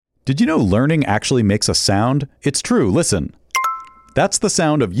Did you know learning actually makes a sound? It's true. Listen. That's the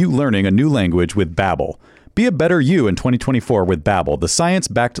sound of you learning a new language with Babbel. Be a better you in 2024 with Babbel, the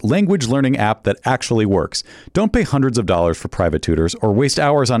science-backed language learning app that actually works. Don't pay hundreds of dollars for private tutors or waste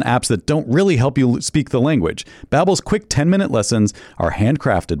hours on apps that don't really help you speak the language. Babbel's quick 10-minute lessons are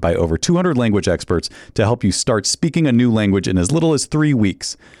handcrafted by over 200 language experts to help you start speaking a new language in as little as 3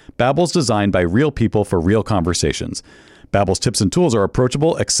 weeks. Babbel's designed by real people for real conversations. Babbel's tips and tools are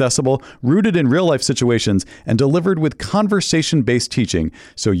approachable, accessible, rooted in real-life situations, and delivered with conversation-based teaching,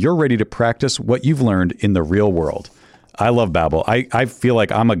 so you're ready to practice what you've learned in the real world. I love Babbel. I feel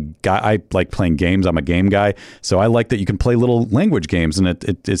like I'm a guy. I like playing games. I'm a game guy, so I like that you can play little language games, and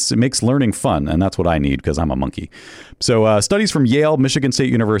it makes learning fun, and that's what I need because I'm a monkey. So studies from Yale, Michigan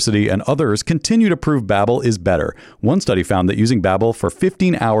State University, and others continue to prove Babbel is better. One study found that using Babbel for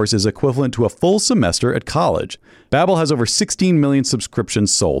 15 hours is equivalent to a full semester at college. Babbel has over 16 million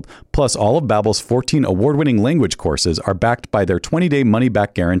subscriptions sold. Plus, all of Babbel's 14 award-winning language courses are backed by their 20-day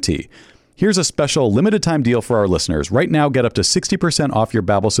money-back guarantee. Here's a special limited-time deal for our listeners. Right now, get up to 60% off your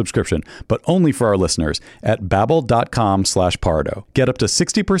Babbel subscription, but only for our listeners at Babbel.com/Pardo. Get up to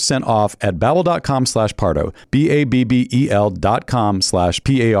 60% off at Babbel.com/Pardo.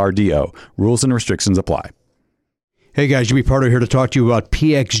 Babbel.com/PARDO. Rules and restrictions apply. Hey guys, Jimmy Pardo here to talk to you about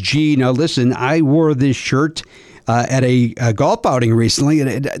PXG. Now listen, I wore this shirt at a golf outing recently,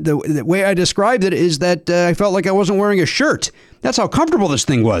 and the way I described it is that I felt like I wasn't wearing a shirt. That's how comfortable this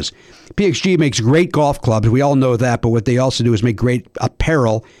thing was. PXG makes great golf clubs. We all know that, but what they also do is make great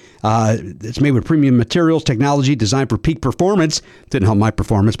apparel. It's made with premium materials, technology, designed for peak performance. Didn't help my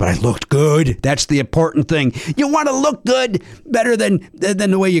performance, but I looked good. That's the important thing. You want to look good better than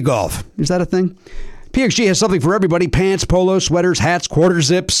the way you golf. Is that a thing? PXG has something for everybody. Pants, polos, sweaters, hats, quarter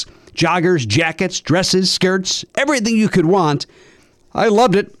zips, joggers, jackets, dresses, skirts, everything you could want. I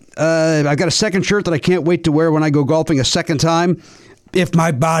loved it. I've got a second shirt that I can't wait to wear when I go golfing a second time, if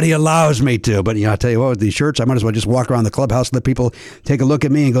my body allows me to. But, I'll tell you what, with these shirts, I might as well just walk around the clubhouse and let people take a look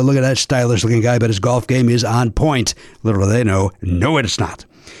at me and go, look at that stylish-looking guy, but his golf game is on point. Little do they know, no, it's not.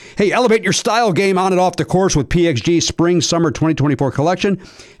 Hey, elevate your style game on and off the course with PXG Spring Summer 2024 collection.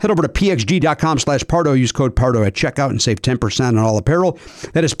 Head over to pxg.com/Pardo. Use code Pardo at checkout and save 10% on all apparel.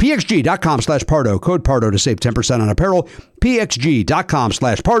 That is pxg.com/Pardo. Code Pardo to save 10% on apparel.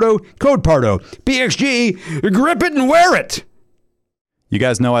 pxg.com/Pardo. Code Pardo. PXG, grip it and wear it. You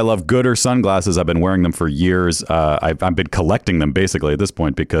guys know I love Goodr sunglasses. I've been wearing them for years. I've been collecting them basically at this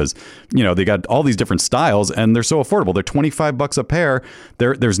point because, they got all these different styles and they're so affordable. They're $25 a pair.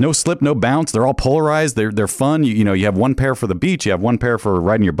 There's no slip, no bounce. They're all polarized. They're fun. You have one pair for the beach. You have one pair for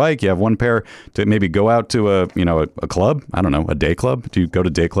riding your bike. You have one pair to maybe go out to a club. I don't know, a day club. Do you go to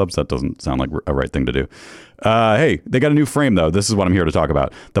day clubs? That doesn't sound like a right thing to do. Hey, they got a new frame though. This is what I'm here to talk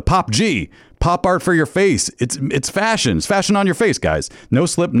about. The Pop G. Pop art for your face. It's fashion. It's fashion on your face, guys. No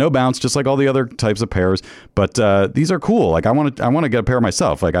slip, no bounce, just like all the other types of pairs. But these are cool. Like I want to get a pair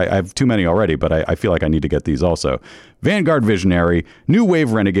myself. Like I have too many already, but I feel like I need to get these also. Vanguard Visionary, New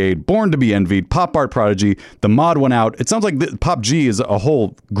Wave Renegade, Born to be Envied, Pop Art Prodigy, the Mod One Out. It sounds like the Pop G is a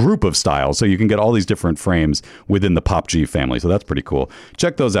whole group of styles, so you can get all these different frames within the Pop G family. So that's pretty cool.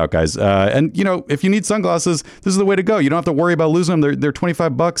 Check those out, guys. And if you need sunglasses, this is the way to go. You don't have to worry about losing them. They're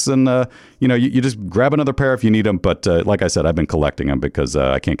 $25, and you just grab another pair if you need them. But like I said, I've been collecting them because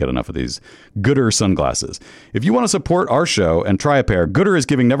I can't get enough of these Goodr sunglasses. If you want to support our show and try a pair, Goodr is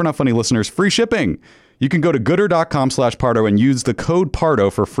giving Never Not Funny listeners free shipping. You can go to Goodr.com/Pardo and use the code Pardo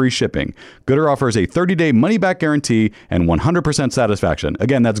for free shipping. Goodr offers a 30-day money-back guarantee and 100% satisfaction.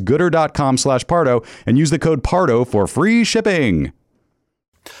 Again, that's Goodr.com/Pardo and use the code Pardo for free shipping.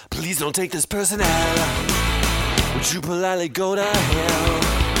 Please don't take this person out. Would you politely go to hell?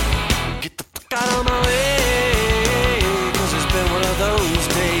 Get the fuck out of my way, 'cause it's been one of those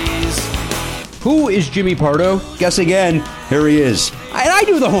days. Who is Jimmy Pardo? Guess again. Here he is. And I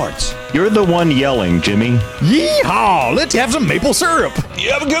do the horns. You're the one yelling, Jimmy. Yeehaw! Let's have some maple syrup.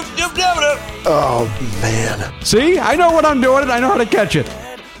 Oh, man. See? I know what I'm doing, and I know how to catch it.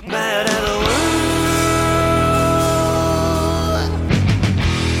 Mad at the world.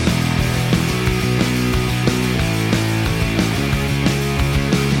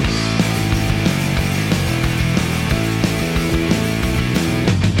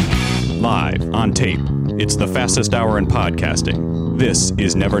 Live on tape. It's the fastest hour in podcasting. This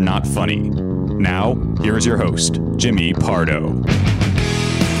is Never Not Funny. Now, here's your host, Jimmy Pardo.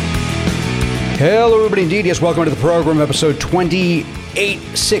 Hello, everybody. Indeed, yes, welcome to the program, episode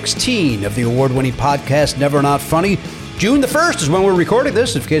 2816 of the award-winning podcast, Never Not Funny. June the 1st is when we're recording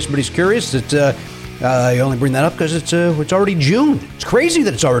this, in case anybody's curious. It's I only bring that up because it's already June. It's crazy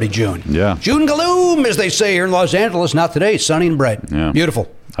that it's already June. Yeah. June gloom, as they say here in Los Angeles. Not today. It's sunny and bright. Yeah.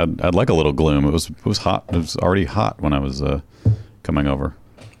 Beautiful. I'd like a little gloom. It was hot. It was already hot when I was coming over.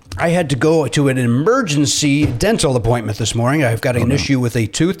 I had to go to an emergency dental appointment this morning. I've got an issue with a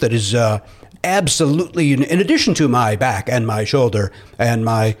tooth that is absolutely, in addition to my back and my shoulder and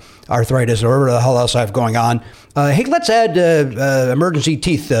my arthritis or whatever the hell else I have going on. Hey, let's add emergency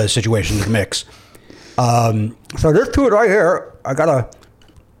teeth situation to the mix. So this tooth right here, I got to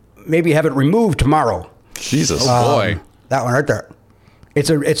maybe have it removed tomorrow. Jesus. Oh, boy. That one right there. It's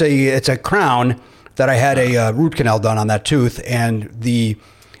a crown that I had a root canal done on that tooth, and the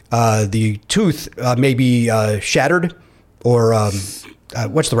tooth may be shattered or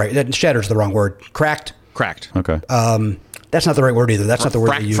what's the right? Shattered's the wrong word. Cracked. Okay. That's not the right word either. That's not the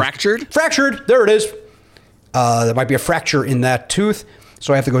word they use. Fractured? Fractured. There it is. There might be a fracture in that tooth,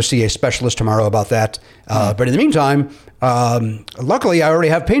 so I have to go see a specialist tomorrow about that. But in the meantime, luckily I already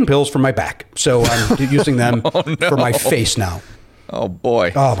have pain pills for my back, so I'm using them for my face now. Oh,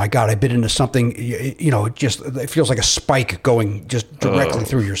 boy. Oh, my God. I bit into something, it feels like a spike going just directly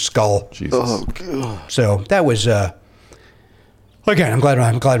through your skull. Jesus. Oh, God. So that was, again, I'm glad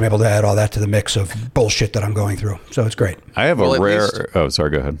I'm able to add all that to the mix of bullshit that I'm going through. So it's great. I have Well, a at rare... least- Oh, sorry.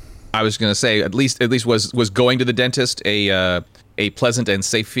 Go ahead. I was going to say, at least was going to the dentist a pleasant and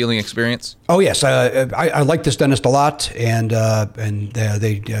safe feeling experience? Oh, yes. I like this dentist a lot, and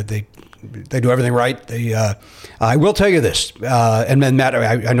they do everything right. I will tell you this, and then Matt,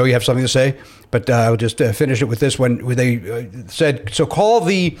 I know you have something to say, but I'll just finish it with this one. Where they said, so call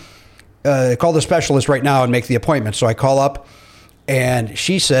the specialist right now and make the appointment. So I call up, and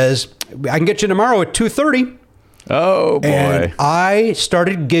she says, I can get you tomorrow at 2:30. Oh, boy. And I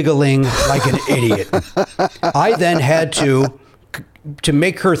started giggling like an idiot. I then had to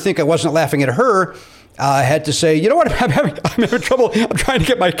make her think I wasn't laughing at her. I had to say, you know what, I'm having trouble. I'm trying to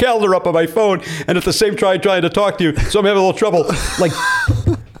get my calendar up on my phone, and at the same time trying to talk to you, so I'm having a little trouble. Like,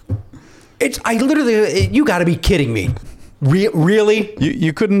 you got to be kidding me. Really?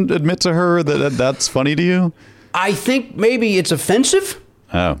 You couldn't admit to her that that's funny to you? I think maybe it's offensive.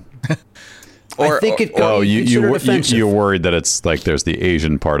 Oh. I think it could be considered offensive. You're worried that it's like there's the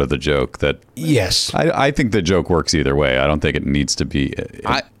Asian part of the joke that... Yes. I think the joke works either way. I don't think it needs to be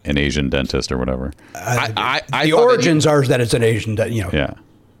an Asian dentist or whatever. The origins are that it's an Asian, Yeah.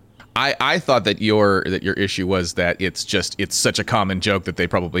 I thought that your issue was that it's such a common joke that they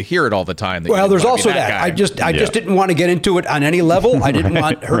probably hear it all the time. Well, there's also that. Guy. I just didn't want to get into it on any level. I didn't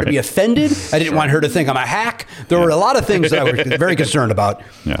want her to be offended. I didn't want her to think I'm a hack. There were a lot of things that I was very concerned about.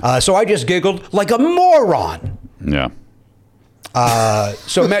 Yeah. So I just giggled like a moron. Yeah.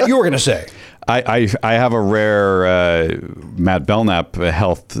 So Matt, you were going to say. I have a rare Matt Belknap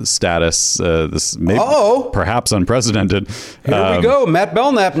health status. This may perhaps unprecedented. Here we go. Matt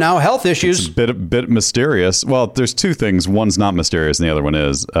Belknap now, health issues. It's a bit mysterious. Well, there's two things. One's not mysterious and the other one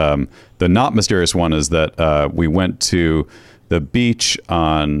is. The not mysterious one is that we went to the beach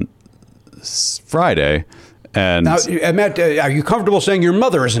on Friday. And now, Matt, are you comfortable saying your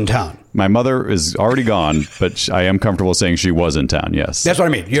mother is in town? My mother is already gone, but I am comfortable saying she was in town, yes. That's what I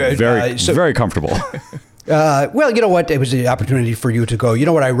mean. You're, very comfortable. Well, you know what? It was the opportunity for you to go, you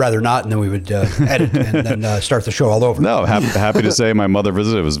know what, I'd rather not, and then we would edit and then start the show all over. No, happy to say my mother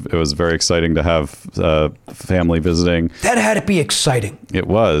visited. It was very exciting to have family visiting. That had to be exciting. It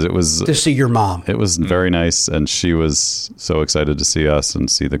was to see your mom. It was very nice, and she was so excited to see us and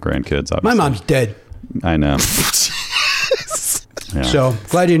see the grandkids, obviously. My mom's dead. I know. Yeah. So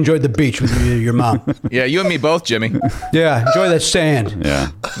glad you enjoyed the beach with your mom. Yeah, you and me both, Jimmy. Yeah, enjoy that sand. Yeah.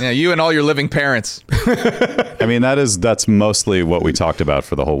 Yeah, you and all your living parents. I mean, that's mostly what we talked about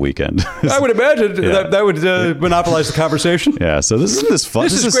for the whole weekend. I would imagine that would monopolize the conversation. Yeah, so this is fun.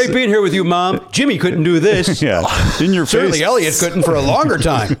 This is great being here with you, Mom. Jimmy couldn't do this. Yeah, in your face. Certainly Elliot couldn't for a longer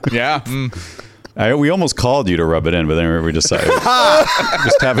time. Yeah. We almost called you to rub it in, but then we decided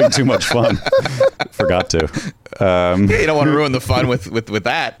just having too much fun. Forgot to. You don't want to ruin the fun with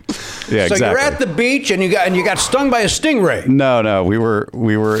that. Yeah, so exactly. you're at the beach and you got stung by a stingray. No, we were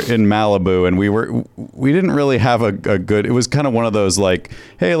in Malibu and we didn't really have a good. It was kind of one of those like,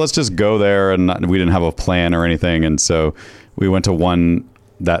 hey, let's just go there, and we didn't have a plan or anything, and so we went to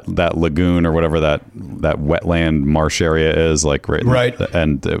that lagoon or whatever that wetland marsh area is, like right.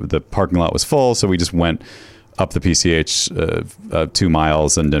 And the parking lot was full, so we just went up the PCH 2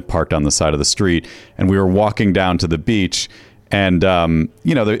 miles and then parked on the side of the street, and we were walking down to the beach, and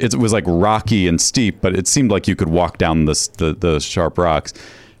it was like rocky and steep, but it seemed like you could walk down the sharp rocks,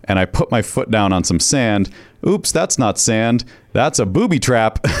 and I put my foot down on some sand, oops, that's not sand. That's a booby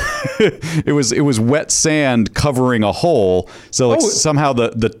trap. It was wet sand covering a hole. So like somehow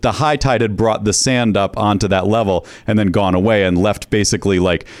the high tide had brought the sand up onto that level and then gone away and left basically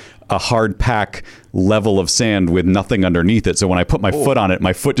like a hard pack level of sand with nothing underneath it. So when I put my foot on it,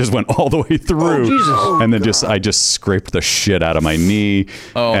 my foot just went all the way through. And then I just scraped the shit out of my knee.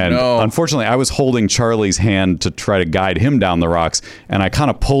 And unfortunately, I was holding Charlie's hand to try to guide him down the rocks, and I kind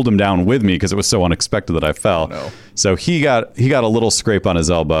of pulled him down with me because it was so unexpected that I fell. So he got a little scrape on his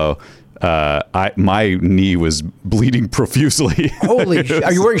elbow. My knee was bleeding profusely. Holy shit.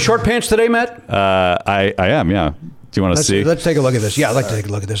 Are you wearing short pants today, Matt? I am, yeah. Do you want to see? Let's take a look at this. Yeah, I'd like to take a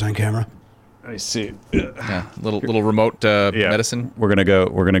look at this on camera. I see. Yeah, little remote medicine. We're gonna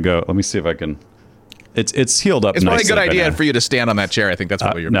go. Let me see if I can. It's healed up. It's probably a good nicely idea for you to stand on that chair. I think that's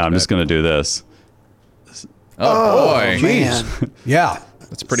what you're. No, I'm just gonna do this. Oh boy, jeez. Yeah.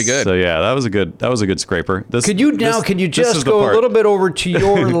 That's pretty good. So yeah, that was a good scraper. Could you just go a little bit over to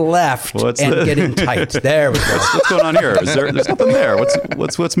your left and get in tight? There we go. What's going on here? There's nothing there.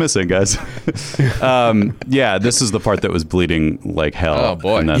 What's missing, guys? Yeah, this is the part that was bleeding like hell. Oh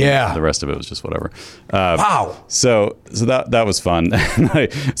boy. And then the rest of it was just whatever. Wow. So that was fun.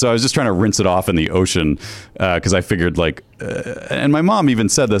 So I was just trying to rinse it off in the ocean because I figured like, and my mom even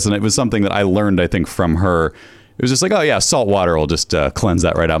said this, and it was something that I learned I think from her. It was just like, oh yeah, salt water will just cleanse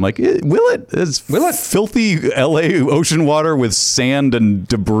that right out. I'm like, will it? Will it? Filthy LA ocean water with sand and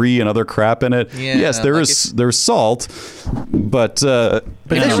debris and other crap in it. Yeah, yes, there's salt, but if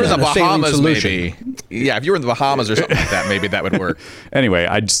you were in the Bahamas, maybe. Yeah, if you were in the Bahamas or something like that, maybe that would work. Anyway,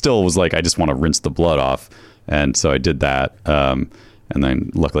 I still was like, I just want to rinse the blood off, and so I did that. And then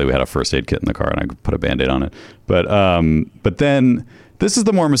luckily we had a first aid kit in the car, and I could put a Band-Aid on it. But then. This is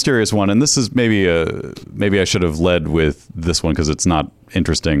the more mysterious one, and this is maybe I should have led with this one because it's not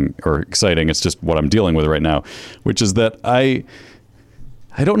interesting or exciting. It's just what I'm dealing with right now, which is that I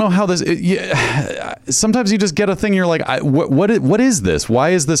don't know how this. Sometimes you just get a thing. You're like, what is this? Why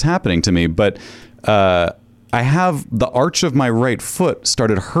is this happening to me? But I have the arch of my right foot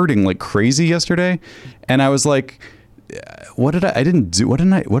started hurting like crazy yesterday, and I was like. What did I didn't do? What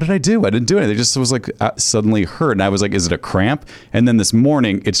did I do? I didn't do anything. It just was like suddenly hurt. And I was like, is it a cramp? And then this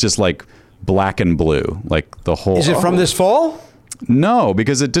morning, it's just like black and blue, like the whole. Is it from this fall? No,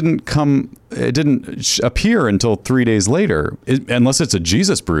 because it didn't appear until 3 days later, unless it's a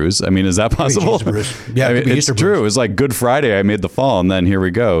Jesus bruise. I mean, is that possible? Yeah, I mean, it's true. Bruise. It was like Good Friday. I made the fall, and then here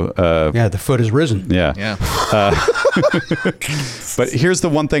we go. Yeah, the foot has risen. Yeah. But here's the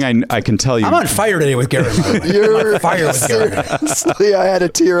one thing I can tell you. I'm on fire today with Garen. You're on fire with Garen. Seriously, I had a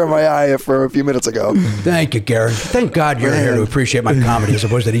tear in my eye for a few minutes ago. Thank you, Garen. Thank God you're here to appreciate my comedy as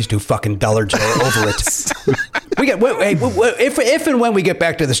opposed to these two fucking dullards are over it. If and when we get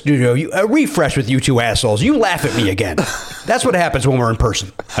back to the studio, a refresh with you two assholes. You laugh at me again. That's what happens when we're in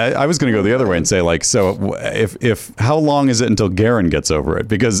person. I was going to go the other way and say, like, so if how long is it until Garen gets over it?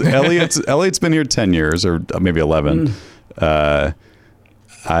 Because Elliot's been here 10 years or maybe 11.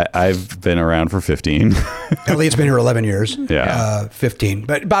 I've been around for 15. Elliot's been here 11 years. Yeah. 15.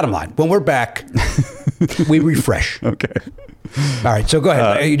 But bottom line, when we're back, we refresh. Okay. All right. So go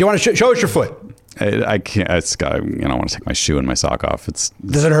ahead. Do you want to show us your foot? I can't. I don't want to take my shoe and my sock off.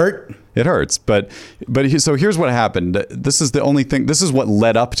 Does it hurt? It hurts, but so here's what happened. This is the only thing. This is what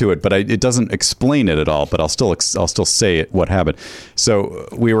led up to it, but it doesn't explain it at all. But I'll still say what happened. So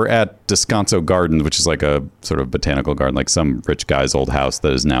we were at Descanso Gardens, which is like a sort of botanical garden, like some rich guy's old house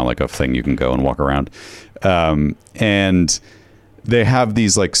that is now like a thing you can go and walk around. And they have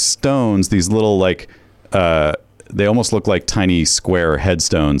these like stones, these little like. They almost look like tiny square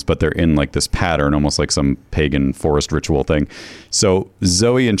headstones, but they're in like this pattern, almost like some pagan forest ritual thing. So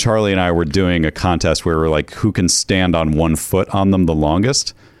Zoe and Charlie and I were doing a contest where we're like, who can stand on one foot on them the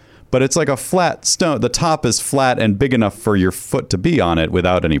longest? But it's like a flat stone. The top is flat and big enough for your foot to be on it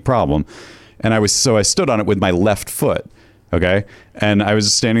without any problem. And I stood on it with my left foot. Okay. And I was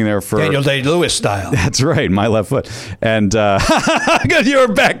just standing there for Daniel Day-Lewis style. That's right. My left foot. And you're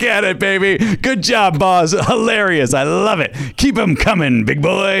back at it, baby. Good job, boss. Hilarious. I love it. Keep them coming, big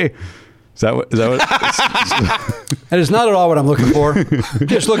boy. Is that what? That is not at all what I'm looking for.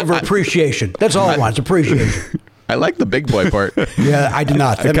 Just looking for appreciation. That's all I want. It's appreciation. I like the big boy part. Yeah, I did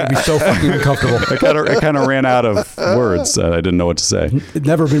not. That would be so fucking uncomfortable. I kind of ran out of words. I didn't know what to say. It's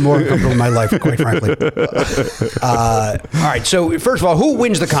never been more uncomfortable in my life, quite frankly. All right. So first of all, who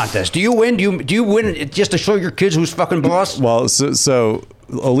wins the contest? Do you win? Do you win just to show your kids who's fucking boss? Well, so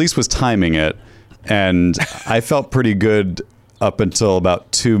Elise was timing it, and I felt pretty good up until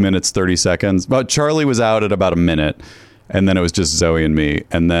about 2 minutes 30 seconds. But Charlie was out at about a minute, and then it was just Zoe and me,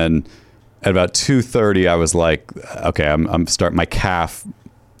 and then. at about 2:30, I was like, okay, my calf,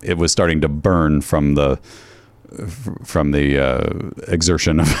 it was starting to burn from the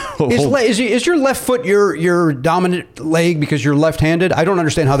exertion of is your left foot your dominant leg because you're left-handed? I don't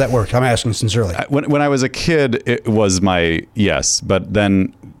understand how that works. I'm asking sincerely. When I was a kid, it was my yes, but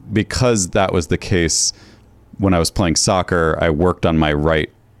then because that was the case when I was playing soccer, I worked on my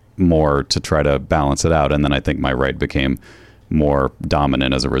right more to try to balance it out, and then I think my right became more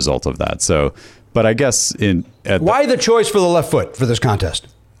dominant as a result of that. So, but I guess why the choice for the left foot for this contest?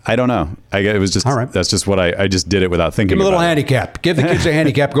 I don't know. It was just, all right. That's just what I just did it without thinking. Give them a little about handicap. Give the kids a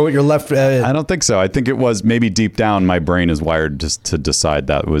handicap. Go with your left. I don't think so. I think it was maybe deep down my brain is wired just to decide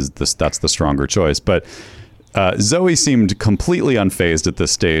that's the stronger choice. But Zoe seemed completely unfazed at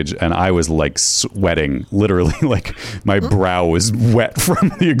this stage, and I was like sweating, literally, like my brow was wet from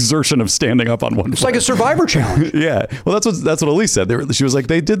the exertion of standing up on one foot. It's like a Survivor challenge. Yeah, well, that's what Elise said. She was like,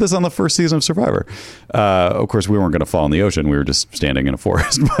 they did this on the first season of Survivor. Of course, we weren't going to fall in the ocean. We were just standing in a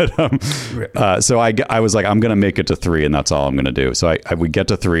forest. But so I was like, I'm going to make it to 3, and that's all I'm going to do. So I would get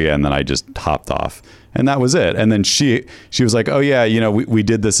to 3, and then I just hopped off. And that was it. And then she was like, oh, yeah, we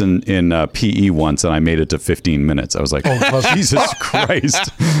did this in PE once, and I made it to 15 minutes. I was like, Jesus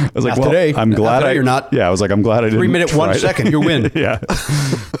Christ. I was like, well, today. I'm glad you're not. Yeah, I was like, I'm glad I didn't. 3 minute, 1 second, you win. Yeah.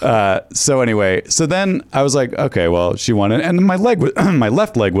 So anyway, so then I was like, okay, well, she won. And my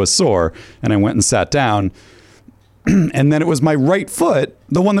left leg was sore, and I went and sat down. And then it was my right foot,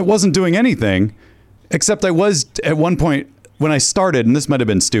 the one that wasn't doing anything, except I was at one point, when I started, and this might have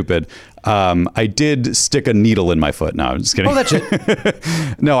been stupid, I did stick a needle in my foot. No, I'm just kidding. Oh, that's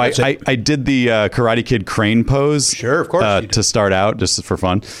it. No, I did the Karate Kid crane pose. Sure, of course. To start out, just for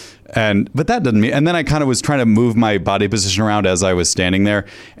fun. But that didn't mean. And then I kind of was trying to move my body position around as I was standing there.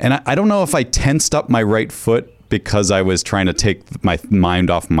 And I don't know if I tensed up my right foot because I was trying to take my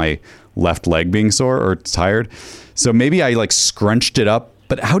mind off my left leg being sore or tired. So maybe I like scrunched it up.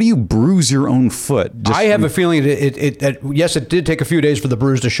 But how do you bruise your own foot? I have a feeling that yes, it did take a few days for the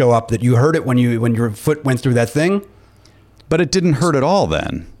bruise to show up. That you heard it when your foot went through that thing, but it didn't hurt at all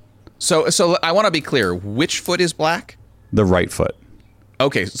then. So I want to be clear. Which foot is black? The right foot.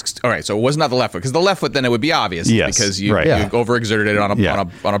 Okay, all right. So it was not the left foot, because the left foot then it would be obvious, yes, because you right. overexerted it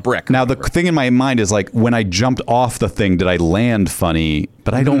on a brick. Now the thing in my mind is like when I jumped off the thing, did I land funny?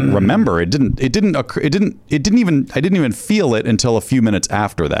 But I don't remember. I didn't even feel it until a few minutes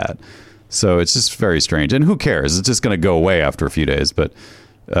after that. So it's just very strange. And who cares? It's just going to go away after a few days. But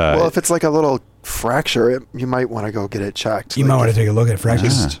well, if it's like a little fracture, you might want to go get it checked. You might want to take a look at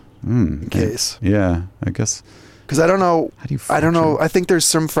fractures in case. Yeah, I guess. Because I don't know. I don't know. I think there's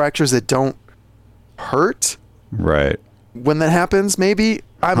some fractures that don't hurt. Right. When that happens, maybe.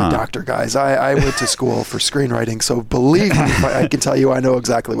 I'm a doctor, guys. I went to school for screenwriting, so believe me, I can tell you I know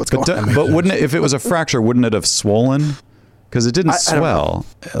exactly what's going on. But wouldn't it, if it was a fracture, wouldn't it have swollen? Because it didn't swell.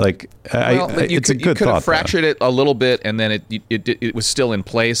 It's a good thought. You could have fractured it a little bit, and then it was still in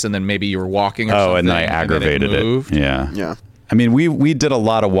place, and then maybe you were walking or something. Oh, and then I aggravated it. Yeah. Yeah. I mean, we did a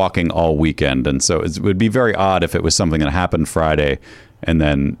lot of walking all weekend, and so it would be very odd if it was something that happened Friday and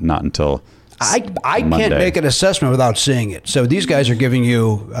then not until I Monday. Can't make an assessment without seeing it. So these guys are giving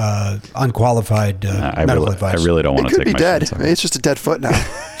you unqualified medical advice. I really don't want to take my dead. shots off. It's just a dead foot now.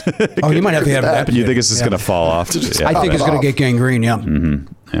 Oh, you might have to have that. You think it's just going to fall off? I think it's going to get gangrene, yeah. Mm-hmm.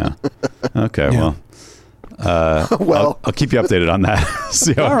 Yeah. Okay, Yeah. well, I'll keep you updated on that.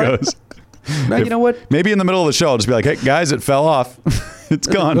 See how it goes. Now, you know what? Maybe in the middle of the show, I'll just be like, hey, guys, it fell off. It's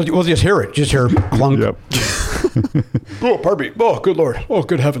gone. We'll just hear it. Just hear clunk. Yep. Oh, pardon me. Oh, good Lord. Oh,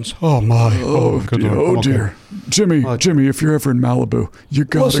 good heavens. Oh, my. Oh, good dear. Lord. Oh, dear. Jimmy, if you're ever in Malibu, you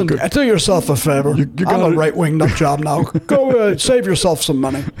got Listen, to go. do yourself a favor. I'm a right-wing nut job now. Go save yourself some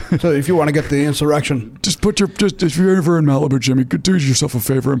money. So if you want to get the insurrection. If you're ever in Malibu, Jimmy, do yourself a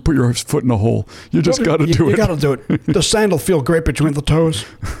favor and put your foot in a hole. You just got to do it. You got to do it. The sand will feel great between the toes.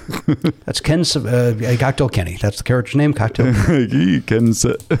 That's Ken's Cocktail Kenny. That's the character's name, Cocktail Kenny. Ken's.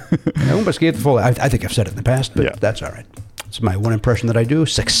 I almost gave the full. I think I've said it in the past, but that's all right. It's my one impression that I do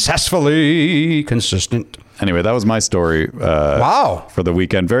successfully consistent. Anyway, that was my story. Wow. For the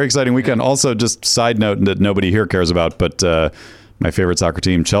weekend. Very exciting weekend. Also, just side note that nobody here cares about, but my favorite soccer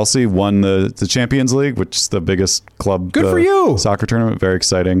team, Chelsea, won the Champions League, which is the biggest club Good for you. Soccer tournament. Very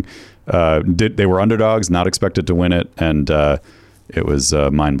exciting. They were underdogs, not expected to win it, and it was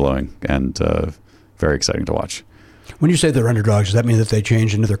mind-blowing and very exciting to watch. When you say they're underdogs, does that mean that they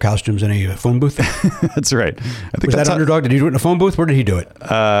changed into their costumes in a phone booth? That's right. I think was that underdog? Did he do it in a phone booth? Where did he do it?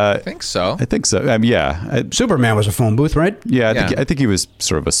 I think so. Yeah. Superman was a phone booth, right? Yeah, I think he was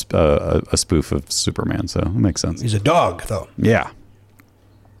sort of a spoof of Superman, so it makes sense. He's a dog, though. Yeah.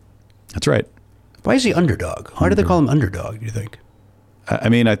 That's right. Why is he underdog? Why do they call him underdog, do you think? I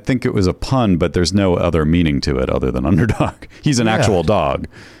mean, I think it was a pun, but there's no other meaning to it other than underdog. He's an actual dog.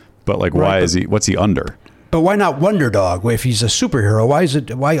 But like, what's he under? But why not Wonder Dog? If he's a superhero,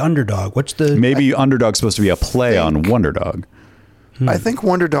 why underdog? What's the... Maybe underdog's supposed to be a play on Wonder Dog. I think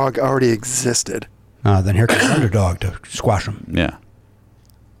Wonder Dog already existed. Then here comes Underdog to squash him. Yeah.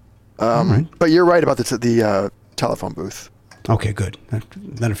 Right. But you're right about the telephone booth. Okay, good.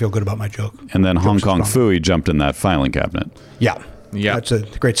 Then I feel good about my joke. And then Hong Kong Phooey jumped in that filing cabinet. Yeah. Yeah. That's a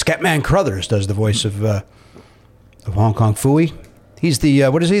great... Scatman Crothers does the voice of Hong Kong Phooey. He's the,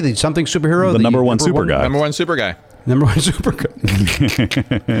 what is he? The something superhero? The number one super guy. Number one super guy. Number one super guy.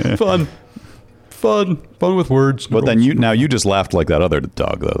 Fun with words. But then you just laughed like that other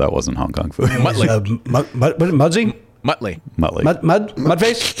dog, though. That wasn't Hong Kong Phooey. Mudsy? Muttley.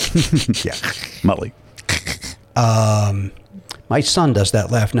 Mudface? Yeah. Muttley. My son does that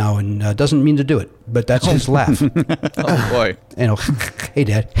laugh now and doesn't mean to do it, but that's his laugh. Oh, boy. You know, hey,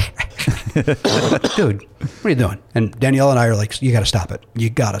 Dad. Dude, what are you doing? And Danielle and I are like, you got to stop it. You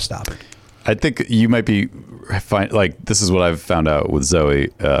got to stop it. I think you might be like, this is what I've found out with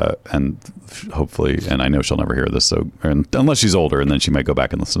Zoe, and hopefully, and I know she'll never hear this, so unless she's older, and then she might go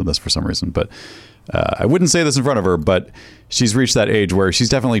back and listen to this for some reason. But I wouldn't say this in front of her, but she's reached that age where she's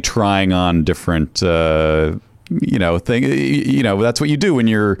definitely trying on different, thing. That's what you do when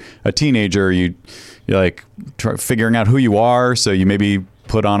you're a teenager. You're like figuring out who you are, so you maybe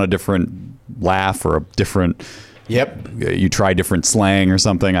put on a different laugh or a different. Yep. You try different slang or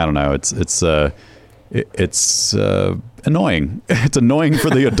something. I don't know. It's annoying. It's annoying for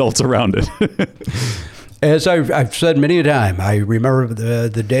the adults around it. As I've said many a time, I remember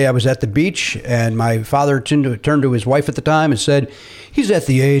the day I was at the beach and my father turned to his wife at the time and said, he's at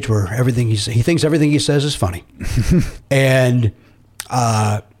the age where he thinks everything he says is funny. and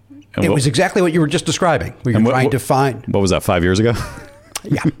it was exactly what you were just describing. We were trying to find. What was that, 5 years ago?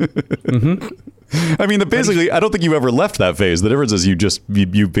 Yeah. Mm-hmm. I mean, basically, I don't think you ever left that phase. The difference is you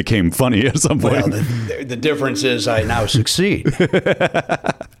became funny at some point. Well, the difference is I now succeed.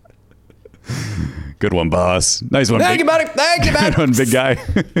 Good one, boss. Nice one. Thank you, buddy. Thank you, buddy. Good one, big guy.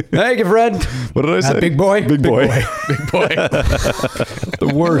 Thank you, Fred. What did I say? Big boy. Big boy. Big boy.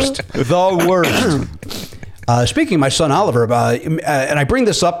 The worst. The worst. Speaking of my son, Oliver, and I bring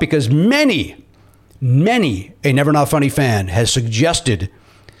this up because many, a Never Not Funny fan has suggested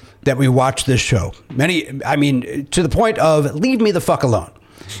that we watch this show. To the point of leave me the fuck alone.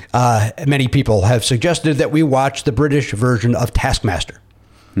 Many people have suggested that we watch the British version of Taskmaster.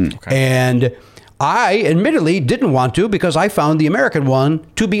 Okay. And I admittedly didn't want to because I found the American one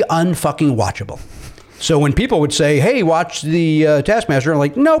to be unfucking watchable. So when people would say, hey, watch the Taskmaster, I'm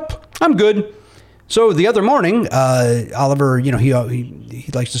like, nope, I'm good. So the other morning, Oliver, he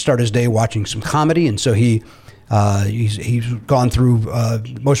likes to start his day watching some comedy. And so he's gone through,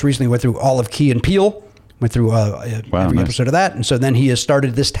 most recently went through all of Key and Peele, went through every episode of that. And so then he has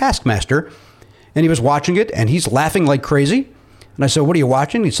started this Taskmaster and he was watching it and he's laughing like crazy. And I said, what are you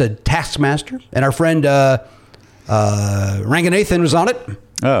watching? He said, Taskmaster. And our friend Ranganathan was on it.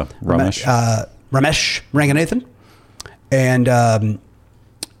 Oh, Ramesh. Ramesh Ranganathan. And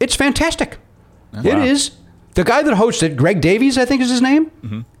it's fantastic. Wow. It is. The guy that hosts it, Greg Davies, I think is his name,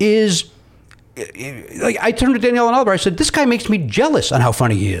 is... Like I turned to Danielle and Oliver, I said, this guy makes me jealous on how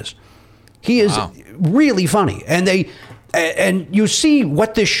funny he is. He is really funny. And you see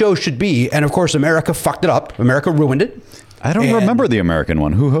what this show should be. And of course, America fucked it up. America ruined it. I don't remember the American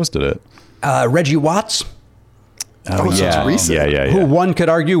one. Who hosted it? Reggie Watts. Oh, so it's recent. Yeah. Who one could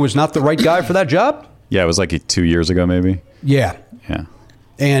argue was not the right guy for that job. Yeah, it was like 2 years ago, maybe. Yeah.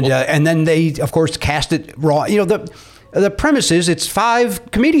 And then they, of course, cast it raw. The premise is it's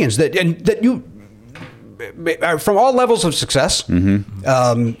 5 comedians that you are from all levels of success.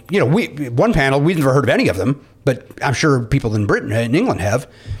 Mm-hmm. One panel, we've never heard of any of them, but I'm sure people in Britain and England have.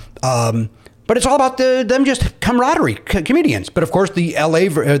 But it's all about them just camaraderie, comedians. But of course, the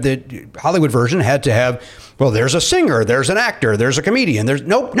Hollywood version had to have, well, there's a singer, there's an actor, there's a comedian. There's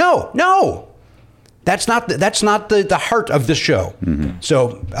no. That's not the heart of this show. Mm-hmm.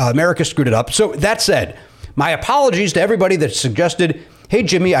 So America screwed it up. So that said, my apologies to everybody that suggested, hey,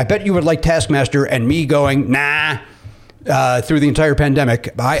 Jimmy, I bet you would like Taskmaster, and me going, nah, through the entire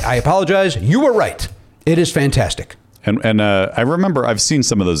pandemic. I apologize. You were right. It is fantastic. And I remember I've seen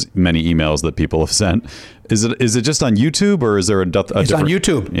some of those many emails that people have sent. Is it just on YouTube or is there a different? It's on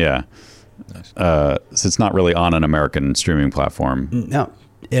YouTube. Yeah. Nice. So it's not really on an American streaming platform. No.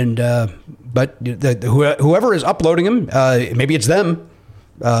 And but whoever is uploading them, maybe it's them.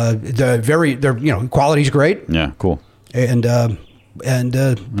 Their quality's great. Yeah, cool. And and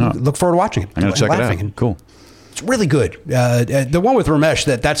look forward to watching it. I'm going to check it out. And Cool. it's really good. The one with Ramesh,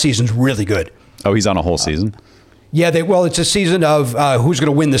 that season's really good. Oh, he's on a whole season? Yeah, it's a season of who's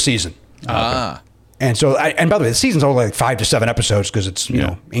going to win the season. And so, and by the way, the season's only like 5 to 7 episodes because it's, you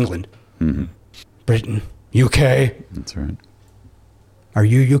know, England, Britain, UK. That's right. Are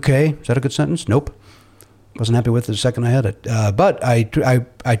you UK? Is that a good sentence? Nope. Wasn't happy with it the second I had it. But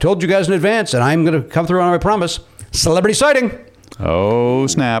I told you guys in advance, and I'm going to come through on my promise. Celebrity sighting. Oh,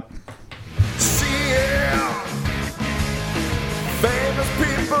 snap. Famous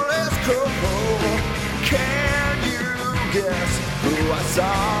people as cool. Can you guess who I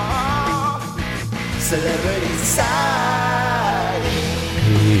saw? Celebrity sighting.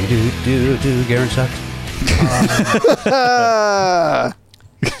 Garen sucks.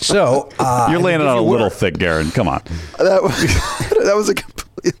 So You're laying it on a little thick, Garen. Come on. That was a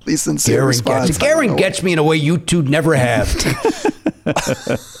completely sincere response. Garen gets me in a way you two never have.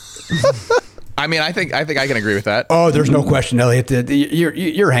 I mean, I think I can agree with that. Oh, there's no question, Elliot.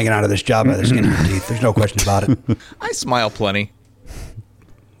 You're hanging out of this job by the skin of your teeth. There's no question about it. I smile plenty.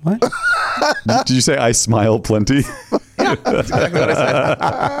 What? Did you say I smile plenty? Yeah, that's exactly what I said.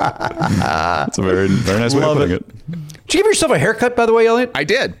 That's a very, very nice way of putting it. Did you give yourself a haircut, by the way, Elliot? I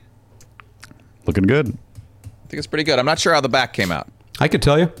did. Looking good. I think it's pretty good. I'm not sure how the back came out. I could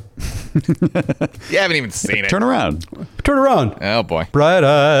tell you. You haven't even seen it. Turn around. Turn around. Oh, boy. Bright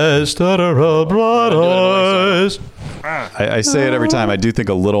eyes, bright eyes. I say it every time. I do think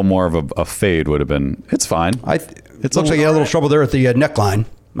a little more of a fade would have been. It's fine. It looks like you had a little trouble there at the neckline.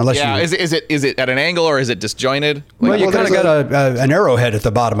 Unless Yeah, you, is it at an angle or is it disjointed? well, you kind of got an arrowhead at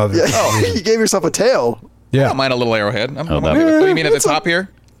the bottom of it. Yeah, you gave yourself a tail. I don't mind a little arrowhead. I'm that- okay with it. What do you mean at the top here?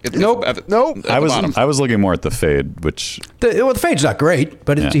 Nope. Nope. At the I bottom. was looking more at the fade, which The fade's not great,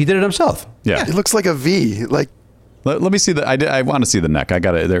 but he did it himself. yeah. It looks like a V. Like Let me see the. I want to see the neck. I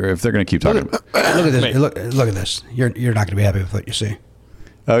got it. If they're going to keep talking. Look at this. Look at this. You're not going to be happy with what you see.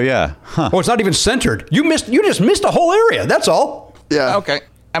 Oh yeah. Huh. Oh, it's not even centered. You just missed a whole area. That's all. yeah. Okay.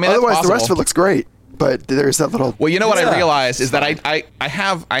 I mean, Otherwise, that's the rest of possible. it looks great. But there's that little. Well, you know what Yeah. I realized is that I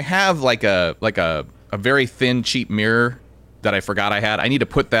have like a very thin, cheap mirror that I forgot I had. I need to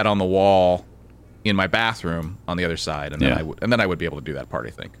put that on the wall in my bathroom on the other side, and then I would be able to do that part, I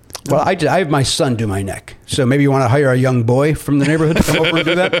think. Well, I have my son do my neck. So maybe you want to hire a young boy from the neighborhood to come over and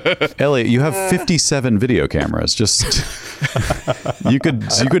do that? Elliot, you have 57 video cameras. Just you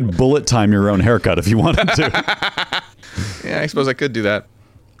could bullet time your own haircut if you wanted to. Yeah, I suppose I could do that.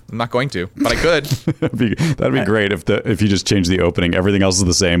 I'm not going to, but I could. That'd be great if you just change the opening. Everything else is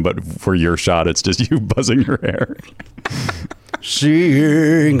the same, but for your shot, it's just you buzzing your hair.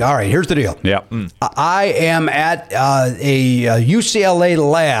 Seeing. All right, here's the deal. Yeah. I am at a UCLA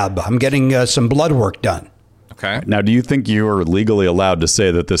lab. I'm getting some blood work done. Okay. Now, do you think you are legally allowed to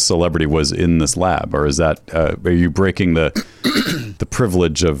say that this celebrity was in this lab, or is that are you breaking the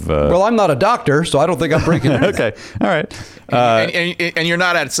privilege of? Well, I'm not a doctor, so I don't think I'm breaking it. Okay, all right. And you're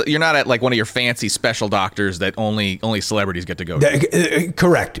not at like one of your fancy special doctors that only celebrities get to go to.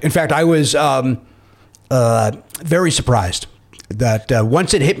 Correct. In fact, I was very surprised that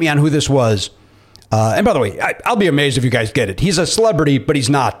once it hit me on who this was. And by the way, I'll be amazed if you guys get it. He's a celebrity, but he's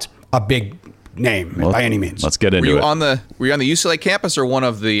not a big name by any means. Let's get Were into you it. on the UCLA campus or one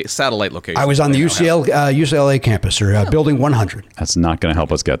of the satellite locations? I was on the UCLA campus, or Building 100. That's not going to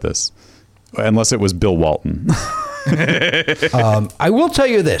help us get this, unless it was Bill Walton. I will tell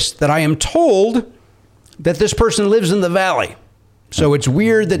you this, that I am told that this person lives in the Valley. So it's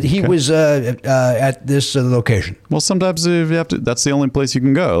weird that he was at this location. Well, sometimes if you have to. That's the only place you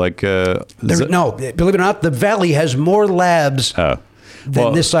can go. Like No, believe it or not, the Valley has more labs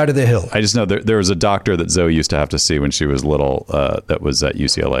than this side of the hill. I just know there was a doctor that Zoe used to have to see when she was little that was at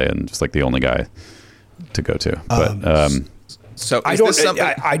UCLA and just like the only guy to go to. But So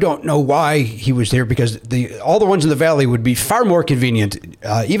I don't know why he was there, because all the ones in the Valley would be far more convenient,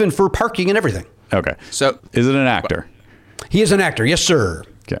 even for parking and everything. okay. So Is it an actor? He is an actor, yes, sir.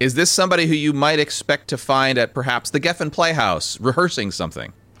 is this somebody who you might expect to find at perhaps the Geffen Playhouse rehearsing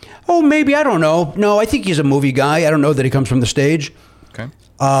something? Oh, maybe, I don't know. No, I think he's a movie guy. I don't know that he comes from the stage. Okay.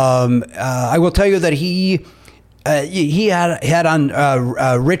 I will tell you that he had on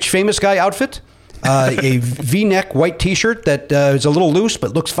a rich famous guy outfit, a V-neck white T-shirt that is a little loose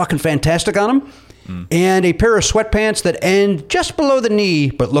but looks fucking fantastic on him, and a pair of sweatpants that end just below the knee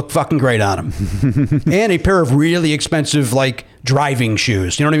but look fucking great on him, and a pair of really expensive like driving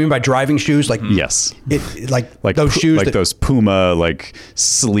shoes. You know what I mean by driving shoes? Like Yes. like those shoes, like those Puma, like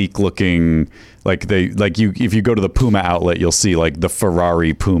sleek looking, Like if you go to the Puma outlet, you'll see like the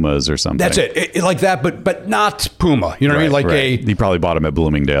Ferrari Pumas or something. That's it. Like that, but not Puma. You know what I mean? Like you probably bought them at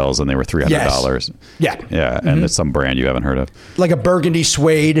Bloomingdale's and they were $300. Yes. Yeah. And it's some brand you haven't heard of. Like a burgundy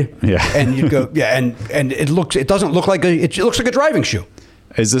suede. Yeah. And you go, and it doesn't look like it looks like a driving shoe.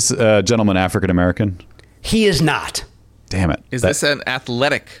 Is this gentleman African American? He is not. Damn it. Is this an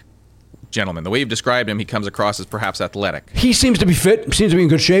athletic gentleman? The way you've described him, he comes across as perhaps athletic. He seems to be fit. Seems to be in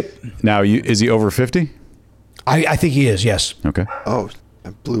good shape. Now, is he over 50? I think he is. Yes. Okay. Oh,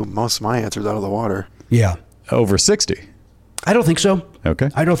 I blew most of my answers out of the water. Yeah. Over 60? I don't think so. Okay.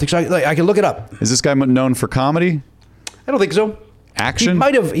 I don't think so. I can look it up. Is this guy known for comedy? I don't think so. Action?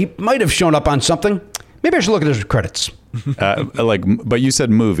 He might have shown up on something. Maybe I should look at his credits. But you said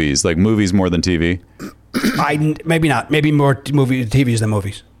movies, like movies more than TV. Maybe not. Maybe more TVs than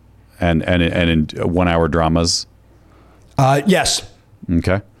movies. And in 1 hour dramas. Yes.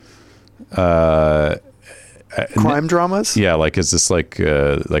 Okay. Crime dramas? Yeah, like is this like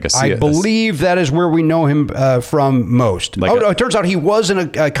a? I believe that is where we know him from most. It turns out he was in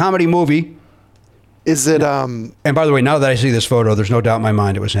a comedy movie. Is it? And by the way, now that I see this photo, there's no doubt in my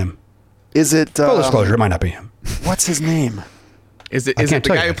mind it was him. Is it? Full disclosure, it might not be him. What's his name? Is it the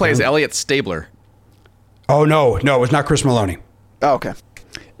guy who plays Elliot Stabler? Oh no, it was not Chris Maloney. Oh, okay.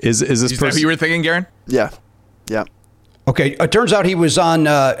 Is this Is that who you were thinking, Garen? Yeah. Okay, it turns out he was on.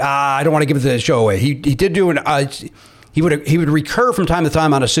 I don't want to give the show away. He did do he would recur from time to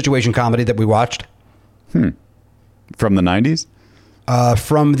time on a situation comedy that we watched. From the 90s?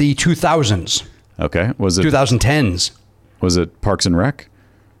 From the 2000s. Okay. Was it 2010s? Was it Parks and Rec?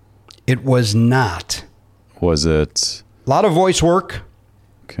 It was not. Was it? A lot of voice work.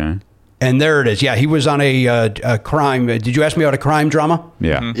 Okay. And there it is. Yeah, he was on a crime. Did you ask me about a crime drama?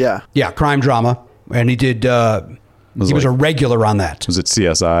 Yeah. Mm-hmm. Yeah. Yeah, crime drama. And he did. He was a regular on that. Was it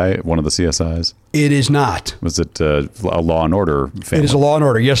CSI? One of the CSIs? It is not. Was it a Law and Order family? It is a Law and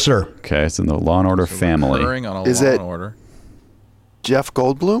Order. Yes, sir. Okay, it's in the Law and Order family. Recurring on a Is Law it- and Order. Jeff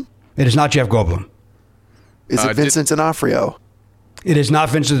Goldblum? It is not Jeff Goldblum. Is it Vincent D'Onofrio? It is not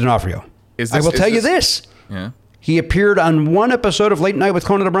Vincent D'Onofrio. I will tell you this. Yeah. He appeared on one episode of Late Night with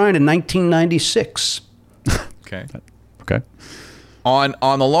Conan O'Brien in 1996. Okay. Okay. On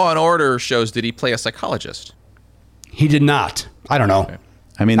the Law and Order shows, did he play a psychologist? He did not. I don't know. Okay.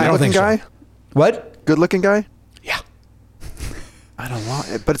 I mean, I don't Good-looking think so. guy? What? Good-looking guy? Yeah. I don't know.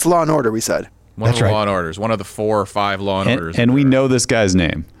 But it's Law and Order, we said. One That's of the right. Law and Orders. One of the 4 or 5 Law and Orders. and we know this guy's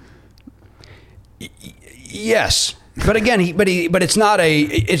name. Yes. But again, but it's not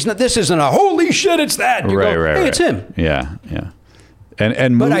this isn't a holy shit, it's that. You Right, go, right, hey, right. it's him. Yeah, yeah.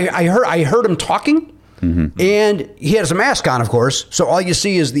 And But I heard him talking, and he has a mask on, of course. So all you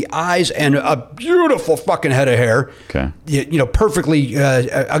see is the eyes and a beautiful fucking head of hair. Okay. You know, perfectly.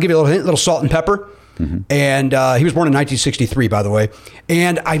 I'll give you a little salt and pepper. And he was born in 1963, by the way.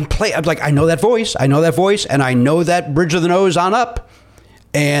 And I'm like, I know that voice, and I know that bridge of the nose on up.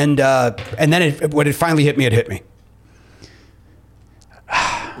 And then when it finally hit me, it hit me.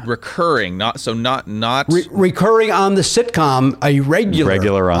 recurring, not Recurring on the sitcom, a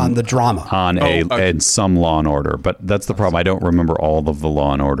regular on the drama. In some Law and Order. But that's the problem. I don't remember all of the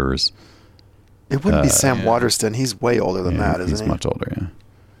Law and Orders. It wouldn't be Sam Waterston. He's way older than that, isn't he's he? much older, yeah.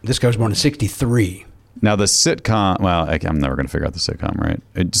 This guy was born in 63. Now, the sitcom, well, I'm never going to figure out the sitcom, right?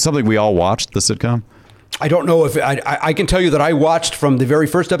 It's something we all watched, the sitcom? I don't know if I can tell you that I watched from the very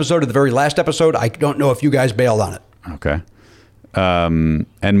first episode to the very last episode. I don't know if you guys bailed on it. Okay.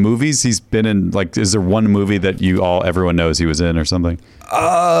 And movies, he's been in, like, is there one movie that everyone knows he was in or something?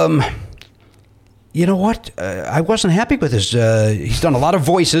 You know what? I wasn't happy with his. He's done a lot of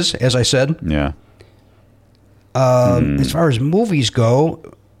voices, as I said. Yeah. As far as movies go,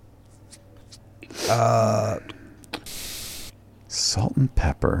 Salt and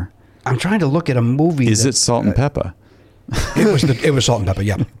Pepper. I'm trying to look at a movie. Is it Salt and Pepper? It was Salt and Pepper.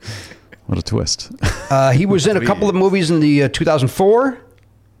 Yeah. What a twist. He was in a couple of movies in the 2004.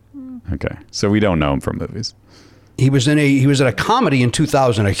 Okay. So we don't know him from movies. He was in a comedy in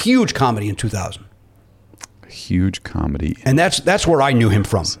 2000, a huge comedy in 2000. Huge comedy. And that's where I knew him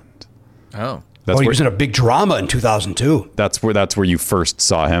from. Oh. He was in a big drama in 2002. That's where you first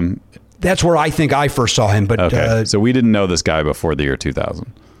saw him. That's where I think I first saw him. But Okay. So we didn't know this guy before the year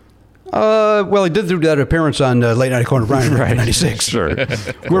 2000. Well, he did do that appearance on Late Night with Conan O'Brien in 1996. Sure.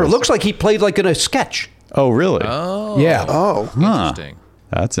 Where it looks like he played like in a sketch. Oh, really? Oh. Yeah. Oh. Interesting.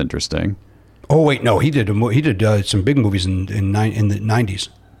 That's interesting. Oh wait, no, he did some big movies in the 90s.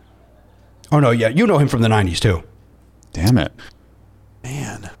 Oh no, yeah, you know him from the 90s too. Damn it.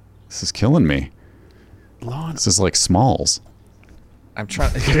 Man. This is killing me. This is like Smalls. I'm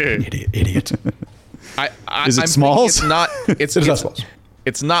trying. Idiot. Is it I'm Smalls? thinking It's It is not. not Smalls.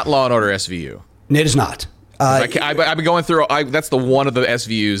 It's not Law and Order SVU. It is not. I've been going through. That's the one of the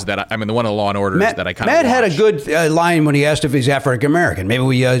SVUs the one of the Law and Orders that I kind of. Matt had a good line when he asked if he's African American. Maybe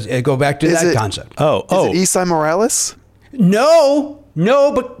we go back to that concept. Is it Esai Morales? No,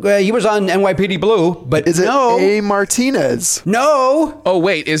 but he was on NYPD Blue. But Is it A. Martinez? No. Oh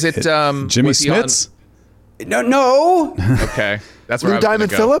wait, is it Jimmy was he on- Smits? No. Okay, that's where Lou I was gonna Diamond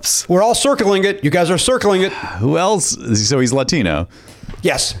go. Phillips? We're all circling it. You guys are circling it. Who else? So he's Latino.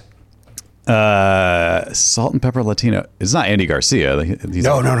 Yes. Salt and Pepper Latino. It's not Andy Garcia. He's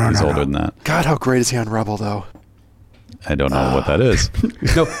No. He's older than that. God, how great is he on Rebel, though? I don't know what that is.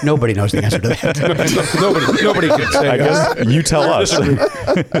 No. Nobody knows the answer to that. nobody could say. I guess you tell us.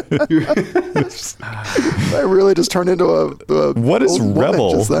 I really just turned into a What is old woman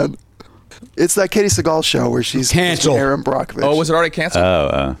Rebel? just then. It's that Katie Seagal show where she's Canceled. Aaron Brockovich. Oh, was it already canceled?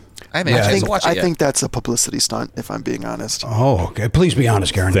 I haven't had a I chance think, to watch it yet. that's a publicity stunt, if I'm being honest. Oh, okay. Please be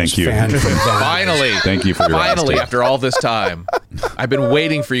honest, Karen. Thank you. Finally. Thank you for your Finally, honesty. after all this time, I've been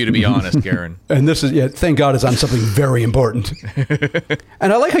waiting for you to be honest, Karen. And this is, thank God it's on something very important.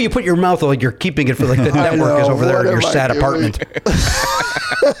 And I like how you put your mouth like you're keeping it for like the network is over there in your what am I sad doing? apartment.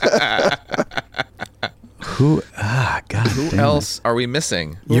 Who? God. Who else are we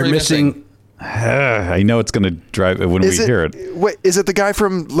missing? Who You're are we missing. I know it's going to drive when we hear it. Wait, is it the guy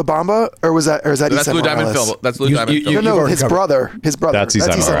from La Bamba, or is that That's Esai Lou Diamond Morales? Phil. That's Lou You- Diamond you- Phil. No, already his covered. brother. His brother. That's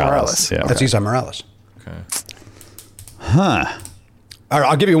Esai Morales. Yeah. That's Esai Morales. Okay. All right,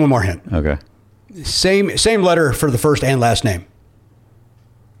 I'll give you one more hint. Okay. Same letter for the first and last name.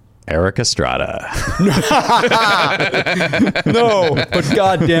 Eric Estrada. No, but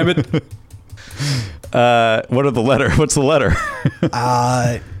God damn it. What are the letter? What's the letter?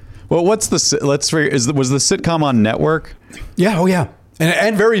 Well, what's the? Let's figure. Was the sitcom on network? Yeah, oh yeah.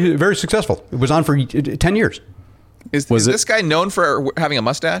 And very, very successful. It was on for 10 years. Is Was it- this guy known for having a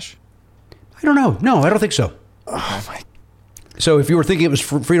mustache? I don't know. No, I don't think so. Oh my! So if you were thinking it was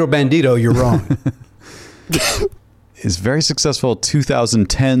Frito Bandito, you're wrong. His very successful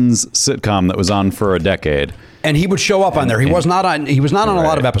 2010s sitcom that was on for a decade. And he would show up on there. He was not on a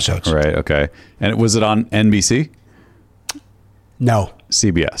lot of episodes. Right. Okay. And was it on NBC, No.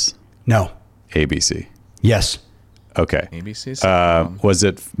 CBS, No. ABC? Yes. Okay. ABC. Was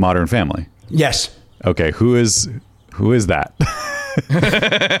it Modern Family? Yes. Okay. Who is that?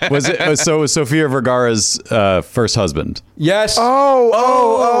 Was it so? Sophia Vergara's first husband. Yes.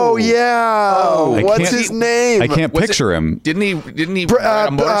 Oh, yeah. I What's can't- his name? I can't Was it- picture him. Didn't he ride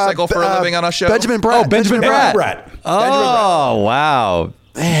a motorcycle for a living on a show? Benjamin Bratt. Benjamin Bratt. Brett. Oh wow,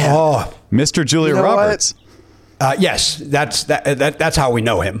 Oh. Mr. Julia You know what? Roberts. Yes. That's how we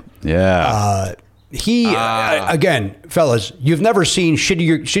know him. Yeah. He again, fellas, you've never seen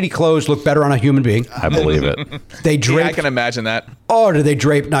shitty clothes look better on a human being. I believe it. They Yeah, drape. I can imagine that. Oh, do they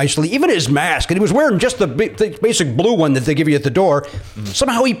drape nicely? Even his mask, and he was wearing just the basic blue one that they give you at the door.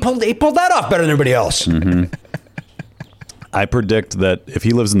 Somehow he pulled that off better than everybody else. I predict that if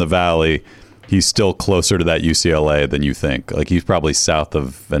he lives in the Valley, he's still closer to that UCLA than you think. Like he's probably south of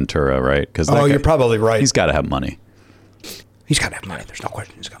Ventura, right? Because You're probably right. He's got to have money. He's got to have money. There's no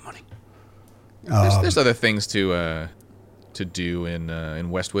question he's got money. There's other things to do in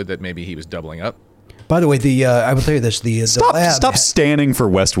Westwood that maybe he was doubling up. By the way, I will tell you this: the lab. Stop standing for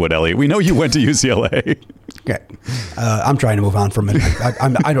Westwood, Elliot. We know you went to UCLA. Okay, I'm trying to move on from it.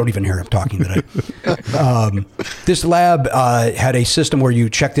 I don't even hear him talking today. This lab had a system where you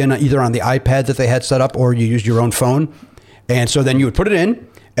checked in either on the iPad that they had set up, or you used your own phone, and so then you would put it in,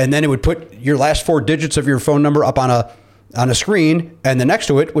 and then it would put your last 4 digits of your phone number up on a screen, and the next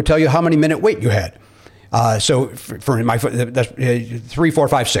to it would tell you how many minute wait you had. So for my that's 3, 4,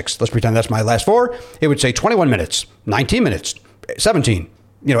 5, 6. Let's pretend that's my last 4. It would say 21 minutes, 19 minutes, 17.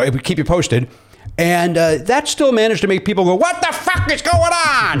 It would keep you posted. And that still managed to make people go, "What the fuck is going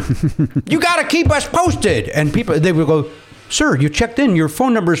on? You got to keep us posted." And they would go, "Sir, you checked in. Your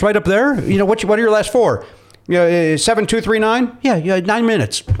phone number is right up there. What are your last 4? 7239? Yeah, 9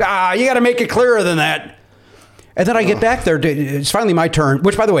 minutes. You got to make it clearer than that." And then I get back there. It's finally my turn,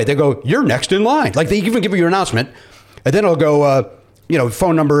 which, by the way, they go, "You're next in line." Like, they even give you your announcement. And then it'll go,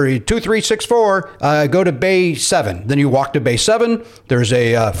 phone number 2364, go to Bay 7. Then you walk to Bay 7. There's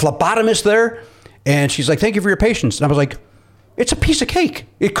a phlebotomist there. And she's like, "Thank you for your patience." And I was like, "It's a piece of cake.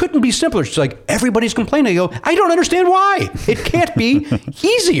 It couldn't be simpler." She's like, "Everybody's complaining." I go, "I don't understand why. It can't be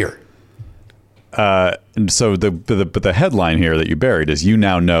easier." So the headline here that you buried is you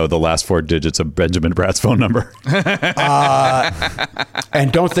now know the last 4 digits of Benjamin Bratt's phone number.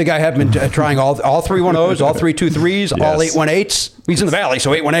 And don't think I have been trying all 310s, all 323s, all 818s. He's in the Valley,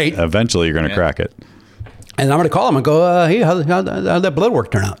 so 818. Eventually, you're going to crack it. And I'm going to call him and go, hey, how'd that blood work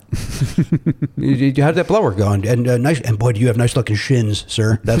turn out? How'd that blood work go? And nice, and boy, do you have nice looking shins,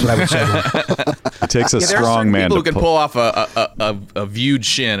 sir. That's what I would say to him. It takes a strong man people to who can pull off a viewed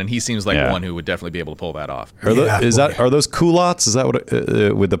shin, and he seems like one who would definitely be able to pull that off. Are those culottes? Is that what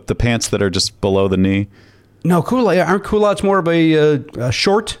with the pants that are just below the knee? No, aren't culottes more of a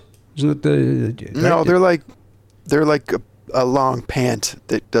short? Isn't it No, they're like a long pant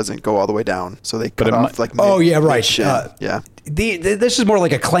that doesn't go all the way down, so they cut off like. Oh yeah, right. Yeah. This is more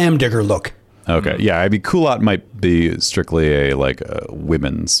like a clam digger look. Okay, yeah. I mean, culotte might be strictly a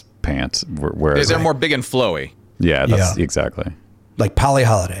women's pant, whereas they're more big and flowy. Yeah, that's exactly. Like Polly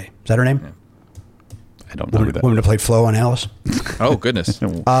Holiday. Is that her name? Yeah. I don't know that. Woman to play Flo on Alice. Oh goodness.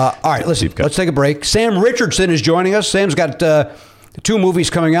 All right, listen. Let's take a break. Sam Richardson is joining us. Sam's got 2 movies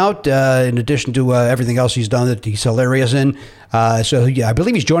coming out in addition to everything else he's done that he's hilarious in. So yeah, I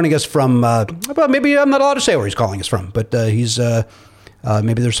believe he's joining us from. Well, maybe I'm not allowed to say where he's calling us from, but he's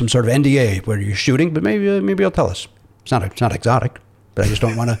maybe there's some sort of NDA where you're shooting, but maybe he'll tell us. It's not exotic, but I just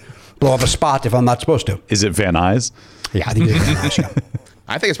don't want to blow up a spot if I'm not supposed to. Is it Van Nuys? Yeah, I think it's Van Nuys. Yeah.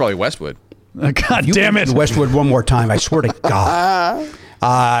 I think it's probably Westwood. God damn it! Westwood one more time. I swear to God.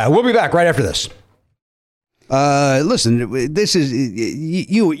 We'll be back right after this. Listen, this is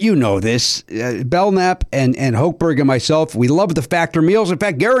you know this. Belknap and Hochberg and myself, we love the Factor meals. In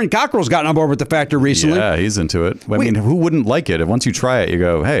fact, Garen Cockrell's gotten on board with the Factor recently. Yeah, he's into it. I mean, who wouldn't like it? Once you try it, you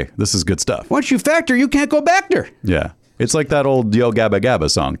go, "Hey, this is good stuff." Once you Factor, you can't go back there. Yeah, it's like that old Yo Gabba Gabba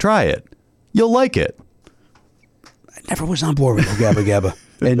song. Try it, you'll like it. I never was on board with Yo Gabba Gabba.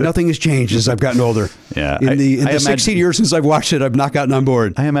 And nothing has changed as I've gotten older. Yeah, in the 16 years since I've watched it, I've not gotten on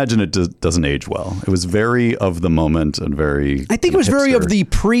board. I imagine it doesn't age well. It was very of the moment and very. I think it was hipster. very of the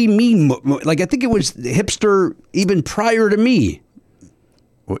pre-me. Like I think it was hipster even prior to me.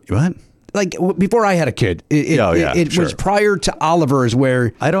 What? Like before I had a kid. It was prior to Oliver's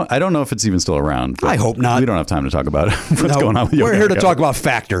where. I don't know if it's even still around. I hope not. We don't have time to talk about it. What's going on with We're here to talk about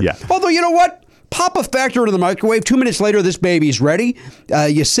Factor. Yeah. Although you know what? Pop a Factor into the microwave. 2 minutes later, this baby's ready.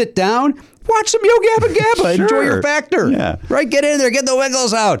 You sit down, watch some Yo Gabba Gabba. Sure. Enjoy your Factor. Yeah. Right? Get in there. Get the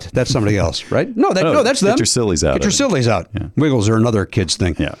Wiggles out. That's somebody else, right? No, that's them. Get your sillies out. Get your sillies out. Yeah. Wiggles are another kid's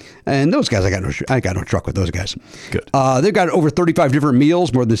thing. Yeah. And those guys, I got no truck with those guys. Good. They've got over 35 different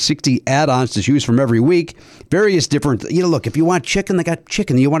meals, more than 60 add-ons to choose from every week. Various different. Look, if you want chicken, they got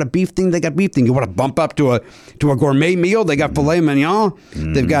chicken. You want a beef thing, they got beef thing. You want to bump up to a gourmet meal, they got filet mignon.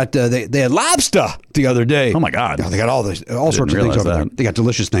 They've got they had lobster the other day. Oh my God. They got all sorts of things over there. They got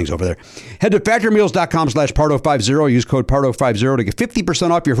delicious things over there. Head to factormeals.com/Pardo50. Use code Pardo50 to get 50%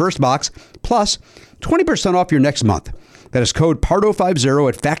 off your first box plus 20% off your next month. That is code Pardo50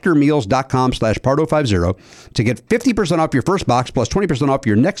 at factormeals.com/Pardo50 to get 50% off your first box plus 20% off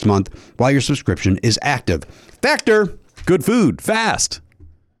your next month while your subscription is active. Factor. Good food, fast.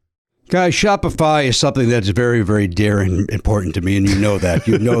 Guys, Shopify is something that's very, very dear and important to me, and you know that.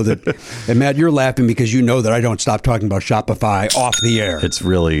 You know that. And Matt, you're laughing because you know that I don't stop talking about Shopify off the air. It's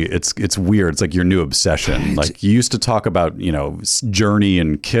really, it's weird. It's like your new obsession. Like you used to talk about, Journey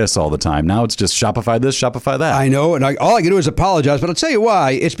and Kiss all the time. Now it's just Shopify this, Shopify that. I know, and all I can do is apologize, but I'll tell you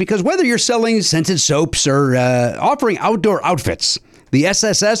why. It's because whether you're selling scented soaps or offering outdoor outfits, the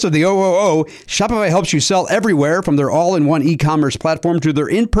SSS or the OOO, Shopify helps you sell everywhere from their all-in-one e-commerce platform to their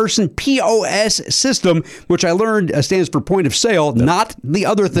in-person POS system, which I learned stands for point of sale, not the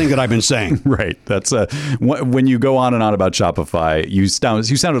other thing that I've been saying. Right. That's when you go on and on about Shopify, you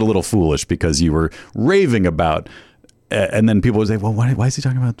sounded a little foolish because you were raving about, and then people would say, well, why is he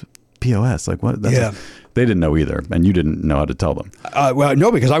talking about POS? Like what? They didn't know either, and you didn't know how to tell them. Well,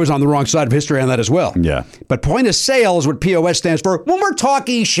 no, because I was on the wrong side of history on that as well. Yeah. But point of sale is what POS stands for when we're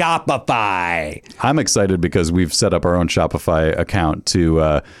talking Shopify. I'm excited because we've set up our own Shopify account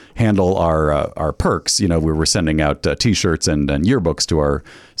to handle our perks. We're sending out T-shirts and yearbooks to our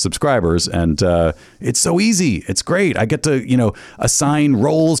subscribers, and it's so easy. It's great. I get to assign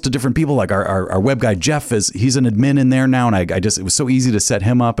roles to different people. Like our web guy Jeff he's an admin in there now, and it was so easy to set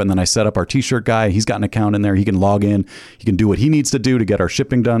him up. And then I set up our T-shirt guy. He's got an account in there. He can log in. He can do what he needs to do to get our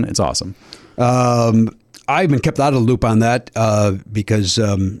shipping done. It's awesome. I've been kept out of the loop on that because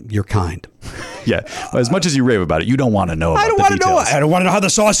you're kind. Yeah. As much as you rave about it, you don't want to know about the details. I don't want to know how the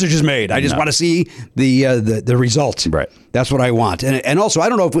sausage is made. I just want to see the result. Right. That's what I want. And also, I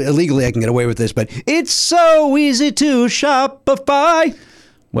don't know if illegally I can get away with this, but it's so easy to Shopify.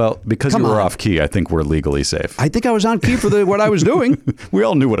 Well, because Come you were on. off key, I think we're legally safe. I think I was on key for what I was doing. We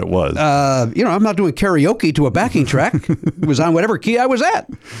all knew what it was. I'm not doing karaoke to a backing track. It was on whatever key I was at.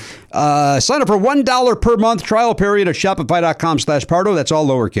 Sign up for $1 per month trial period at Shopify.com/Pardo. That's all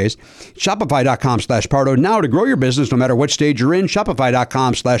lowercase. Shopify.com/Pardo. Now to grow your business no matter what stage you're in.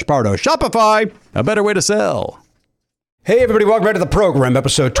 Shopify.com/Pardo. Shopify. A better way to sell. Hey, everybody. Welcome back to the program.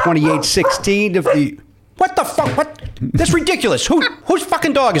 Episode 2816 of the... What the fuck? What? That's ridiculous. Whose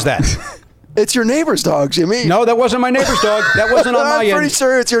fucking dog is that? It's your neighbor's dog, Jimmy. No, that wasn't my neighbor's dog. That wasn't on my I'm pretty end.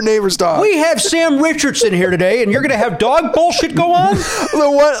 sure it's your neighbor's dog. We have Sam Richardson here today, and you're going to have dog bullshit go on?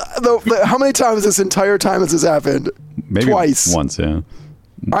 How many times this entire time has this happened? Maybe Twice. once, yeah.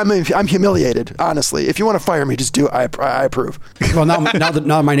 I'm humiliated, honestly. If you want to fire me, just do it. I approve. Well, now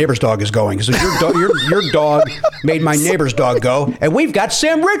my neighbor's dog is going. So your dog made my neighbor's dog go, and we've got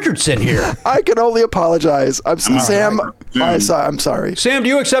Sam Richardson here. I can only apologize. Sam. I'm sorry. Sam, do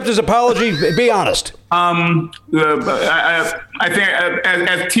you accept his apology? Be honest. I think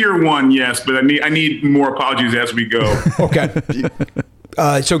as tier 1, yes, but I need more apologies as we go. Okay.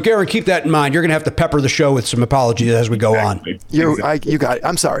 So, Garen, keep that in mind. You're going to have to pepper the show with some apologies as we go on. You got it.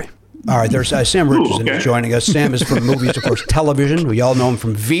 I'm sorry. All right, there's Sam Richardson okay. joining us. Sam is from movies, of course, television. We all know him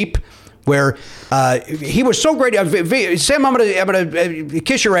from Veep, where he was so great. Sam, I'm gonna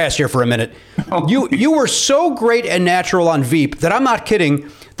kiss your ass here for a minute. You were so great and natural on Veep that I'm not kidding.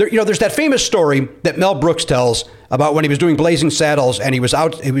 There's that famous story that Mel Brooks tells about when he was doing Blazing Saddles and he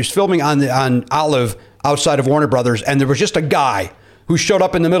was filming on Olive outside of Warner Brothers, and there was just a guy who showed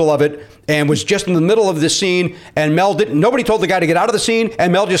up in the middle of it and was just in the middle of this scene, and nobody told the guy to get out of the scene,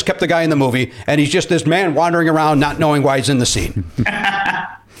 and Mel just kept the guy in the movie, and he's just this man wandering around not knowing why he's in the scene.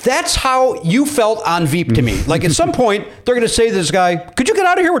 That's how you felt on Veep to me. Like, at some point, they're going to say to this guy, could you get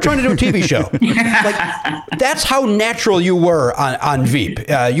out of here? We're trying to do a TV show. Like, that's how natural you were on Veep.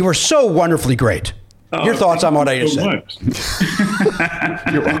 You were so wonderfully great. Your thoughts on what I just said?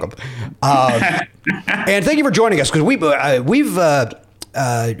 You're welcome. And thank you for joining us, because we've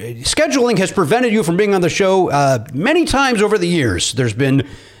scheduling has prevented you from being on the show many times over the years. There's been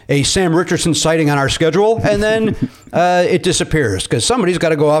a Sam Richardson sighting on our schedule, and then it disappears because somebody's got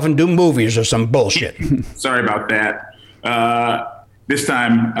to go off and do movies or some bullshit. Sorry about that. This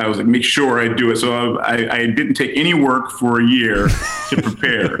time I was like, make sure I do it. So I didn't take any work for a year to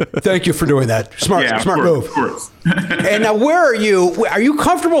prepare. Thank you for doing that. Smart move. Of course. And now, where are you? Are you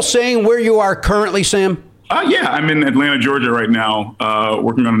comfortable saying where you are currently, Sam? Yeah, I'm in Atlanta, Georgia right now,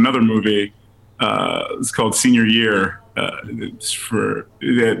 working on another movie. It's called Senior Year. It's for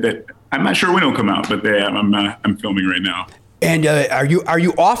that. I'm not sure when it'll come out, but I'm filming right now. And are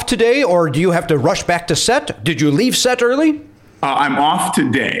you off today, or do you have to rush back to set? Did you leave set early? I'm off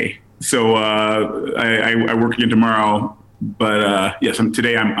today, so I work again tomorrow. But yes,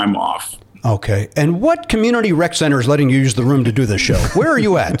 today I'm off. Okay. And what community rec center is letting you use the room to do this show? Where are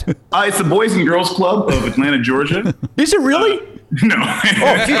you at? It's the Boys and Girls Club of Atlanta, Georgia. Is it really? No.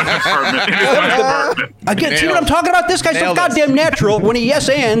 It's my apartment. It is my apartment. Again, see what I'm talking about? This guy's so goddamn natural. When he yes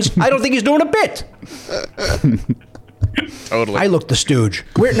ands, I don't think he's doing a bit. Totally. I looked the stooge.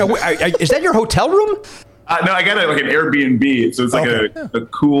 Is that your hotel room? No, I got an Airbnb. So it's like a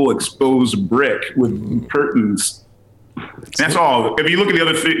cool exposed brick with curtains. That's all. If you look at the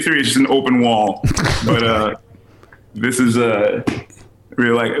other three, it's just an open wall. But this is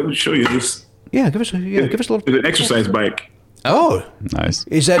really like. I'll show you this. Yeah, give us a little. It's an exercise bike. Oh, Nice.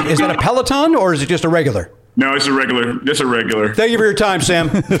 Is that a Peloton or is it just a regular? No, it's just a regular. Thank you for your time, Sam.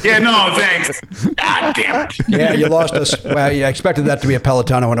 Yeah, no, thanks. God damn it. Yeah, you lost us. Well, I expected that to be a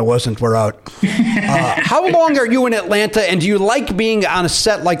Peloton when it wasn't. We're out. How long are you in Atlanta, and do you like being on a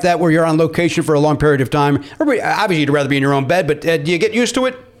set like that where you're on location for a long period of time? Obviously, you'd rather be in your own bed, but do you get used to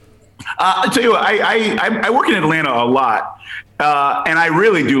it? I'll tell you what, I work in Atlanta a lot, and I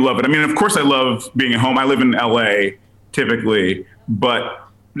really do love it. I mean, of course, I love being at home. I live in L.A. typically, but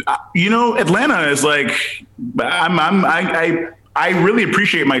Atlanta is like I really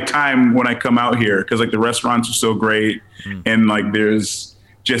appreciate my time when I come out here because like the restaurants are so great and like there's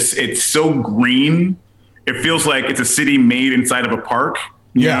just it's so green. It feels like it's a city made inside of a park.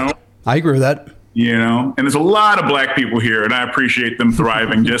 You know? I agree with that. And there's a lot of black people here, and I appreciate them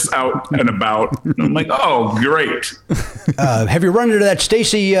thriving just out and about. And I'm like, oh, great. Have you run into that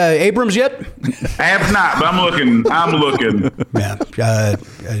Stacey Abrams yet? I have not, but I'm looking. Yeah,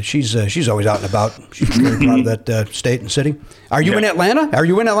 she's always out and about. She's very proud of that state and city. Are you in Atlanta?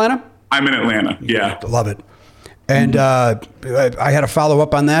 I'm in Atlanta. Yeah, love it. And I had a follow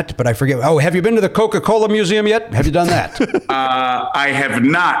up on that, but I forget. Oh, have you been to the Coca-Cola Museum yet? Have you done that? I have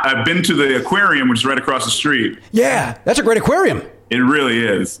not. I've been to the aquarium, which is right across the street. Yeah, that's a great aquarium. It really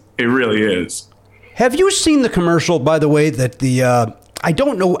is. It really is. Have you seen the commercial, by the way, that the I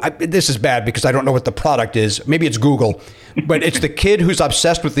don't know. This is bad because I don't know what the product is. Maybe it's Google, but it's the kid who's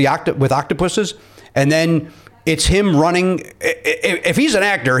obsessed with with octopuses, and then it's him running. If he's an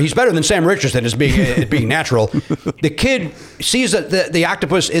actor, he's better than Sam Richardson as being natural. The kid sees the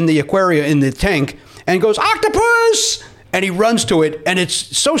octopus in the aquarium in the tank and goes, "Octopus!" and he runs to it, and it's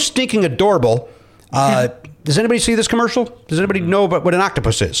so stinking adorable. Does anybody see this commercial? Does anybody know about what an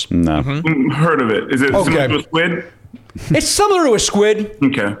octopus is? No. Heard of it. Is it similar to a squid? It's similar to a squid.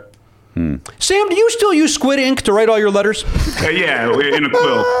 Okay. Sam, do you still use squid ink to write all your letters? Yeah, in a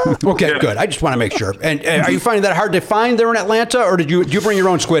quill. Okay, good. I just want to make sure. And are you finding that hard to find there in Atlanta, or did you bring your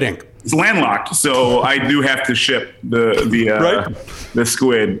own squid ink? It's landlocked, so I do have to ship the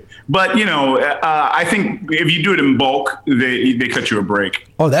squid. But I think if you do it in bulk, they cut you a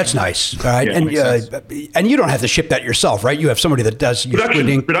break. Oh, that's nice. All right, Yeah, and you don't have to ship that yourself, right? You have somebody that does your squid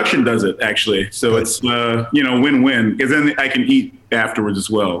ink. Production does it actually, so good. It's win-win because then I can eat afterwards as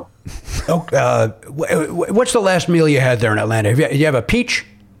well. Oh, what's the last meal you had there in Atlanta? You have a peach?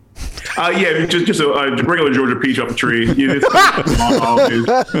 Yeah, just a regular Georgia peach off the tree.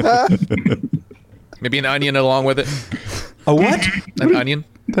 Maybe an onion along with it. A what? An onion.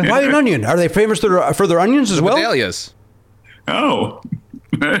 Why an onion? Are they famous for their onions as well? Vidalias. Oh,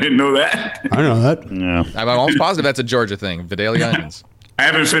 I didn't know that. I know that. Yeah. I'm almost positive that's a Georgia thing. Vidalia onions. I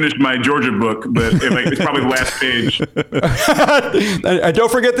haven't finished my Georgia book, but it's probably the last page. And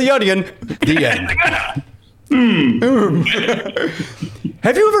don't forget the onion. The end.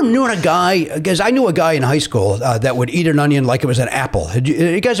 Have you ever known a guy, because I knew a guy in high school that would eat an onion like it was an apple. Did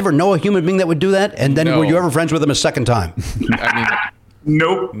you guys ever know a human being that would do that? And then were you ever friends with him a second time?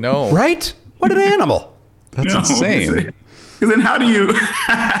 Nope. No. Right? What an animal. That's insane. Because then how do you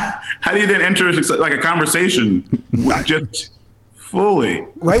then enter like a conversation just fully?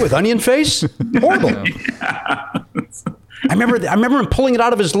 Right, with onion face? Horrible. I remember him pulling it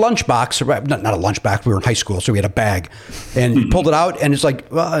out of his lunchbox. Not a lunchbox. We were in high school, so we had a bag, and he pulled it out. And it's like,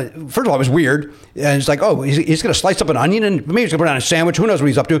 first of all, it was weird. And it's like, oh, he's going to slice up an onion and maybe he's going to put it on a sandwich. Who knows what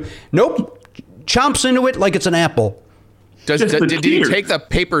he's up to? Nope, chomps into it like it's an apple. Did he take the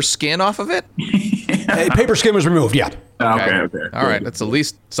paper skin off of it? Paper skin was removed. Yeah. Okay. All right, that's at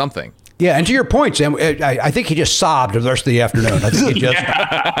least something. Yeah, and to your point, Sam, I think he just sobbed the rest of the afternoon. I think he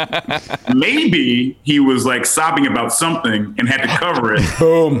just maybe he was like sobbing about something and had to cover it.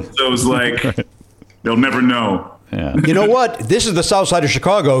 Boom. So it was like they'll never know. Yeah. You know what? This is the south side of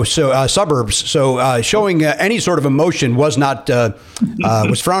Chicago, so suburbs. So showing any sort of emotion was not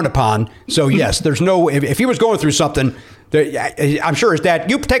was frowned upon. So yes, there's no. If he was going through something, I'm sure his dad.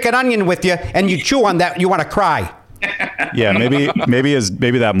 You take an onion with you and you chew on that. You want to cry. Yeah, maybe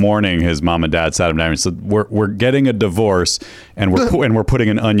that morning his mom and dad sat him down and said, "We're getting a divorce, and we're putting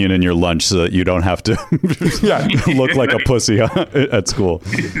an onion in your lunch so that you don't have to look like a pussy at school."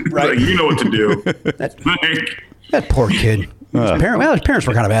 Right, you know what to do. That poor kid. His parents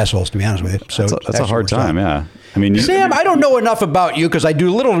were kind of assholes, to be honest with you. So that's a hard time. Yeah. I mean, Sam, I don't know enough about you because I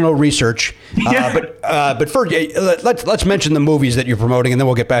do little to no research. But first, let's mention the movies that you're promoting, and then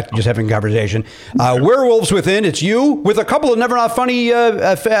we'll get back to just having a conversation. Werewolves Within, it's you with a couple of Never Not Funny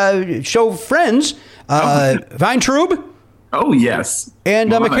show friends, Vine Trube. Oh, yes. And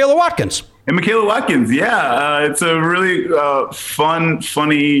Michaela Watkins. And Michaela Watkins, yeah. It's a really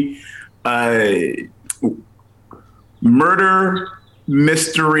funny murder,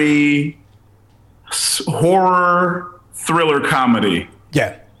 mystery, horror, thriller comedy.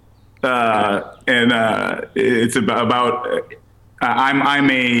 Yeah. And it's about I'm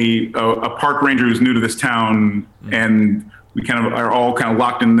a park ranger who's new to this town, and we kind of are all kind of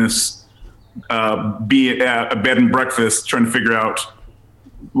locked in this a bed and breakfast trying to figure out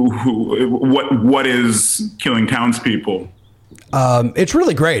what is killing townspeopo. It's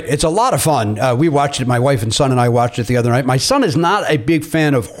really great. It's a lot of fun. We watched it. My wife and son and I watched it the other night. My son is not a big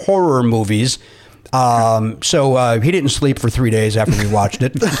fan of horror movies. So he didn't sleep for 3 days after we watched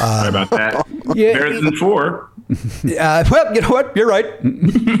it. Sorry about that. Yeah, Better than 4. Well, you know what? You're right.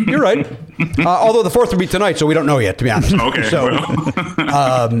 You're right. Although the 4th will be tonight, so we don't know yet, to be honest. Okay. So,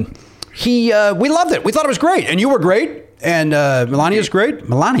 we loved it. We thought it was great, and you were great, and Melania's great.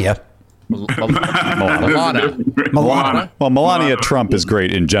 Melania. Milana. Well, Melania Trump is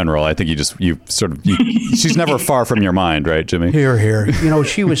great in general. I think she's never far from your mind, right, Jimmy? Here. You know,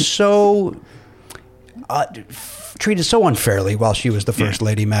 she was so treated so unfairly while she was the first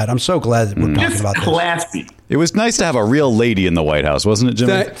lady, Matt. I'm so glad that we're talking about this. Classy. It was nice to have a real lady in the White House, wasn't it,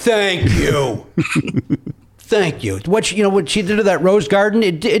 Jimmy? Thank you. Thank you. What she did to that rose garden,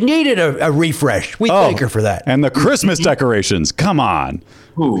 it needed a refresh. We thank her for that. And the Christmas decorations. Come on.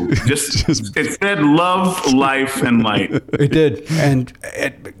 Ooh, just it said love, life, and light. It did. And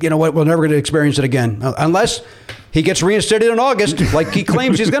you know what? We're never going to experience it again. Unless he gets reinstated in August, like he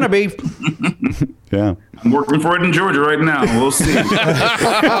claims he's going to be. Yeah. I'm working for it in Georgia right now. We'll see. You're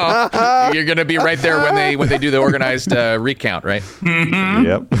going to be right there when they do the organized recount, right?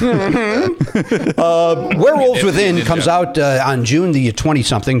 Yep. Werewolves Within comes out on June the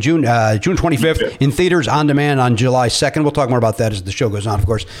 20-something, June 25th, in theaters, on demand on July 2nd. We'll talk more about that as the show goes on, of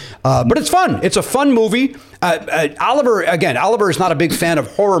course. But it's fun. It's a fun movie. Oliver is not a big fan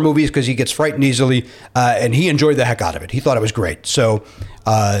of horror movies because he gets frightened easily, and he enjoyed the heck out of it. He thought it was great. So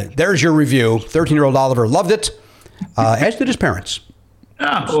there's your review. 13-year-old Oliver loved it, as did his parents.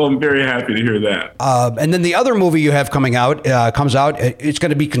 Well, I'm very happy to hear that. And then the other movie you have coming out comes out. It's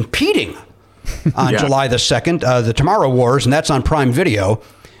going to be competing on July the 2nd, The Tomorrow Wars, and that's on Prime Video.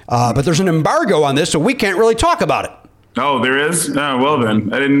 But there's an embargo on this, so we can't really talk about it. Oh, there is? Oh, well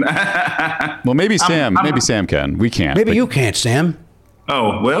then. I didn't. Well, maybe Sam. Maybe Sam can. We can't. Maybe you can't, Sam.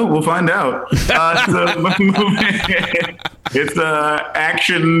 Oh, well, we'll find out. It's an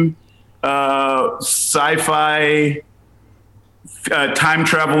action, sci-fi, time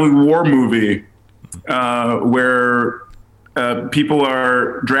traveling war movie where people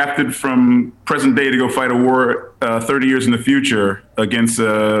are drafted from present day to go fight a war 30 years in the future against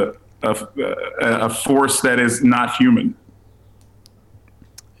a force that is not human.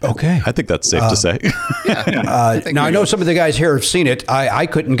 Okay. I think that's safe to say. Now, I know some of the guys here have seen it. I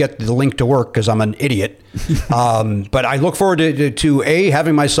couldn't get the link to work because I'm an idiot. But I look forward to A,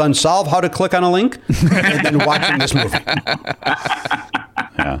 having my son solve how to click on a link and then watching this movie.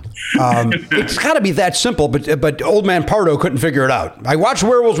 Yeah. It's got to be that simple, but Old Man Pardo couldn't figure it out. I watched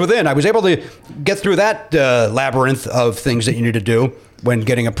Werewolves Within. I was able to get through that labyrinth of things that you need to do when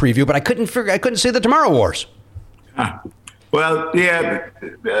getting a preview, but I couldn't see the Tomorrow Wars. Well, yeah.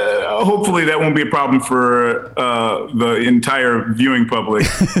 Hopefully that won't be a problem for the entire viewing public.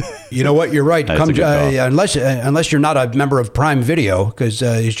 You know what? You're right. Unless you're not a member of Prime Video, because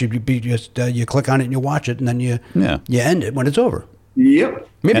it should be just you click on it and you watch it, and then you end it when it's over. Yep.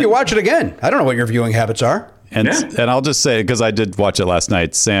 Maybe you watch it again. I don't know what your viewing habits are. And I'll just say, because I did watch it last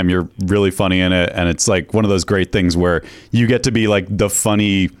night, Sam, you're really funny in it. And it's like one of those great things where you get to be like the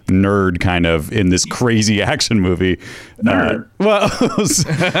funny nerd kind of in this crazy action movie. Nerd. My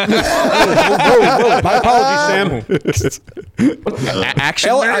apologies, Sam.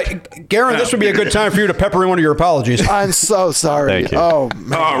 Action Garen, this would be a good time for you to pepper in one of your apologies. I'm so sorry. Thank you. Oh,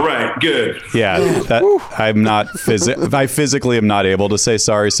 man. All right. Good. Yeah. I'm not I physically am not able to say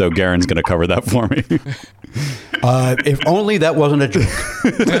sorry. So Garen's going to cover that for me. If only that wasn't a joke.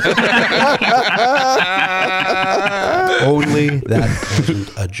 Only that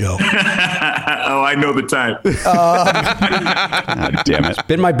wasn't a joke. Oh, I know the type. God damn it.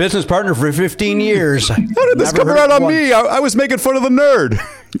 Been my business partner for 15 years. How did this come around on me? I was making fun of the nerd.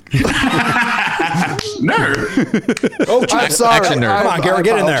 Nerd. Oh, I'm sorry. Action nerd. Come on, Garen,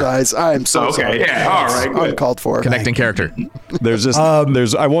 get in there. I'm so sorry. Yeah. All right. Good. Uncalled for. Connecting character. There's just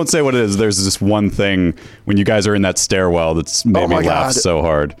I won't say what it is. There's this one thing when you guys are in that stairwell that's made me laugh so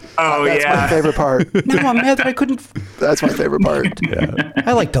hard. Oh, That's my favorite part. Now I'm mad that I couldn't. That's my favorite part. Yeah.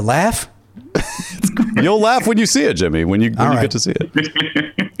 I like to laugh. You'll laugh when you see it, Jimmy, when you get to see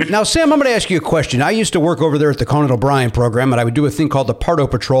it. Now, Sam, I'm going to ask you a question. I used to work over there at the Conan O'Brien program, and I would do a thing called the Pardo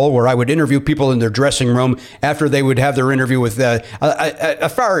Patrol, where I would interview people in their dressing room after they would have their interview with a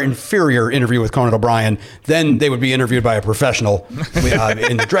far inferior interview with Conan O'Brien. Then they would be interviewed by a professional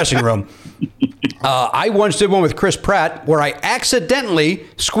in the dressing room. I once did one with Chris Pratt where I accidentally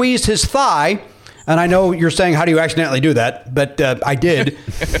squeezed his thigh. And I know you're saying, how do you accidentally do that? But I did.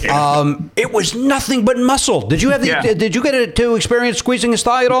 It was nothing but muscle. Did you have Did you get to experience squeezing his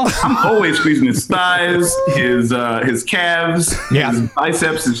thigh at all? I'm always squeezing his thighs, his calves, his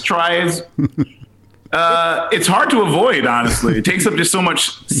biceps, his tries. It's hard to avoid, honestly. It takes up just so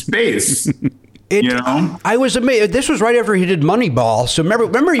much space. I was amazed. This was right after he did Moneyball. So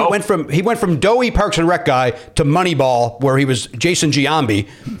remember he went from doughy Parks and Rec guy to Moneyball, where he was Jason Giambi,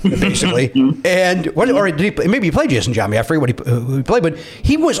 basically. And maybe he played Jason Giambi. I forget who he played, but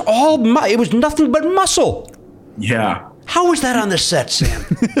he was it was nothing but muscle. Yeah. How was that on the set, Sam?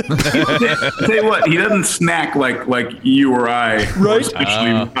 Tell you what, he doesn't snack like you or I, right?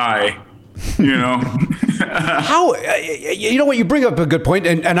 Especially I. You know, How you know what, you bring up a good point,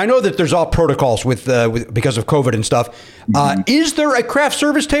 and I know that there's all protocols with because of COVID and stuff. Is there a craft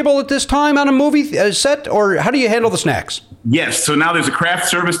service table at this time on a movie set, or how do you handle the snacks? yes. So now there's a craft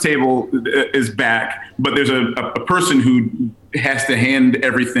service table is back, but there's a person who has to hand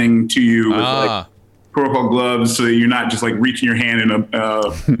everything to you with like protocol gloves, so that you're not just like reaching your hand in a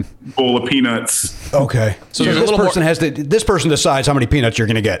bowl of peanuts. Okay, so Yeah. this person decides how many peanuts you're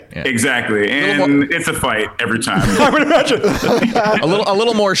going to get. Yeah. Exactly, and it's a fight every time. I would imagine. a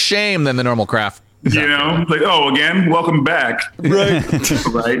little more shame than the normal craft. You know, like, oh, again, welcome back. Right.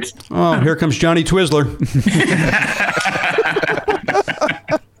 Right. Oh, here comes Johnny Twizzler.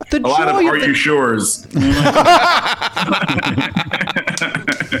 A lot of Are You Shores?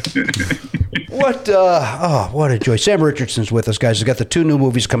 What a joy. Sam Richardson's with us, guys. He's got the 2 new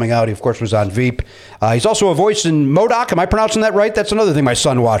movies coming out. He, of course, was on Veep. He's also a voice in MODOK. Am I pronouncing that right? That's another thing my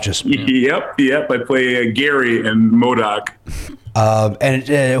son watches. Yep. I play Gary in MODOK. And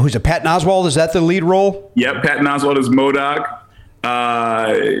who's it? Patton Oswalt? Is that the lead role? Yep, Patton Oswalt is MODOK.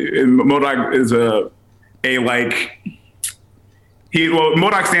 MODOK is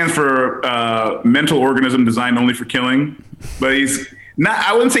MODOK stands for mental organism designed only for killing, but he's not.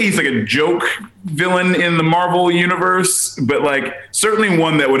 I wouldn't say he's like a joke villain in the Marvel universe, but like certainly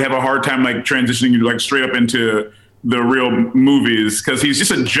one that would have a hard time like transitioning you like straight up into the real movies, because he's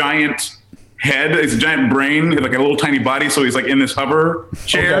just a giant head. It's a giant brain, like a little tiny body. So he's like in this hover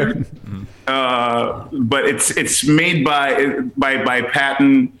chair. Okay. But it's made by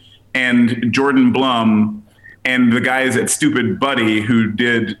Patton and Jordan Blum and the guys at Stupid Buddy who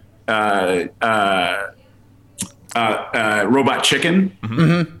did Robot Chicken.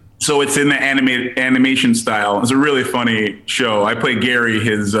 Mm-hmm. So it's in the animation style. It's a really funny show. I play Gary,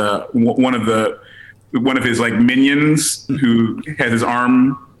 his one of his like minions who has his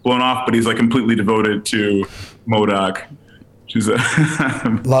arm blown off, but he's like completely devoted to MODOK.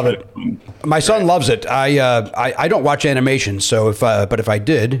 Love it. My son loves it. I don't watch animation, so but if I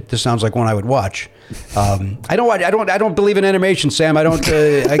did, this sounds like one I would watch. I don't believe in animation, Sam. I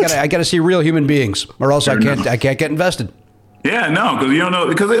gotta see real human beings, or else I can't get invested. Yeah, no, because you don't know.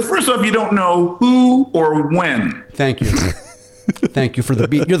 Because first off, you don't know who or when. Thank you. Thank you for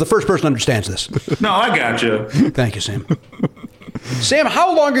you're the first person who understands this. No, I got you. Thank you, Sam. Sam,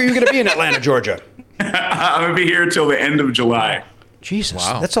 how long are you going to be in Atlanta, Georgia? I'm gonna be here till the end of July. Jesus,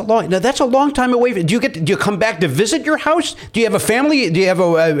 wow. That's a long time away. Do you come back to visit your house? Do you have a family? Do you have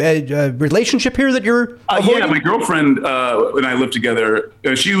a relationship here that you're avoiding? Yeah, my girlfriend and I live together.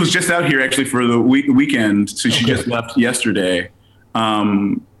 She was just out here actually for the weekend, so she just left yesterday.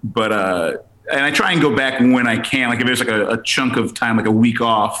 And I try and go back when I can. Like if there's like a chunk of time, like a week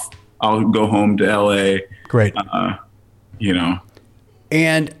off, I'll go home to LA. Great. You know.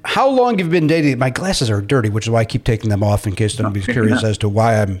 And how long have you been dating? My glasses are dirty, which is why I keep taking them off in case anybody's curious as to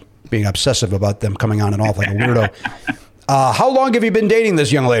why I'm being obsessive about them coming on and off like a weirdo. How long have you been dating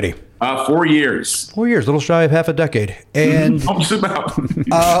this young lady? 4 years. 4 years, a little shy of half a decade. And just about.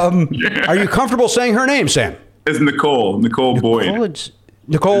 Are you comfortable saying her name, Sam? It's Nicole Boyd.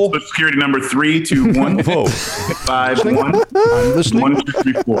 Nicole. Social Security number 32151. I'm listening.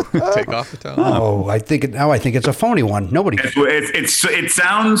 1234. Take off the towel. Oh, I think it's a phony one. Nobody. It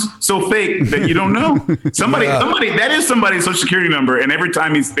sounds so fake that you don't know. Somebody that is somebody's Social Security number, and every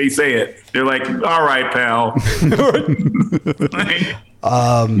time they say it, they're like, "All right, pal."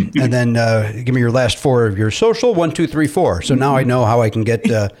 And then give me your last 4 of your social. 1234. So now I know how I can get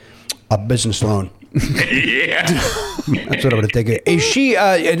a business loan. Yeah. That's what I'm going to take it. Is she,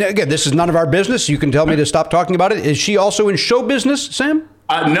 and again, this is none of our business. You can tell me to stop talking about it. Is she also in show business, Sam?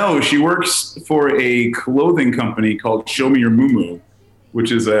 No, she works for a clothing company called Show Me Your Moo,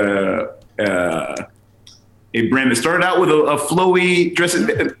 which is a brand that started out with a flowy dress,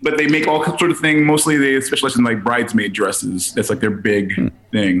 but they make all sorts of things. Mostly they specialize in like bridesmaid dresses. That's like their big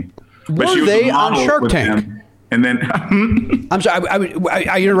thing. But Were they on Shark Tank? And then I'm sorry,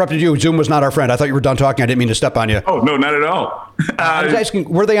 I interrupted you. Zoom was not our friend. I thought you were done talking. I didn't mean to step on you. Oh, no, not at all. I was asking,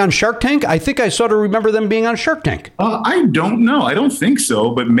 were they on Shark Tank? I think I sort of remember them being on Shark Tank. I don't know. I don't think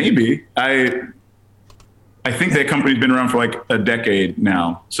so, but maybe. I think that company's been around for like a decade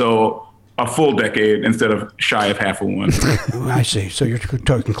now. So a full decade instead of shy of half of one. I see. So you're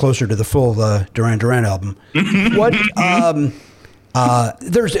talking closer to the full Duran Duran album. What?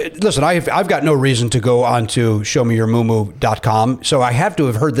 Listen, I've got no reason to go on to showmeyourmumu.com, so I have to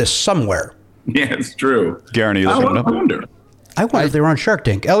have heard this somewhere. Yeah, it's true. Garen, are you looking it up? I wonder if they were on Shark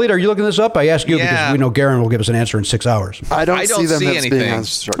Tank. Elliot, are you looking this up? I ask you because we know Garen will give us an answer in 6 hours. I don't see them as being on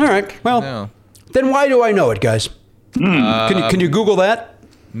Shark Tank. All right. Well, then why do I know it, guys? Can you Google that?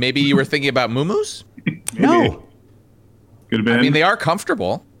 Maybe you were thinking about muumuus? No. Could have been. I mean, they are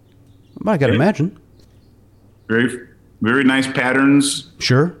comfortable. I got to imagine. very, very nice patterns.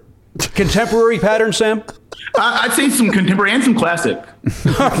 Sure. Contemporary pattern, Sam? I'd say some contemporary and some classic.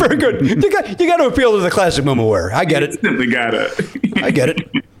 Very good. You got to appeal to the classic muumuu wear. I get it. Simply gotta. I get it.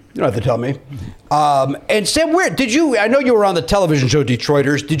 You don't have to tell me. And Sam, where did you? I know you were on the television show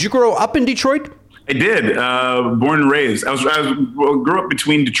Detroiters. Did you grow up in Detroit? I did. Born and raised. I grew up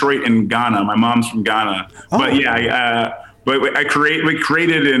between Detroit and Ghana. My mom's from Ghana. Oh. But yeah, we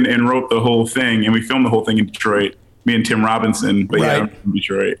created and wrote the whole thing, and we filmed the whole thing in Detroit. Me and Tim Robinson. But yeah, I'm from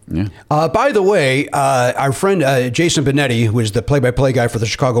Detroit. Yeah. By the way, our friend Jason Benetti, who is the play-by-play guy for the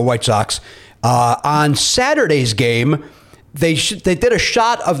Chicago White Sox, on Saturday's game, they did a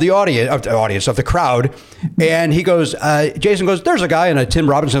shot of the audience of the crowd, and he goes, Jason goes, "There's a guy in a Tim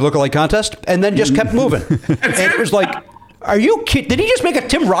Robinson lookalike contest," and then just kept moving. And it was like, are you kidding? Did he just make a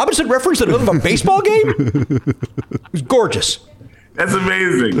Tim Robinson reference in the middle of a baseball game? It was gorgeous. That's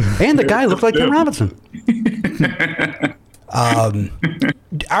amazing. And the guy looked like Tim Robinson.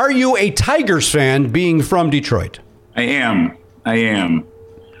 Are you a Tigers fan being from Detroit? I am. I'm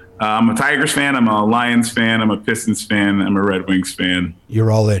a Tigers fan. I'm a Lions fan. I'm a Pistons fan. I'm a Red Wings fan.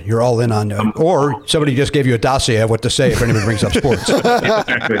 You're all in. You're all in on or somebody just gave you a dossier of what to say if anyone brings up sports.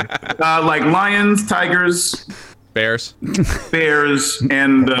 Exactly. Like Lions, Tigers, Bears,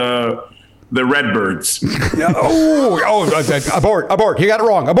 and the Redbirds. Abort. You got it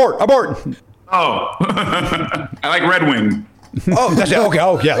wrong. Abort. Oh, I like Red Wing. Oh, that's it. Okay.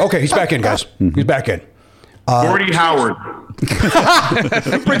 Oh, yeah. Okay. He's back in, guys. He's back in. Gordie Howard.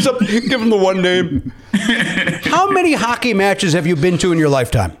 Brings up, give him the one name. How many hockey matches have you been to in your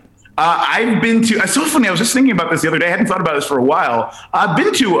lifetime? I've been to, it's so funny. I was just thinking about this the other day. I hadn't thought about this for a while. I've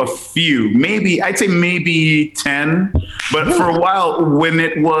been to a few, I'd say maybe 10. But for a while, when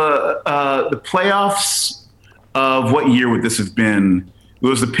it was the playoffs of what year would this have been? It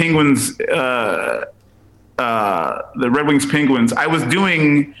was the Penguins, the Red Wings Penguins. I was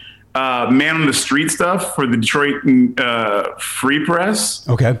doing man on the street stuff for the Detroit Free Press.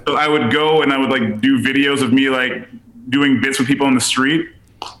 Okay. So I would go and I would like do videos of me like doing bits with people on the street.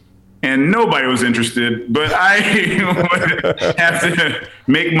 And nobody was interested, but I would have to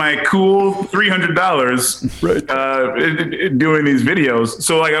make my cool $300 doing these videos.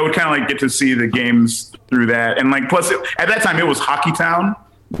 So like I would kind of like get to see the games through that, and like plus at that time it was Hockey Town,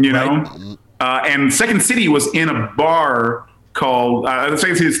 you know, and Second City was in a bar called the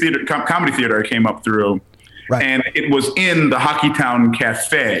Second City Comedy Theater. I came up through, and it was in the Hockey Town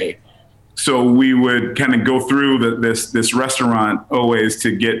Cafe. So we would kind of go through this restaurant always to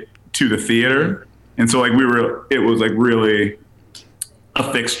get to the theater, and so like it was like really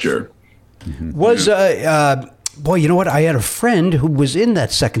a fixture. Was boy, you know what? I had a friend who was in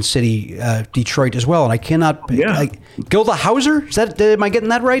that Second City, Detroit as well, and I cannot. Gilda Hauser? Is that? Am I getting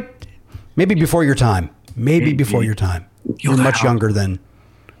that right? Maybe before your time. Maybe before your time. You're much younger than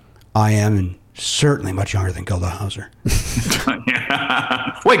I am, and certainly much younger than Gilda Hauser.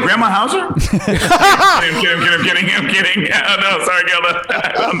 Wait, Grandma Hauser? I'm kidding. Oh, no, sorry,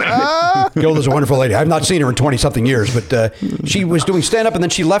 Gilda. Gilda's a wonderful lady. I've not seen her in 20-something years, but she was doing stand-up, and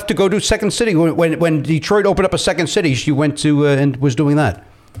then she left to go do Second City. When Detroit opened up a Second City, she went to and was doing that.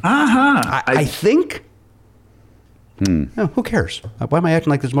 I think. Oh, who cares? Why am I acting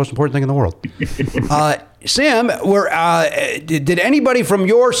like this is the most important thing in the world? Sam, did anybody from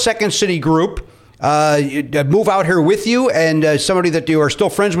your Second City group move out here with you, and somebody that you are still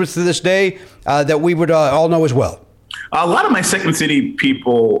friends with to this day that we would all know as well? A lot of my Second City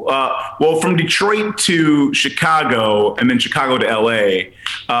people, from Detroit to Chicago and then Chicago to LA,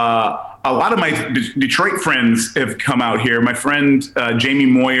 a lot of my Detroit friends have come out here. My friend Jamie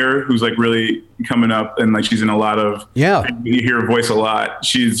Moyer, who's like really coming up, and like she's in a lot of you hear her voice a lot.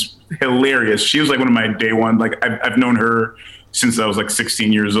 She's hilarious. She was like one of my day one. Like I've known her since I was like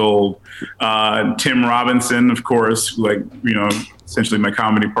 16 years old. Tim Robinson, of course, like essentially my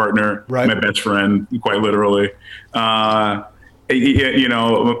comedy partner, my best friend, quite literally. A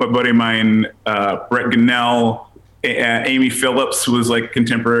buddy of mine, Brett Gunnell. Amy Phillips was like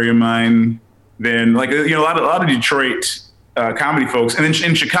contemporary of mine. Then like a lot of Detroit comedy folks, and then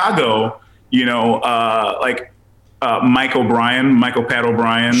in Chicago, Michael Pat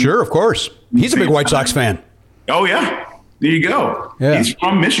O'Brien. Sure, of course, he's a big White Sox fan. Oh yeah, there you go. Yeah. He's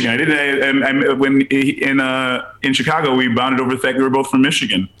from Michigan. In Chicago, we bonded over the fact that we were both from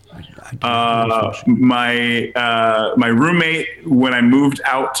Michigan. My roommate, when I moved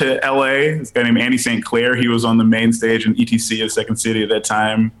out to LA, this guy named Andy St. Clair, he was on the main stage in ETC at Second City at that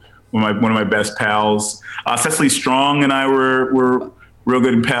time. One of my best pals, Cecily Strong, and I were real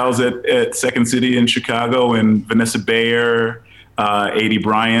good pals at Second City in Chicago, and Vanessa Bayer, A.D.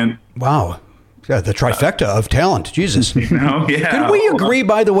 Bryant. Wow. Yeah, the trifecta of talent. Jesus. Yeah. Can we agree,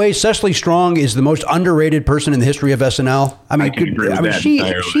 by the way, Cecily Strong is the most underrated person in the history of SNL? I mean,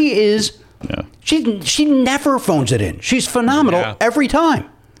 she is. Yeah. She never phones it in. She's phenomenal every time.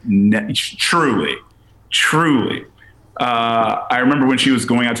 Truly. I remember when she was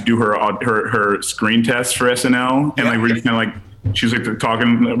going out to do her screen test for SNL, and like we're just kind of like, she was like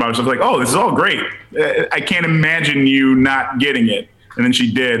talking about stuff like, "Oh, this is all great. I can't imagine you not getting it." And then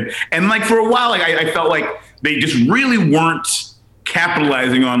she did. And like for a while, like I felt like they just really weren't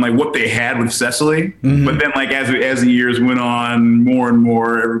capitalizing on like what they had with Cecily. Mm-hmm. But then like as the years went on, more and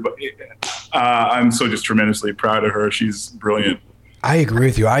more, everybody, I'm so just tremendously proud of her. She's brilliant. I agree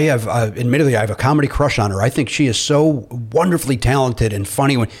with you. I have, admittedly, I have a comedy crush on her. I think she is so wonderfully talented and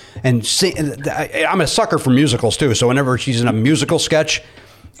funny. I'm a sucker for musicals too. So whenever she's in a musical sketch,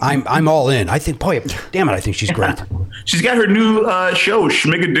 I'm all in. I think, boy, damn it, I think she's great. She's got her new show,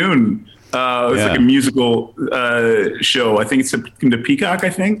 Schmigadoon. It's like a musical show. I think it's the Peacock, I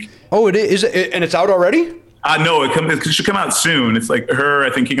think. Oh, it is? And it's out already? No, it should come out soon. It's like her,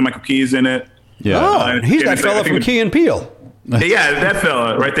 I think Keegan-Michael Key's in it. Yeah. He's that fella from Key and Peele. Yeah, that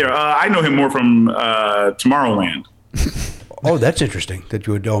fella right there. I know him more from Tomorrowland. Oh, that's interesting that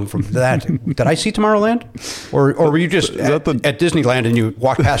you would know him from that. Did I see Tomorrowland? Or were you just at Disneyland and you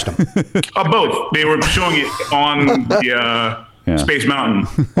walked past him? Both. They were showing it on the Space Mountain.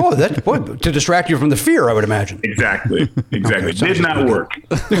 Oh, to distract you from the fear, I would imagine. Exactly. Okay, did not work.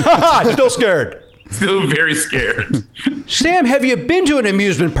 Still scared. Still very scared. Sam, have you been to an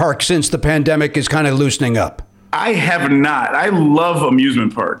amusement park since the pandemic is kind of loosening up? I have not. I love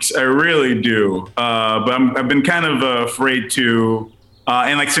amusement parks. I really do. But I've been kind of afraid to.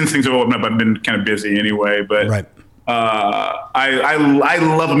 And like since things have opened up, I've been kind of busy anyway. But right. I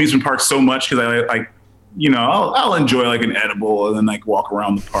love amusement parks so much because I'll enjoy like an edible and then like walk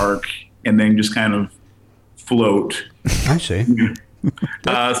around the park and then just kind of float. I see.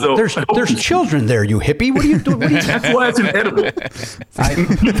 There's children there, you hippie. What are you doing? That's why it's an edible.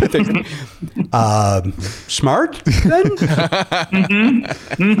 Smart then?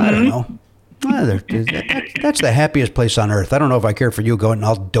 I don't know. That's the happiest place on earth. I don't know if I care for you going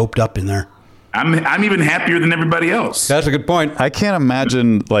all doped up in there. I'm even happier than everybody else. That's a good point. I can't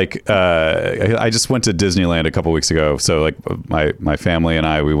imagine I just went to Disneyland a couple weeks ago. So like my family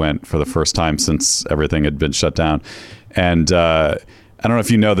and we went for the first time since everything had been shut down. And I don't know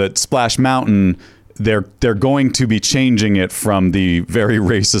if you know that Splash Mountain, they're going to be changing it from the very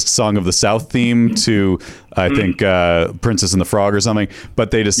racist Song of the South theme to I think Princess and the Frog or something.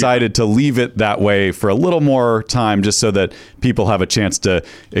 But they decided to leave it that way for a little more time, just so that people have a chance to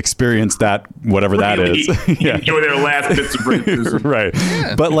experience that, whatever that is. Enjoy their last bits of racism. Right.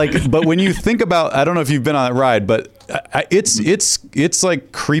 Yeah. But when you think about, I don't know if you've been on that ride, but it's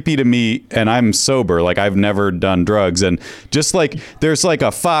like creepy to me, and I'm sober. Like I've never done drugs, and just like there's like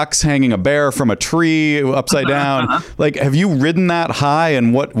a fox hanging a bear from a tree upside down. Like, have you ridden that high,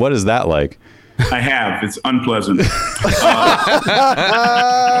 and what is that like? I have. It's unpleasant.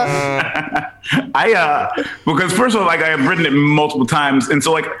 Because first of all, like I have ridden it multiple times, and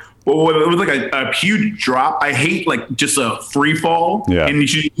so like with like a huge drop, I hate like just a free fall,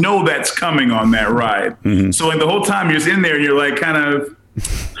 and you know that's coming on that ride. Mm-hmm. So like the whole time you're just in there, you're like kind of.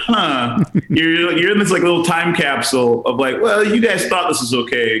 You're in this like little time capsule of like, well, you guys thought this was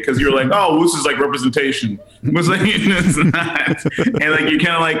okay because you're like, oh, this is like representation. It was like it's not, and like you're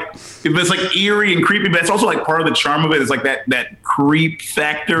kind of like it's like eerie and creepy, but it's also like part of the charm of it is like that creep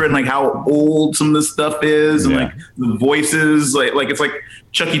factor and like how old some of this stuff is and like the voices, like it's like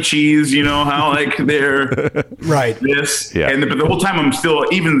Chuck E. Cheese, you know how like they're right this, and but the whole time I'm still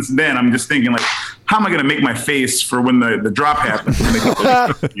even then I'm just thinking like, how am I going to make my face for when the drop happens?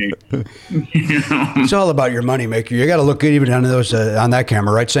 You know? It's all about your money maker. You got to look good even on those on that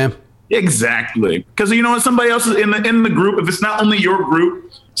camera, right, Sam? Exactly, because you know somebody else is in the group. If it's not only your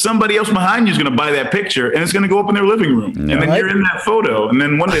group, somebody else behind you is going to buy that picture, and it's going to go up in their living room, and then you're in that photo, and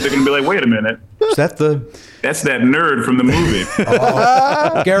then one day they're going to be like, "Wait a minute, that's that nerd from the movie."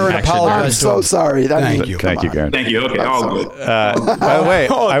 Garrett apologized. I'm so sorry. Thank you, Garrett. Thank you. Okay, all good. By the way,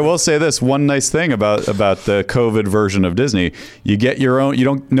 I will say this one nice thing about the COVID version of Disney: you get your own. You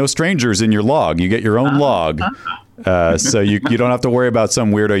don't no strangers in your log. You get your own log, so you don't have to worry about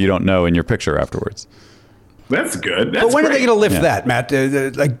some weirdo you don't know in your picture afterwards. That's good. But when are they going to lift that, Matt?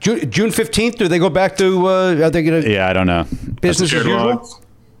 Like June 15th? Do they go back to? Are they going to? Yeah, I don't know. Business as usual.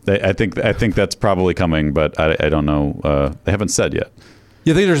 I think that's probably coming, but I don't know. They haven't said yet.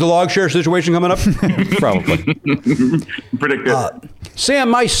 You think there's a log share situation coming up? Probably. Predict it. Sam,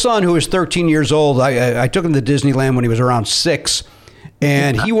 my son, who is 13 years old, I took him to Disneyland when he was around 6.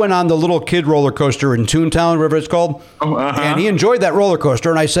 And he went on the little kid roller coaster in Toontown, whatever it's called. And he enjoyed that roller coaster.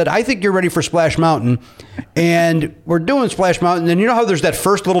 And I said, I think you're ready for Splash Mountain. And we're doing Splash Mountain. And you know how there's that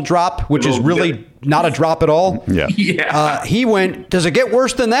first little drop, which is really not a drop at all? Yeah. He went, does it get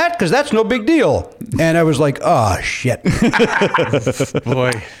worse than that? Because that's no big deal. And I was like, oh, shit.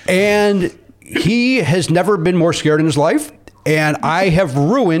 Boy. And he has never been more scared in his life. And I have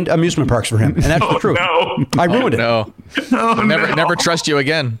ruined amusement parks for him. And that's the truth. No. I ruined it. No. Never trust you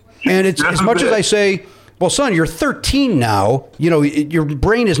again. And it's as much as I say, well, son, you're 13 now. You know, your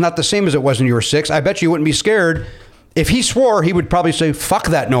brain is not the same as it was when you were 6. I bet you wouldn't be scared. If he swore, he would probably say, fuck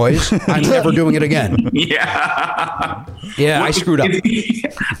that noise. I'm never doing it again. Yeah. Yeah, I screwed up.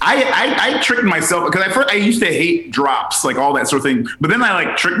 I tricked myself because at first I used to hate drops, like all that sort of thing. But then I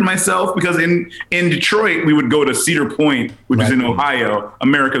like tricked myself because in Detroit, we would go to Cedar Point, which is in Ohio,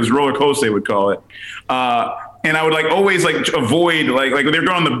 America's roller coaster, they would call it. And I would like always like avoid like they're going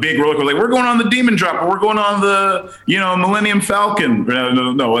on the big roller coaster. Like we're going on the Demon Drop, or we're going on the Millennium Falcon.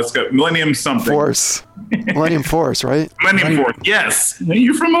 No, let's go Millennium something. Force. Millennium Force, right? Millennium Force. Yes. Are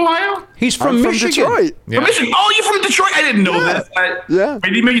you from Ohio? He's from Michigan. Detroit. Yeah. From Michigan. Oh, you're from Detroit? I didn't know that. Yeah.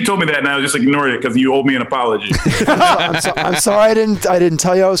 Maybe you told me that, and I just ignored it because you owed me an apology. I'm sorry I didn't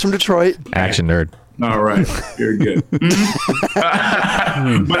tell you I was from Detroit. Action nerd. All right. Very good. But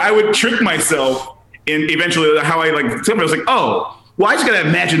I would trick myself. And eventually, how I somebody was like, oh, well, I just got to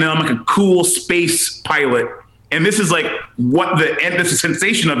imagine that I'm like a cool space pilot. And this is like what the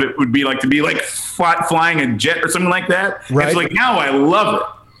sensation of it would be like to be like flying a jet or something like that. Right. It's like now I love it.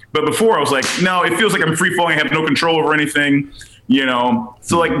 But before I was like, no, it feels like I'm free falling. I have no control over anything,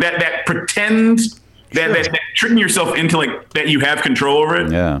 So like that pretend, that tricking yourself into like that you have control over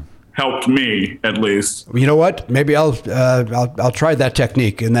it. Yeah. Helped me at least. You know what? Maybe I'll try that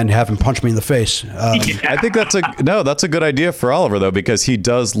technique and then have him punch me in the face. I think that's a good idea for Oliver though, because he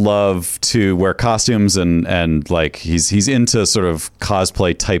does love to wear costumes and like he's into sort of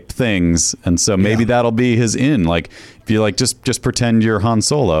cosplay type things, and so maybe that'll be his in. Like if you like just pretend you're Han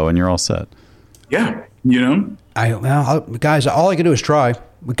Solo and you're all set. Yeah, Guys, all I can do is try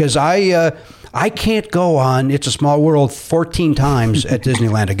because I can't go on It's a Small World 14 times at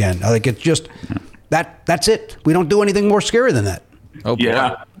Disneyland again. Like it's just that's it. We don't do anything more scary than that. Oh boy.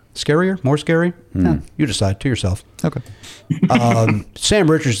 yeah. Scarier? More scary? Yeah, you decide to yourself. Okay. Sam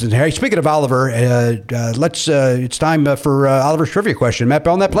Richardson here. Speaking of Oliver, let's. It's time for Oliver's trivia question. Matt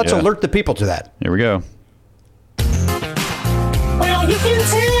Belknap, let's alert the people to that. Here we go. Well, you can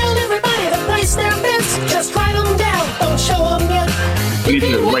tell everybody to place their bets. Just write them down. Don't show them yet. You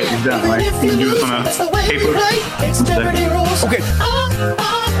need to write these down, right? You can do this on a paper. It's Jeopardy rules. Okay.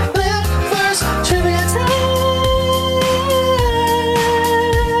 First trivia time.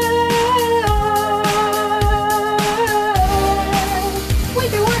 We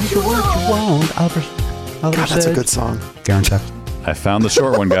do what you want. Oliver God, that's a said. good song. Garen said. I found the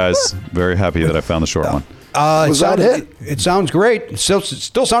short one, guys. Very happy that I found the short one. Was that it? It sounds great. It still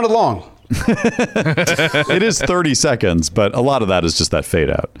sounded long. It is 30 seconds, but a lot of that is just that fade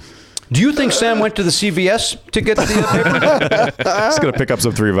out. Do you think Sam went to the CVS to get the paper? Just going to pick up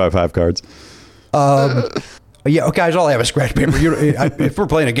some 3x5 cards. Yeah, okay, guys, all I have is scratch paper. If we're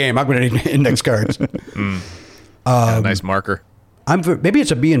playing a game, I'm going to need index cards. Nice marker. Maybe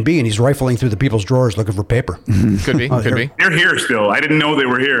it's a B&B and he's rifling through the people's drawers looking for paper. Could be. Could be. They're here still. I didn't know they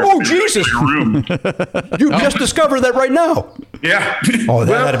were here. Oh, Jesus. Room. You just discovered that right now. Yeah. Oh,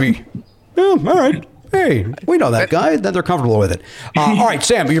 that had to be. Oh, all right. Hey, we know that guy. Then they're comfortable with it. All right,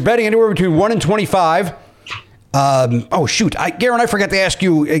 Sam, you're betting anywhere between 1 and 25. Oh shoot, Garen, I forgot to ask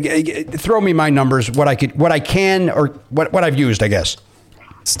you. Throw me my numbers. What I can, or what I've used, I guess.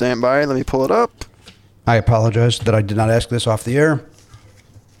 Stand by. Let me pull it up. I apologize that I did not ask this off the air.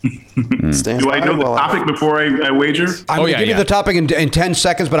 Stand Do by I know the while topic before I wager? I'm going to give you the topic in 10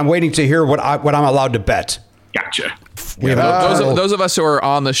 seconds, but I'm waiting to hear what I'm allowed to bet. Gotcha. Those of us who are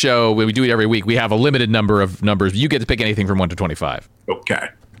on the show, we do it every week. We have a limited number of numbers. You get to pick anything from 1 to 25. Okay.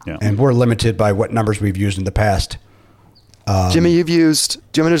 Yeah. And we're limited by what numbers we've used in the past. Jimmy, you've used.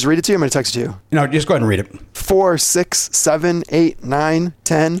 Do you want me to just read it to you? I'm going to text it to you. No, just go ahead and read it. 4, 6, 7, 8, 9,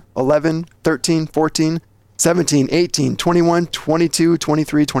 10, 11, 13, 14, 17, 18, 21, 22,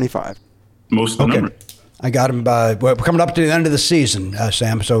 23, 25. Most of the numbers. I got them. We're coming up to the end of the season,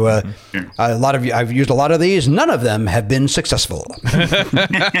 Sam. So a lot of you, I've used a lot of these. None of them have been successful.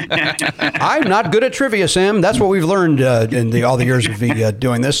 I'm not good at trivia, Sam. That's what we've learned in all the years of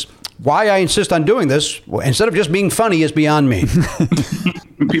doing this. Why I insist on doing this, instead of just being funny, is beyond me.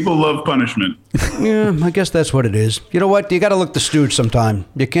 People love punishment. Yeah, I guess that's what it is. You know what? You got to look the stooge sometime.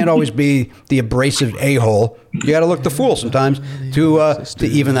 You can't always be the abrasive a-hole. You got to look the fool sometimes to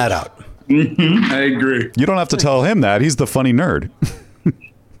even that out. I agree. You don't have to tell him that. He's the funny nerd.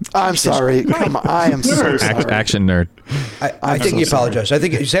 I'm sorry. Come on. I am so sorry. Action nerd. I think he apologized. I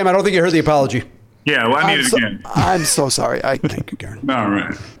think, Sam, I don't think you heard the apology. Yeah, well, I need it again. I'm so sorry. Thank you, Garen. All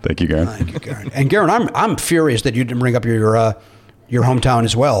right. Thank you, Garen. Thank you, Garen. And Garen, I'm furious that you didn't bring up your hometown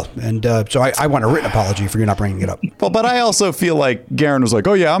as well. And so I want a written apology for you not bringing it up. Well, but I also feel like Garen was like,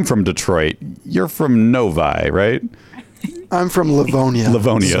 oh, yeah, I'm from Detroit. You're from Novi, right? I'm from Livonia.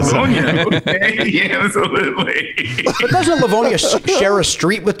 Livonia. Oh, yeah. Okay. Yeah, absolutely. But doesn't Livonia share a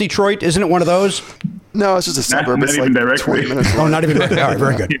street with Detroit? Isn't it one of those? No, it's just a suburb. Not It's even like directly. 20 minutes away. Oh, not even directly. All right,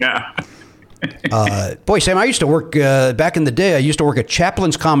 very good. Yeah. Boy, Sam, I used to work back in the day. I used to work at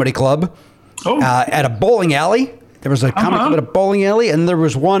Chaplin's Comedy Club at a bowling alley. There was a comedy club at a bowling alley, and there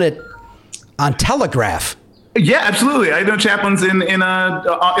was one on Telegraph. Yeah, absolutely. I know Chaplin's in it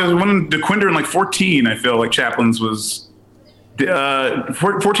was one in DeQuinder in like 14. I feel like Chaplin's was 14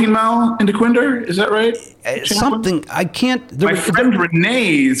 Mile in DeQuinder. Is that right? Something I can't. My friend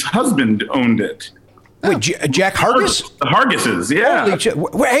Renee's husband owned it. Wait, Jack Hargis? The Hargises, yeah.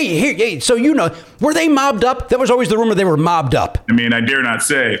 Hey, so you know, were they mobbed up? That was always the rumor they were mobbed up. I mean, I dare not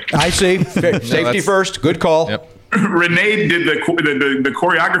say. I see. Safety first. Good call. Yep. Renee did the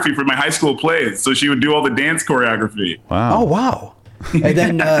choreography for my high school plays, so she would do all the dance choreography. Wow. Oh, wow. And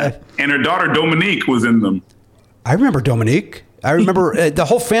then... and her daughter Dominique was in them. I remember Dominique. I remember the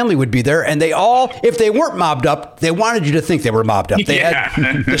whole family would be there, and they all, if they weren't mobbed up, they wanted you to think they were mobbed up. They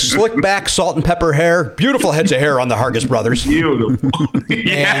had the slick back, salt and pepper hair, beautiful heads of hair on the Hargis brothers. Beautiful.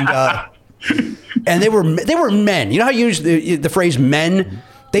 Yeah. And they were men. You know how you use the phrase men?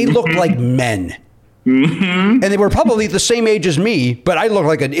 They looked like men. Mm-hmm. And they were probably the same age as me, but I looked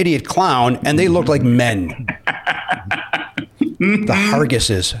like an idiot clown, and they looked like men. The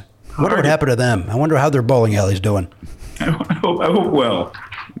Hargises. What would happen to them? I wonder how their bowling alley's doing. I hope well.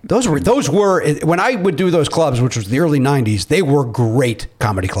 Those were when I would do those clubs, which was the early 90s, they were great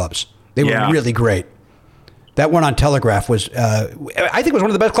comedy clubs. They were really great. That one on Telegraph was, I think it was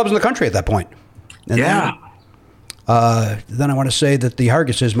one of the best clubs in the country at that point. And then I want to say that the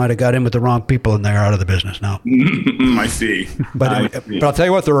Hargises might have got in with the wrong people and they're out of the business now. I see. But I'll tell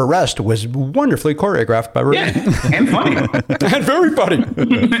you what, their arrest was wonderfully choreographed by Renee. Yeah, and funny. And very funny.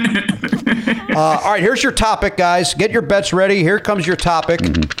 All right, here's your topic, guys. Get your bets ready. Here comes your topic.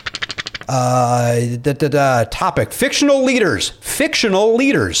 Topic: fictional leaders. Fictional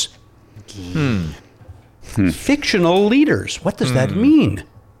leaders. Fictional leaders. What does that mean?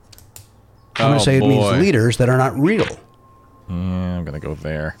 I'm going to say it means leaders that are not real. Yeah, I'm going to go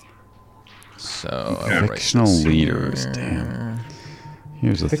there. So fictional leaders. Damn.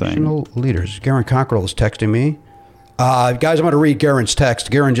 Here's the fictional leaders. Garen Cockrell is texting me. Guys, I'm going to read Garen's text.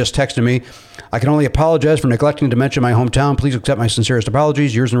 Garen just texted me. I can only apologize for neglecting to mention my hometown. Please accept my sincerest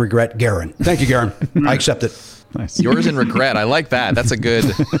apologies. Yours in regret, Garen. Thank you, Garen. I accept it. Nice. Yours in regret. I like that. That's a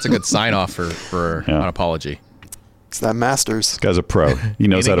good sign off for an apology. It's that Masters. This guy's a pro. He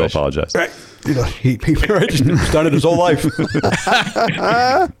knows how to apologize. Right. He's done it his whole life.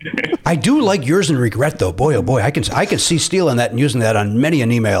 I do like yours in regret, though. Boy, oh boy, I can see stealing that and using that on many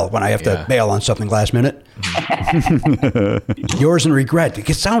an email when I have to bail on something last minute. Yours in regret.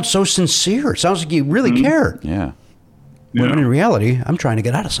 It sounds so sincere. It sounds like you really care. Yeah. When in reality, I'm trying to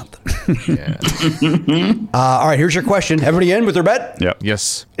get out of something. All right, here's your question. Everybody in with their bet? Yep.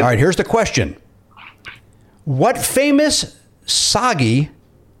 Yes. All right, here's the question. What famous soggy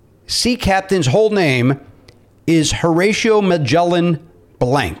sea captain's whole name is Horatio Magellan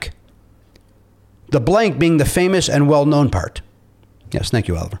blank? The blank being the famous and well-known part. Yes, thank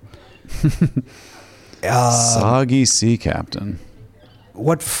you, Oliver. Soggy sea captain.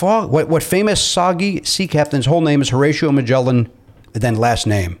 What famous soggy sea captain's whole name is Horatio Magellan, then last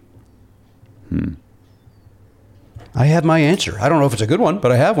name? I have my answer. I don't know if it's a good one,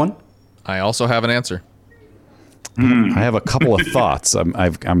 but I have one. I also have an answer. I have a couple of thoughts.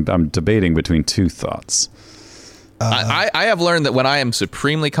 I'm debating between two thoughts. I have learned that when I am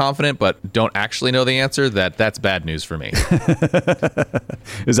supremely confident but don't actually know the answer, that's bad news for me.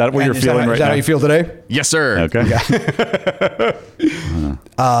 Is that what you're feeling right now? Is that how you feel today? Yes, sir. Okay. You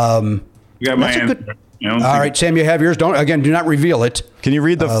got my answer. All right, Sam, you have yours. Do not reveal it. Can you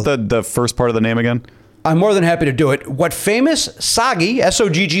read the first part of the name again? I'm more than happy to do it. What famous soggy,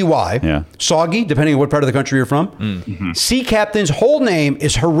 S-O-G-G-Y, soggy, depending on what part of the country you're from, sea captain's whole name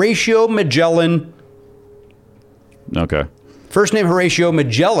is Horatio Magellan. Okay. First name Horatio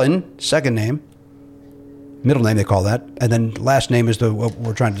Magellan, second name. Middle name they call that. And then last name is what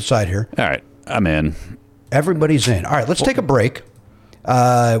we're trying to decide here. All right, I'm in. Everybody's in. All right, let's take a break.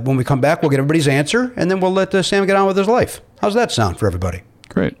 When we come back, we'll get everybody's answer, and then we'll let Sam get on with his life. How's that sound for everybody?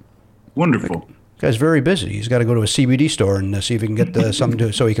 Great. Wonderful. Guy's very busy. He's got to go to a CBD store and see if he can get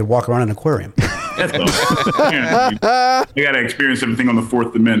something so he can walk around an aquarium. That's all. Yeah, you got to experience everything on the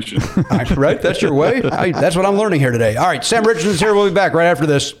fourth dimension. Right? That's your way? That's what I'm learning here today. All right, Sam Richardson's here. We'll be back right after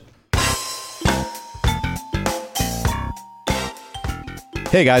this.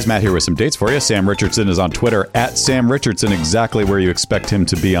 Hey guys, Matt here with some dates for you. Sam Richardson is on Twitter at Sam Richardson, exactly where you expect him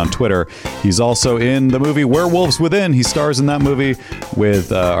to be on Twitter. He's also in the movie Werewolves Within. He stars in that movie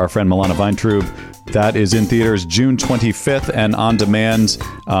with our friend Milana Weintraub. That is in theaters June 25th and on demand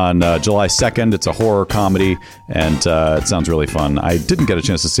on July 2nd. It's a horror comedy, and it sounds really fun. I didn't get a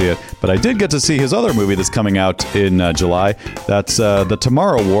chance to see it, but I did get to see his other movie that's coming out in July. That's The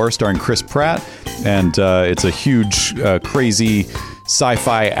Tomorrow War, starring Chris Pratt, and it's a huge, crazy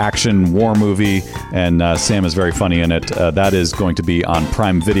sci-fi action war movie, and Sam is very funny in it. That is going to be on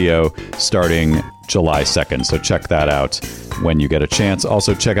Prime Video starting July 2nd, so check that out when you get a chance.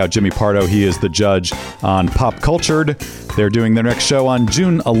 Also, check out Jimmy Pardo. He is the judge on Pop Cultured. They're doing their next show on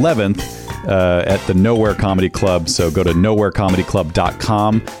June 11th at the Nowhere Comedy Club, so go to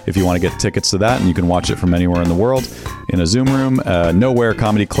nowherecomedyclub.com if you want to get tickets to that, and you can watch it from anywhere in the world in a Zoom room.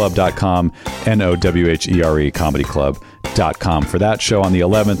 Nowherecomedyclub.com, Nowhere comedyclub.com for that show on the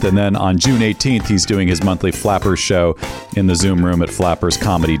 11th. And then on June 18th, he's doing his monthly Flappers show in the Zoom room at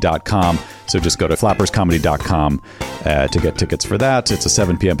flapperscomedy.com. So just go to flapperscomedy.com to get tickets for that. It's a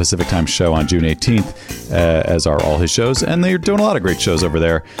 7 p.m. Pacific time show on June 18th, as are all his shows. And they're doing a lot of great shows over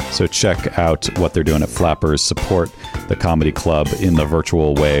there. So check out what they're doing at Flappers. Support the comedy club in the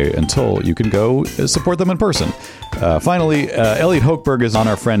virtual way until you can go support them in person. Finally, Elliot Hochberg is on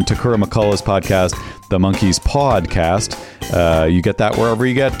our friend Takura McCullough's podcast, The Monkeys Podcast. You get that wherever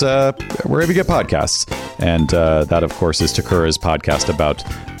you get podcasts. And that, of course, is Takura's podcast about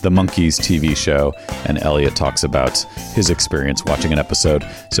the Monkeys TV show. And Elliot talks about his experience watching an episode.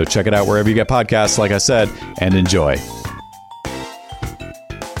 So check it out wherever you get podcasts, like I said, and enjoy.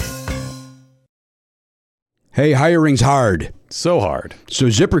 Hey, hiring's hard. So hard. So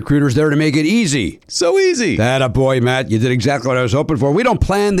ZipRecruiter's there to make it easy. So easy. That a boy, Matt. You did exactly what I was hoping for. We don't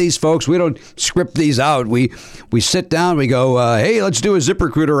plan these, folks. We don't script these out. We sit down. We go, hey, let's do a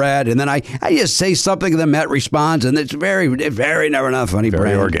ZipRecruiter ad, and then I just say something, and then Matt responds, and it's very never enough funny.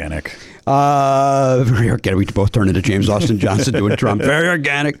 Very organic. Very organic. We both turned into James Austin Johnson doing Trump. Very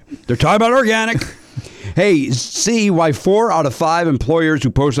organic. They're talking about organic. Hey, see why 4 out of 5 employers who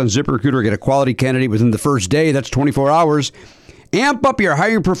post on ZipRecruiter get a quality candidate within the first day. That's 24 hours. Amp up your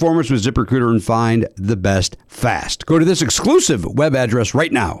hiring performance with ZipRecruiter and find the best fast. Go to this exclusive web address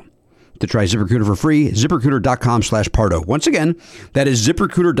right now to try ZipRecruiter for free. ZipRecruiter.com/Pardo. Once again, that is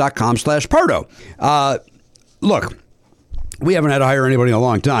ZipRecruiter.com/Pardo. Look, we haven't had to hire anybody in a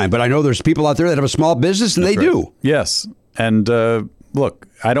long time, but I know there's people out there that have a small business, and That's they right. do. Yes. And look,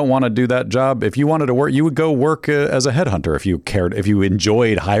 I don't want to do that job. If you wanted to work, you would go work as a headhunter if you cared, if you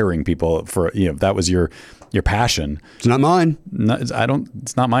enjoyed hiring people for, if that was your passion. It's not mine.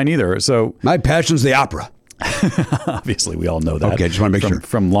 It's not mine either. So my passion's the opera. Obviously, we all know that. Okay, just want to make sure.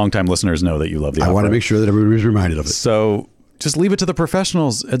 From longtime listeners know that you love the opera. I want to make sure that everybody's reminded of it. So just leave it to the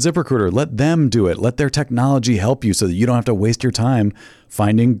professionals at ZipRecruiter. Let them do it. Let their technology help you so that you don't have to waste your time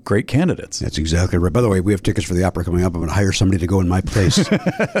finding great candidates. That's exactly right. By the way, we have tickets for the opera coming up. I'm going to hire somebody to go in my place.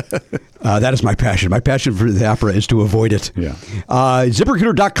 That is my passion. My passion for the opera is to avoid it. Yeah.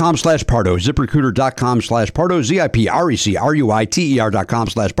 ZipRecruiter.com/Pardo. ZipRecruiter.com/Pardo.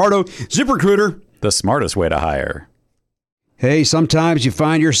 ZipRecruiter.com/Pardo. ZipRecruiter. The smartest way to hire. Hey, sometimes you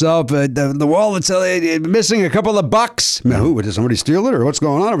find yourself the wall that's missing a couple of bucks. Did somebody steal it or what's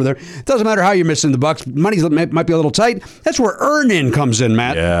going on over there? It doesn't matter how you're missing the bucks. Money might be a little tight. That's where Earn-In comes in,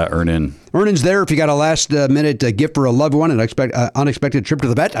 Matt. Yeah, Earn-In. Earn-In's there if you got a last-minute gift for a loved one, an unexpected trip to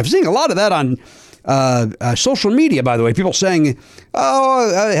the vet. I'm seeing a lot of that on social media, by the way. People saying,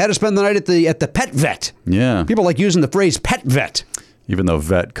 oh, I had to spend the night at the pet vet. Yeah. People like using the phrase pet vet. Even though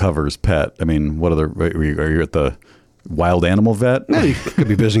vet covers pet. I mean, what other... Are you at the... wild animal vet? No, you could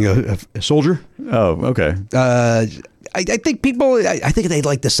be visiting a soldier. Oh, okay. I think people, I think they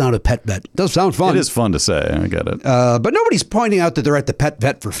like the sound of pet vet. It does sound fun. It is fun to say. I get it. But nobody's pointing out that they're at the pet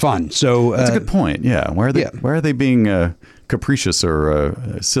vet for fun. So that's a good point. Yeah. Why are they being capricious or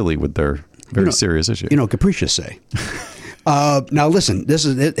silly with their very serious issue? Capricious say. Now listen,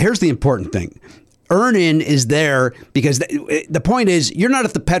 here's the important thing. Earn-In is there because the point is you're not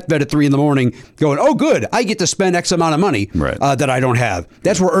at the pet vet at 3 a.m. going, oh, good, I get to spend X amount of money that I don't have.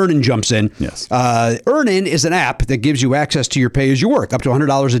 That's where Earn-In jumps in. Yes. Earn-In is an app that gives you access to your pay as you work, up to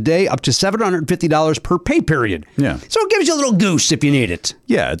 $100 a day, up to $750 per pay period. Yeah. So it gives you a little goose if you need it.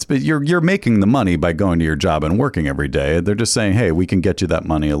 Yeah, but you're making the money by going to your job and working every day. They're just saying, hey, we can get you that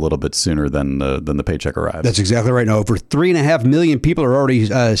money a little bit sooner than the paycheck arrives. That's exactly right. Now, over 3.5 million people are already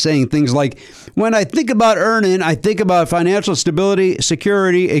saying things like, when I think about Earn-In, I think about financial stability,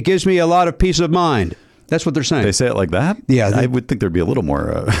 security. It gives me a lot of peace of mind. That's what they're saying. They say it like that? Yeah. I would think there'd be a little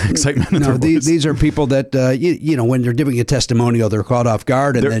more excitement in their voice. These are people that, when they're giving a testimonial, they're caught off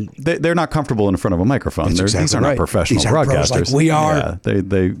guard. And they're not comfortable in front of a microphone. These are not professional These aren't broadcasters. pros like we are. Yeah,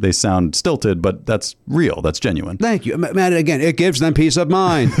 they sound stilted, but that's real. That's genuine. Thank you. Matt, again, it gives them peace of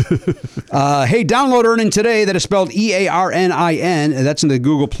mind. Hey, download Earn-In today. That is spelled EARNIN. That's in the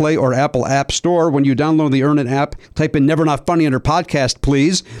Google Play or Apple App Store. When you download the Earn-In app, type in Never Not Funny under podcast,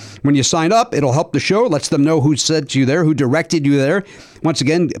 please. When you sign up, it'll help the show. Lets them know who sent you there, who directed you there. Once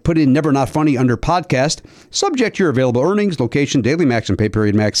again, put in Never Not Funny under podcast. Subject to your available earnings, location, daily max, and pay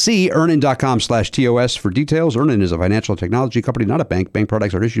period max. See earnin.com/TOS for details. Earn-In is a financial technology company, not a bank. Bank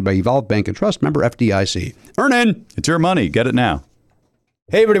products are issued by Evolve Bank and Trust, member FDIC. Earn-In. It's your money. Get it now.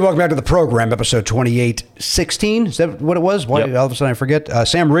 Hey, everybody, welcome back to the program, episode 2816. Is that what it was? Why all of a sudden I forget?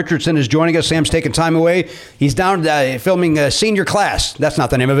 Sam Richardson is joining us. Sam's taking time away. He's down filming Senior Class. That's not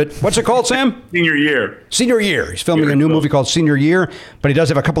the name of it. What's it called, Sam? Senior Year. Senior Year. He's filming a new movie called Senior Year, but he does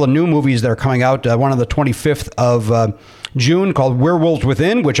have a couple of new movies that are coming out. One on the 25th of June called Werewolves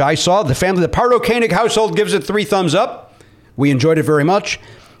Within, which I saw. The Pardo Koenig household gives it 3 thumbs up. We enjoyed it very much.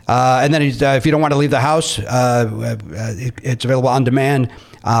 And then if you don't want to leave the house, it's available on demand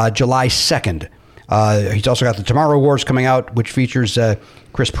July 2nd. He's also got the Tomorrow Wars coming out, which features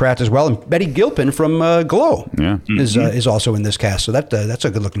Chris Pratt as well. And Betty Gilpin from Glow is also in this cast. So that's a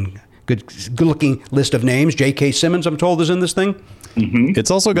good looking list of names. J.K. Simmons, I'm told, is in this thing. Mm-hmm. It's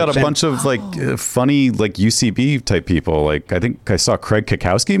also got a bunch of funny UCB type people. Like I think I saw Craig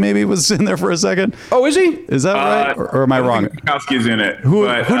Kukowski maybe was in there for a second. Oh, is he? Is that right? Or am I wrong? Kukowski's in it. Who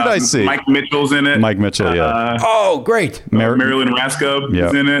did I see? Mike Mitchell's in it. Mike Mitchell, yeah. Oh, great. Marilyn Raskob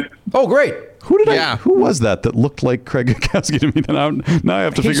is in it. Oh, great. Who was that looked like Craig Kukowski to me? Now I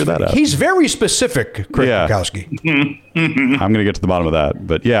have to figure that out. He's very specific, Craig Kukowski. I'm going to get to the bottom of that.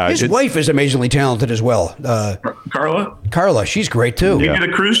 But yeah. His wife is amazingly talented as well. Carla, she's great too. We did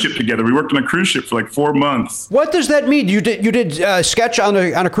a cruise ship together. We worked on a cruise ship for 4 months. What does that mean? You did sketch on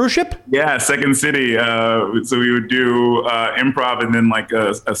a cruise ship? Yeah, Second City. So we would do improv and then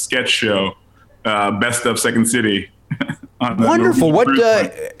a sketch show. Best of Second City. Wonderful. What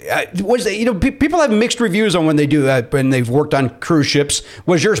was people have mixed reviews on when they do when they've worked on cruise ships.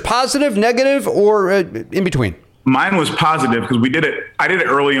 Was yours positive, negative, or in between? Mine was positive because I did it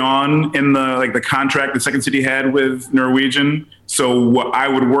early on in the contract that Second City had with Norwegian. So I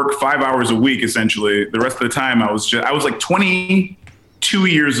would work 5 hours a week essentially. The rest of the time I was 22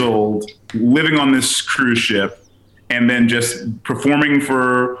 years old, living on this cruise ship, and then just performing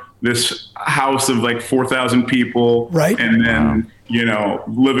for this house of 4,000 people, right? And then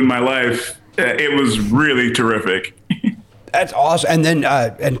living my life. It was really terrific. That's awesome. And then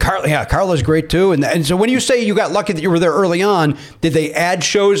and Carla's great too. And so when you say you got lucky that you were there early on, did they add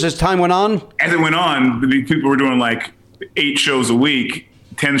shows as time went on? As it went on, the people were doing 8 shows a week,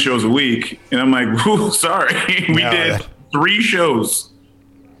 10 shows a week, and I'm like, "Ooh, sorry, we did 3 shows."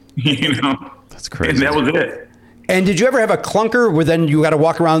 That's crazy. And that was it. And did you ever have a clunker where then you got to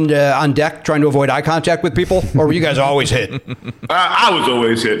walk around on deck trying to avoid eye contact with people? Or were you guys always hitting? I was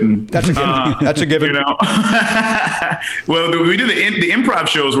always hitting. That's a given. That's a given. Well, we did the improv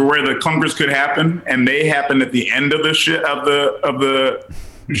shows were where the clunkers could happen, and they happened at the end of the ship. So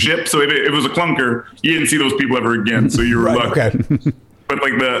if it was a clunker, you didn't see those people ever again. So you were lucky. Okay. But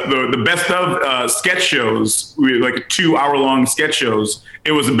the best of sketch shows, 2 hour long sketch shows,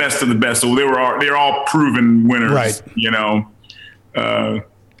 it was the best of the best. So they're all proven winners, right?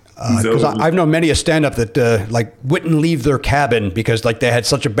 Because I've known many a stand up that wouldn't leave their cabin because they had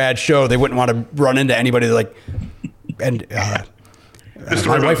such a bad show they wouldn't want to run into anybody my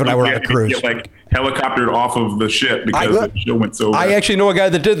wife and I were on a cruise. Get helicoptered off of the ship because the show went so bad. I actually know a guy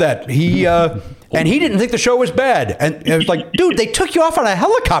that did that. He and he didn't think the show was bad. And it was like, dude, they took you off on a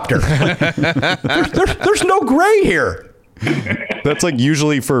helicopter. There's no gray here. That's like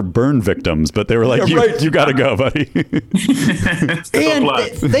usually for burn victims, but they were like, you got to go, buddy. And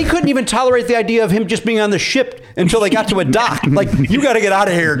they couldn't even tolerate the idea of him just being on the ship until they got to a dock. Like, you got to get out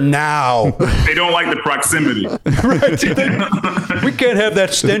of here now. They don't like the proximity. Right. We can't have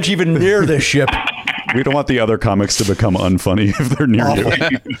that stench even near this ship. We don't want the other comics to become unfunny if they're near you.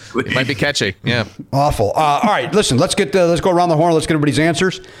 It might be catchy. Yeah. Awful. All right, listen. Let's go around the horn. Let's get everybody's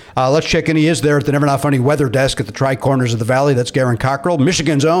answers. Let's check in. He is there at the Never Not Funny weather desk at the Tri-Corners of the Valley. That's Garen Cockrell,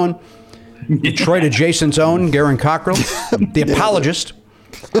 Michigan's own, Detroit adjacent's own Garen Cockrell, the apologist.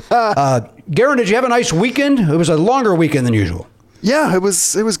 Garen, did you have a nice weekend? It was a longer weekend than usual. Yeah, it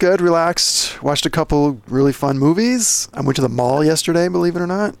was good. Relaxed. Watched a couple really fun movies. I went to the mall yesterday, believe it or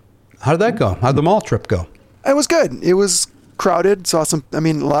not. How did that go? How'd the mall trip go? It was good. It was crowded. Saw a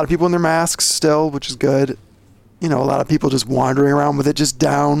lot of people in their masks still, which is good. A lot of people just wandering around with it just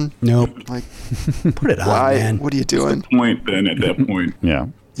down. Nope. Like, put it on, why? man. What are you doing? Point then at that point. Yeah.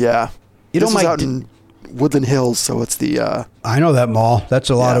 Yeah. You This know, was out in Woodland Hills, so it's the. I know that mall. That's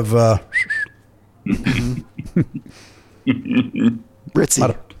a lot of. Ritzy. What's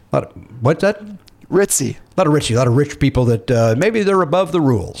that? Ritzy. A lot of rich people that maybe they're above the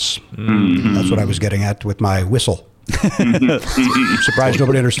rules. Mm-hmm. That's what I was getting at with my whistle. Surprised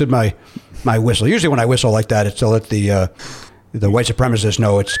nobody understood my whistle. Usually when I whistle like that, it's to let the white supremacists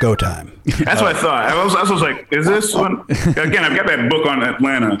know it's go time. That's what I thought. I was like, is this one? Again, I've got that book on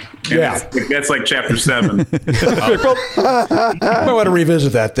Atlanta. Yeah. That's like chapter 7. I want to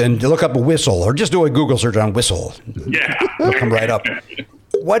revisit that then. Look up a whistle or just do a Google search on whistle. Yeah. It'll come right up.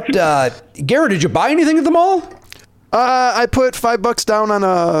 What, Garrett, did you buy anything at the mall? I put $5 down on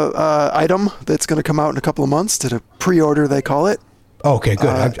a item that's going to come out in a couple of months. Did a pre-order, they call it. Okay,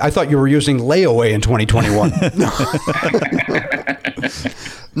 good. I thought you were using layaway in 2021.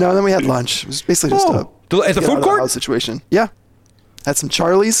 No, then we had lunch. It was basically just at the food court situation. Yeah, had some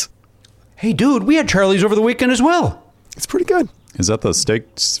Charlie's. Hey, dude, we had Charlie's over the weekend as well. It's pretty good. Is that the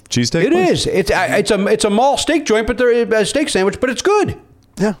cheesesteak? It is. It's a mall steak joint, but they're a steak sandwich, but it's good.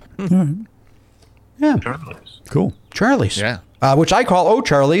 Yeah. Mm-hmm. Yeah. Charlie's. Cool. Charlie's. Yeah. Which I call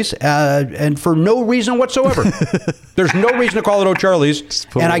O'Charlie's, and for no reason whatsoever. There's no reason to call it O'Charlie's,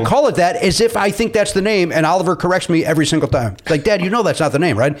 and I call it that as if I think that's the name, and Oliver corrects me every single time. It's like, Dad, you know that's not the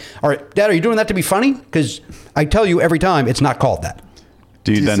name, right? All right, Dad, are you doing that to be funny? Because I tell you every time it's not called that.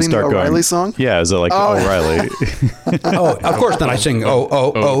 Do you then sing start the going? O'Reilly song? Yeah, is it like O'Reilly? Oh, of course. Then I sing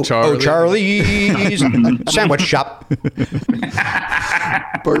Charlie's sandwich shop.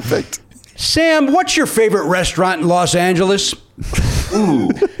 Perfect. Sam, what's your favorite restaurant in Los Angeles? Ooh.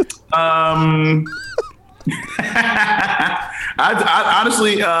 Honestly,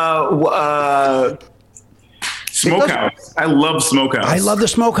 Smokehouse. I love Smokehouse. I love the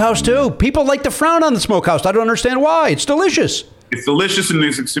Smokehouse too. People like to frown on the Smokehouse. I don't understand why. It's delicious. It's delicious and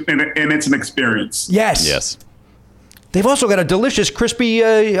it's an experience. Yes. Yes. They've also got a delicious, crispy,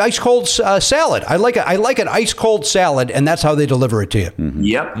 ice cold salad. I like an ice cold salad, and that's how they deliver it to you. Mm-hmm.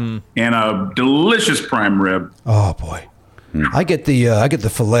 Yep, and a delicious prime rib. Oh boy, I get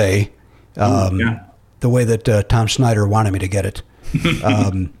the fillet, the way that Tom Snyder wanted me to get it.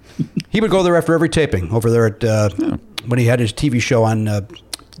 He would go there after every taping. Over there at when he had his TV show on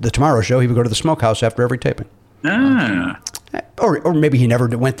the Tomorrow Show, he would go to the Smokehouse after every taping. Or maybe he never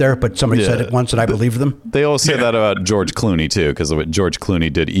went there, but somebody said it once and I believed them. They always say that about George Clooney, too, because George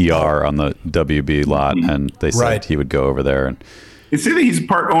Clooney did ER on the WB lot, and they said he would go over there. And It said that he's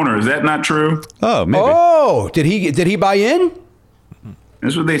part owner. Is that not true? Oh, maybe. Oh, did he buy in?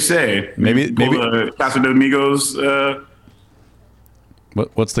 That's what they say. Maybe Casa de Amigos.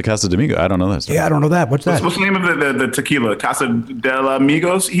 What's the Casa de Amigo? I don't know that. Yeah, I don't know that. What's that? What's the name of the tequila? Casa de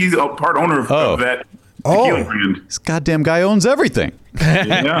Amigos. He's a part owner of that tequila brand. This goddamn guy owns everything.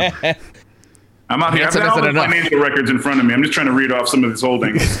 Yeah. I'm out here. I've got all the financial records in front of me. I'm just trying to read off some of his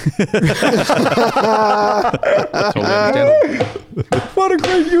holdings. What a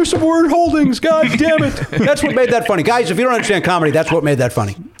great use of word holdings. God damn it. That's what made that funny. Guys, if you don't understand comedy, that's what made that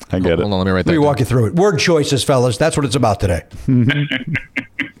funny. I get it. Hold on, let me write that Let me down. walk you through it. Word choices, fellas. That's what it's about today.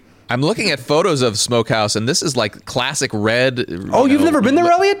 I'm looking at photos of Smokehouse, and this is like classic red. Oh, you've never been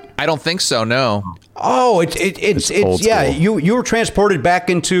there, Elliot? I don't think so. No. Oh, it's old yeah. school. You were transported back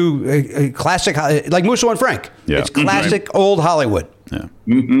into a classic, like Musso and Frank. Yeah. It's classic old Hollywood. Yeah.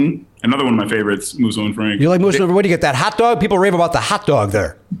 Mm-hmm. Another one of my favorites, Musso and Frank. You like Musso? Where do you get that hot dog? People rave about the hot dog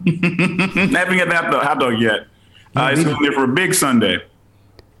there. I haven't got the hot dog yet. It's going there for a big Sunday.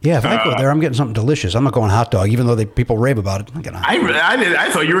 Yeah, if I go there, I'm getting something delicious. I'm not going hot dog, even though people rave about it.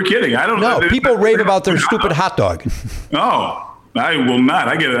 I thought you were kidding. I don't know. No, people rave about their stupid hot dog. Oh, I will not.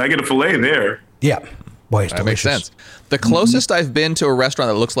 I get a fillet there. Yeah. Boy, it's That makes delicious. sense. The closest I've been to a restaurant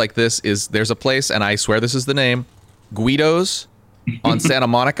that looks like this is there's a place, and I swear this is the name, Guido's on Santa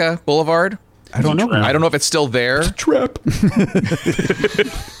Monica Boulevard. I don't know. I don't know if it's still there. Trap.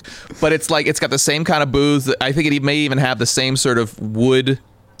 But it's like it's got the same kind of booths. I think it may even have the same sort of wood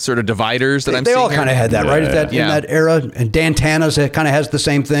sort of dividers that I'm They seeing all kind of had that, right? In that era. And Dan Tana's kind of has the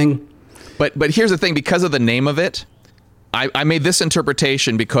same thing. But here's the thing, because of the name of it, I made this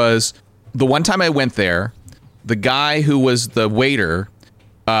interpretation because the one time I went there, the guy who was the waiter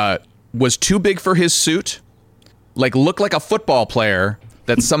was too big for his suit, like looked like a football player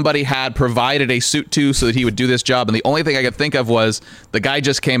that somebody had provided a suit to so that he would do this job. And the only thing I could think of was the guy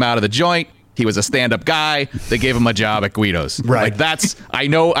just came out of the joint. He was a stand-up guy. They gave him a job at Guido's. Right. Like that's, I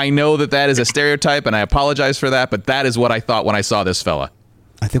know that is a stereotype, and I apologize for that, but that is what I thought when I saw this fella.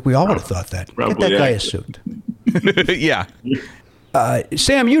 I think we all would have thought that. Probably, Get that guy yeah. a suit. Yeah.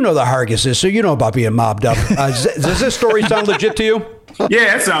 Sam, you know the Hargises, so you know about being mobbed up. Does this story sound legit to you?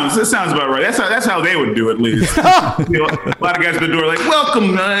 Yeah, that sounds about right. That's how they would do it, at least. You know, a lot of guys at the door like,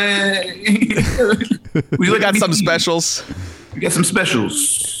 welcome. We got some specials. We got some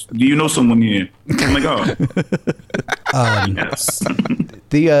specials. Do you know someone here? I'm like, oh. Yes.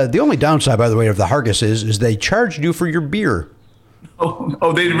 The only downside, by the way, of the Hargises is they charged you for your beer.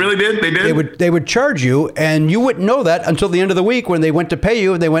 Oh, they really did? They did? They would charge you, and you wouldn't know that until the end of the week when they went to pay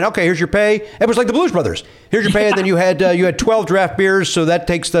you. And they went, okay, here's your pay. It was like the Blues Brothers. Here's your pay, and then you had 12 draft beers, so that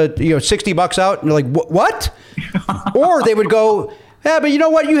takes the $60 out. And you're like, what? Or they would go, yeah, but you know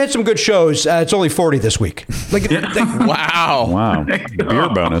what? You had some good shows. It's only 40 this week. Like, Wow. Beer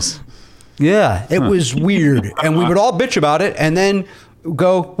bonus. yeah, it was weird, and we would all bitch about it, and then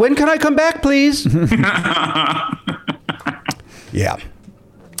go, when can I come back, please? Yeah.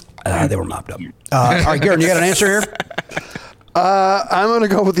 They were mobbed up. All right, Garen, you got an answer here? I'm going to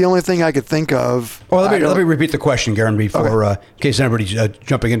go with the only thing I could think of. Well, let me repeat the question, Garen, before in case anybody's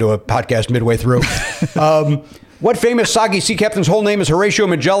jumping into a podcast midway through. What famous soggy sea captain's whole name is Horatio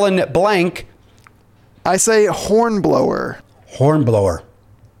Magellan blank? I say Hornblower. Hornblower.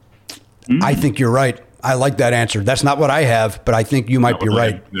 I think you're right. I like that answer. That's not what I have, but I think you might be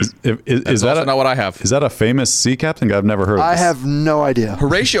right. Is that not what I have. Is that a famous sea captain? I've never heard of I this. have no idea.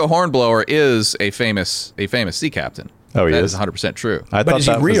 Horatio Hornblower is a famous sea captain. Oh, he That is? is 100% true. I But thought is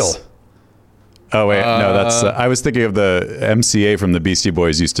he that real? was- Oh wait, no, that's. I was thinking of the MCA from the Beastie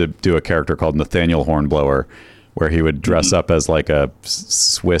Boys used to do a character called Nathaniel Hornblower, where he would dress up as like a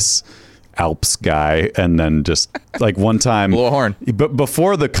Swiss Alps guy, and then just like one time, blow a horn. But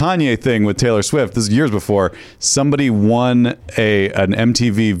before the Kanye thing with Taylor Swift, this is years before, somebody won an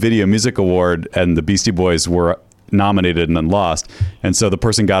MTV Video Music Award, and the Beastie Boys were nominated and then lost, and so the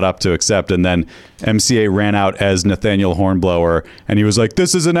person got up to accept, and then MCA ran out as Nathaniel Hornblower, and he was like,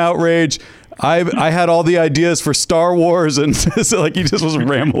 "This is an outrage. I had all the ideas for Star Wars," and so, like he just was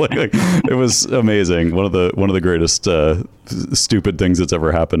rambling. Like, it was amazing. One of the greatest stupid things that's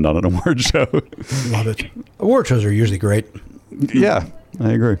ever happened on an award show. Love it. Award shows are usually great. Yeah,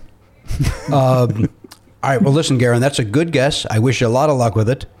 I agree. All right. Well, listen, Garen, that's a good guess. I wish you a lot of luck with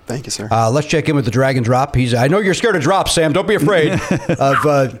it. Thank you, sir. Let's check in with the Dragon Drop. I know you're scared of drops, Sam. Don't be afraid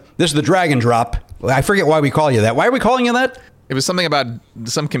of this is the Dragon Drop. I forget why we call you that. Why are we calling you that? It was something about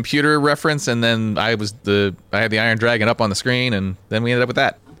some computer reference, and then I had the Iron Dragon up on the screen, and then we ended up with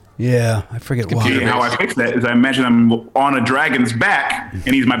that. Yeah, I forget why. See, how I fix that is I imagine I'm on a dragon's back,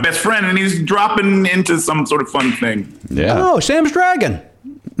 and he's my best friend, and he's dropping into some sort of fun thing. Yeah. Oh, Sam's Dragon.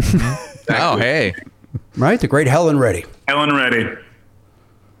 Oh, hey. Right? The great Helen Reddy. Ellen Reddy.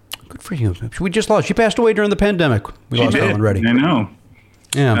 Good for you. We just lost. She passed away during the pandemic. We lost did. Helen Reddy. I know.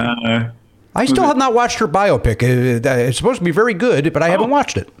 Yeah. I still have not watched her biopic. It's supposed to be very good, but I haven't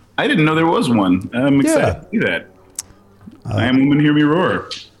watched it. I didn't know there was one. I'm excited to see that. I Am Woman, Hear Me Roar.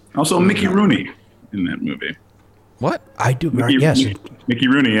 Also, Mickey Rooney in that movie. What? I do. Mickey, Yes. Mickey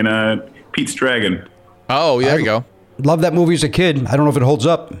Rooney in Pete's Dragon. Oh, there you go. Love that movie as a kid. I don't know if it holds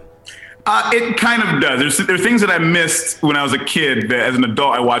up. It kind of does. There are things that I missed when I was a kid that as an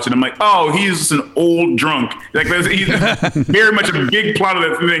adult I watch it. I'm like, oh, he's just an old drunk. Like he's very much a big plot of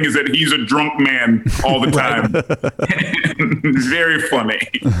that thing is that he's a drunk man all the time. It's very funny.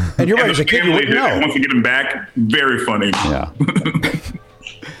 And you're right, as a kid, you wouldn't know. Once you get him back, very funny. Yeah.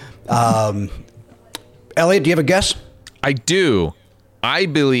 Elliot, do you have a guess? I do. I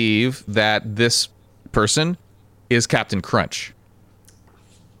believe that this person is Captain Crunch.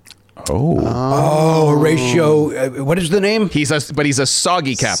 Oh, Horatio. What is the name? He's a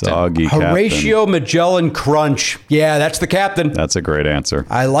soggy captain. Soggy captain. Horatio Magellan Crunch. Yeah, that's the captain. That's a great answer.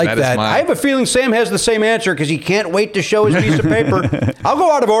 I like That is that. mine. I have a feeling Sam has the same answer because he can't wait to show his piece of paper. I'll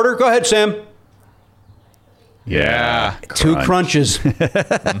go out of order. Go ahead, Sam. Yeah. Two crunches.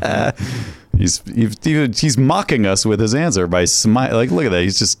 He's mocking us with his answer by smiling. Like, look at that.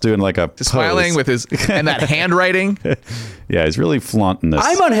 He's just doing like a pose. Smiling with his and that handwriting. Yeah, he's really flaunting this.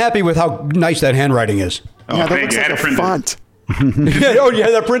 I'm unhappy with how nice that handwring is. Yeah, that thank looks you. I like had a it printed. font. Oh, you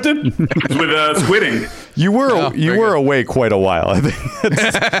had that printed? With squidding. You were very good. away quite a while. I think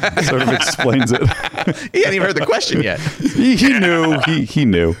that sort of explains it. He hadn't even heard the question yet. He knew. He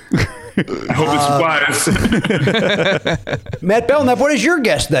knew. I hope it survives. Matt Belknap, what is your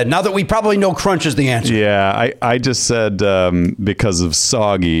guess then? Now that we probably know crunch is the answer. Yeah, I just said because of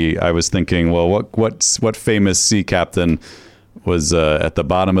soggy, I was thinking, well, what famous sea captain was at the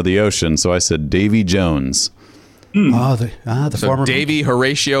bottom of the ocean? So I said Davy Jones. Oh, the So former Davy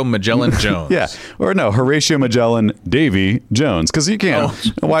Horatio Magellan Jones. Yeah, or no, Horatio Magellan, Davy Jones, because you can't.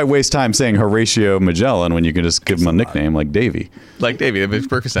 Why waste time saying Horatio Magellan when you can just give him a nickname like Davy? Like Davy, that makes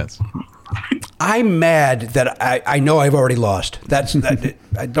perfect sense. I'm mad that I know I've already lost. I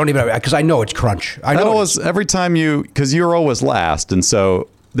don't even, because I know it's crunch. I know always, every time because you're always last, and so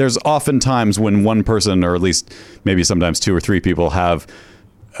there's often times when one person, or at least maybe sometimes two or three people, have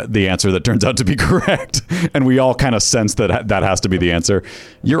the answer that turns out to be correct, and we all kind of sense that has to be the answer.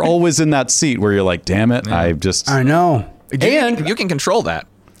 You're always in that seat where you're like, damn it, I know. And you can control that.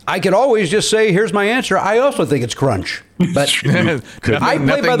 I could always just say, here's my answer. I also think it's crunch. But I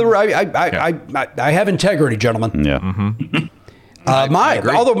play by the rules. I have integrity, gentlemen. Yeah.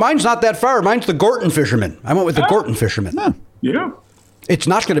 Although mine's not that far. Mine's the Gorton fisherman. I went with the Gorton fisherman. Yeah. It's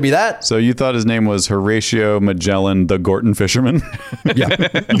not going to be that. So you thought his name was Horatio Magellan, the Gorton fisherman? Yeah.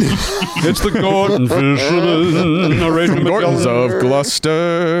 It's the Gorton fisherman. Horatio Gortons of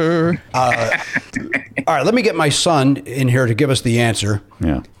Gloucester. All right, let me get my son in here to give us the answer.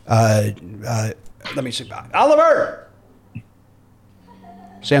 Yeah. Let me see. Oliver!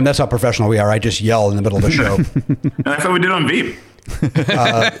 Sam, that's how professional we are. I just yell in the middle of the show. And that's what we did on Veep.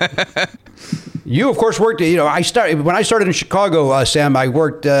 You, of course, worked. When I started in Chicago, Sam. I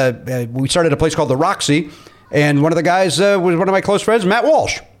worked. We started a place called the Roxy, and one of the guys was one of my close friends, Matt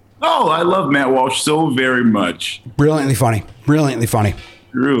Walsh. Oh, I love Matt Walsh so very much. Brilliantly funny.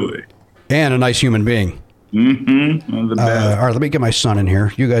 Really. And a nice human being. Mm-hmm. One of the best. All right, let me get my son in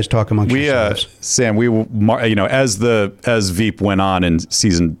here. You guys talk amongst yourselves. Sam, as Veep went on in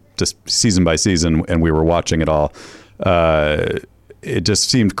season by season, and we were watching it all. It just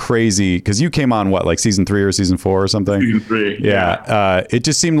seemed crazy because you came on like season 3 or season 4 or something. Season 3. Yeah. It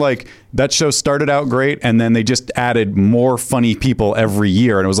just seemed like that show started out great, and then they just added more funny people every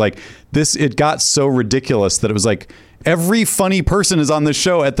year, and it was like this. It got so ridiculous that it was like every funny person is on this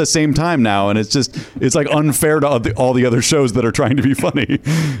show at the same time now, and it's like unfair to all the other shows that are trying to be funny.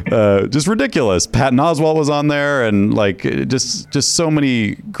 Just ridiculous. Patton Oswalt was on there, and like just so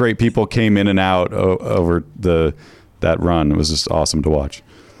many great people came in and out over that run. It was just awesome to watch.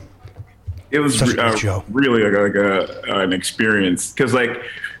 It was really like an experience because like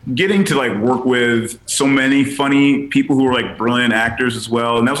getting to like work with so many funny people who were like brilliant actors as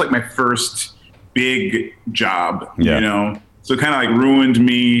well, and that was like my first big job. So it kind of like ruined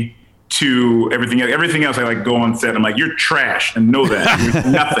me to everything else. I like go on set, I'm like, you're trash, and know that you're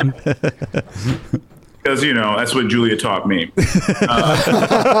nothing. Because, that's what Julia taught me.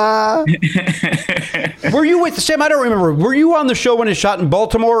 Were you with Sam? I don't remember. Were you on the show when it shot in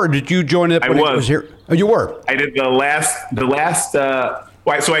Baltimore, or did you join it when it was here? Oh, you were. I did the last.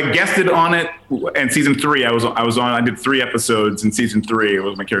 So I guested on it in season 3. I was on. I did 3 episodes in season 3. It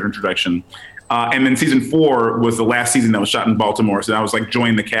was my character introduction, and then season 4 was the last season that was shot in Baltimore. So I was like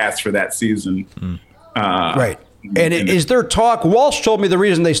joined the cast for that season. Right. And is there talk? Walsh told me the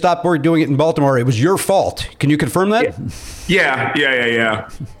reason they stopped doing it in Baltimore, it was your fault. Can you confirm that? Yeah.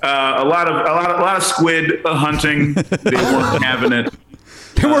 A lot of squid hunting. They weren't having it.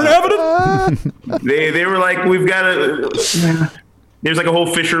 They weren't having it? They were like, we've got to. There's like a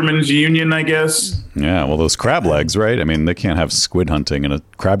whole fisherman's union, I guess. Yeah, well, those crab legs, right? I mean, they can't have squid hunting in a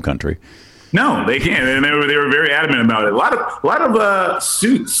crab country. No, they can't, and they were very adamant about it. A lot of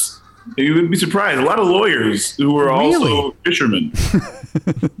suits. You would be surprised. A lot of lawyers who were also fishermen.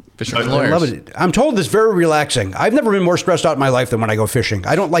 Fishermen lawyers. I love it. I'm told it's very relaxing. I've never been more stressed out in my life than when I go fishing.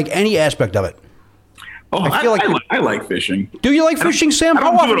 I don't like any aspect of it. Oh, I like fishing. Do you like fishing, Sam?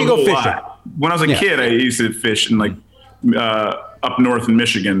 How often do you go fishing? Lot. When I was a kid, I used to fish in like up north in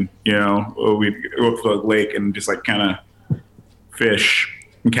Michigan. We'd go up to the lake and just like kind of fish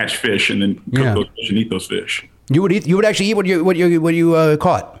and catch fish, and then cook those fish and eat those fish. You would actually eat what you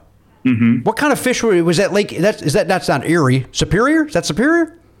caught. Mm-hmm. What kind of fish was that lake? That's not Erie. Superior? Is that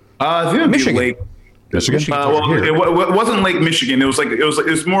Superior? I think Michigan. Lake Michigan? Well, it wasn't Lake Michigan. It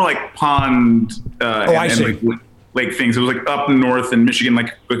was more like pond. I see. And lake things. It was like up north in Michigan,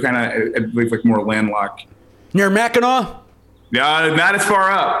 like kind of, I believe, like more landlocked. Near Mackinac? Yeah, not as far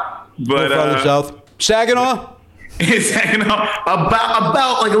up, but Further south. Saginaw? Saginaw,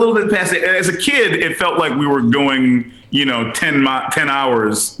 about like a little bit past it. As a kid, it felt like we were going, 10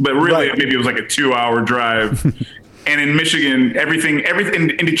 hours, but really maybe it was like a 2-hour drive. And in Michigan, everything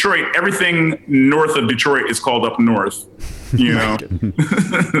in Detroit, everything north of Detroit is called up north.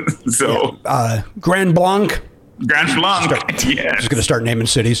 So Grand Blanc. Grand Blanc. Yeah. Just gonna start naming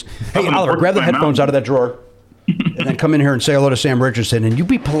cities. Hey, Oliver, grab the headphones out of that drawer, and then come in here and say hello to Sam Richardson. And you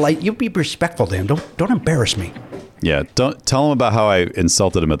be polite. You be respectful to him. Don't embarrass me. Yeah, don't tell him about how I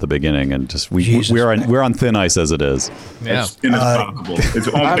insulted him at the beginning, and just we're on thin ice as it is. Yeah, as thin as possible. It's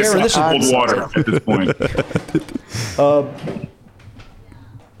almost cold water at this point. Oh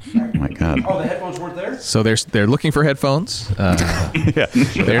my God! Oh, the headphones weren't there. So they're looking for headphones. Yeah.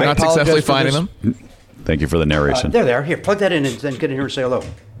 They're not successfully finding them. Thank you for the narration. There they are. Here, plug that in and then get in here and say hello.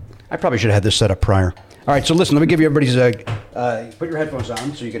 I probably should have had this set up prior. All right, so listen, let me give you everybody's. Put your headphones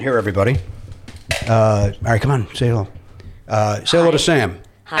on so you can hear everybody. All right, come on, say hello. Say hello to Sam.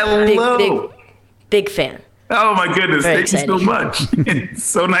 Hi. Hello. Big fan. Oh my goodness! Very Thank you so much. It's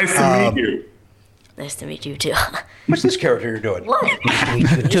so nice to meet you. Nice to meet you too. What's this character you're doing? What? Nice to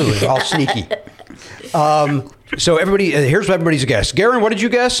meet you too. It's all sneaky. So everybody, here's everybody's guess. Garen, what did you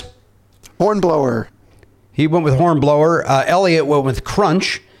guess? Hornblower. He went with Hornblower. Elliot went with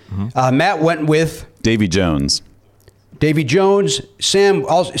Crunch. Matt went with Davy Jones. Davy Jones. Sam,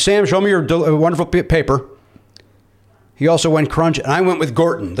 show me your wonderful paper. He also went Crunch, and I went with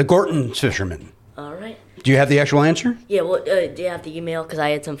Gorton, the Gorton fisherman. All right. Do you have the actual answer? Yeah, well, do you have the email? Because I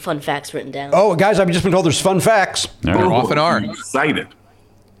had some fun facts written down. Oh, guys, I've just been told there's fun facts. There often are. I'm excited.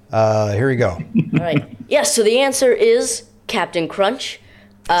 Here we go. All right. Yes, so the answer is Captain Crunch.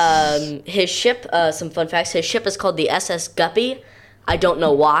 His ship, some fun facts. His ship is called the SS Guppy. I don't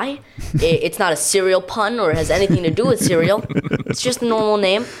know why. It's not a cereal pun or has anything to do with cereal. It's just a normal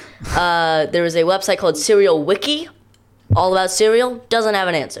name. There is a website called Cereal Wiki, all about cereal. Doesn't have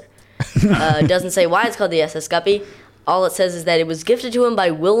an answer. Doesn't say why it's called the SS Guppy. All it says is that it was gifted to him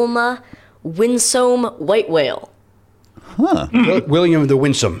by Wilma Winsome White Whale. Huh. William the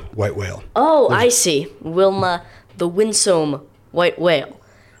Winsome White Whale. Oh, I see. Wilma the Winsome White Whale.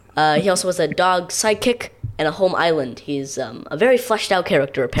 He also was a dog sidekick and a home island. He's a very fleshed out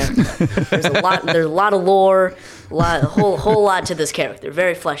character, apparently. There's a lot of lore, a whole lot to this character.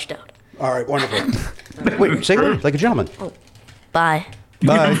 Very fleshed out. All right, wonderful. Wait, say it like a gentleman. Oh, bye.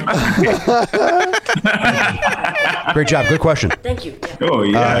 Bye. Great job. Good question. Thank you. Yeah. Oh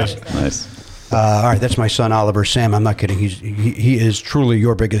yeah. Nice. All right, that's my son Oliver. Sam, I'm not kidding. He is truly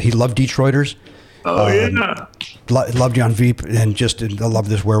your biggest. He loved Detroiters. Oh yeah. Loved John Veep and just loved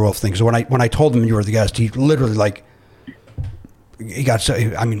this werewolf thing. So when I told him you were the guest, he literally he got so.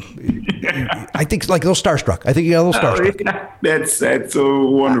 I mean, I think like a little starstruck. I think he got a little starstruck. Yeah. That's so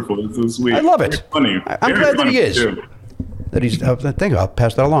wonderful. It's so sweet. I love it. It's funny. I'm glad that he is. Too. That he's. Thank you. I'll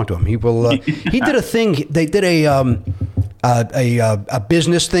pass that along to him. He will. He did a thing. They did a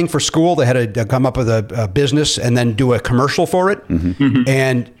business thing for school. They had to come up with a business and then do a commercial for it. Mm-hmm.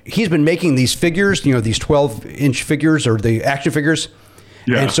 And he's been making these figures, these 12-inch figures or the action figures.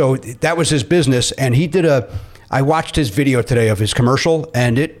 Yeah. And so that was his business. And he did I watched his video today of his commercial,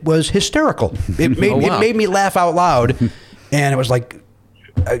 and it was hysterical. It made me laugh out loud. And it was like,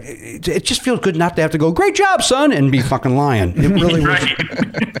 it just feels good not to have to go, great job, son, and be fucking lying. It really was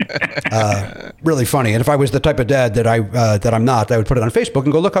really funny. And if I was the type of dad that I'm not, I would put it on Facebook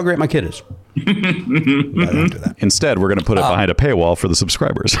and go, look how great my kid is. I don't do that. Instead, we're going to put it behind a paywall for the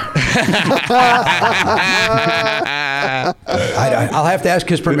subscribers. I'll have to ask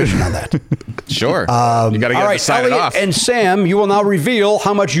his permission on that. Sure. You got to get it sign off. And Sam, you will now reveal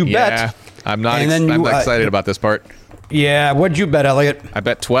how much you bet. I'm not excited about this part. Yeah, what'd you bet, Elliot? I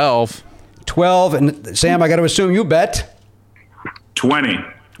bet 12. 12, and Sam, I got to assume you bet 20.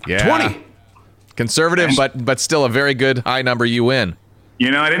 Yeah. 20. Conservative, but still a very good high number. You win.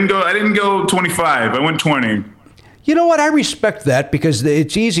 I didn't go 25. I went 20. You know what? I respect that because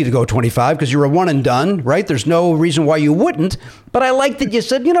it's easy to go 25 because you're a one and done, right? There's no reason why you wouldn't. But I like that you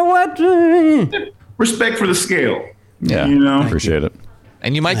said, you know what? Respect for the scale. Yeah, appreciate it.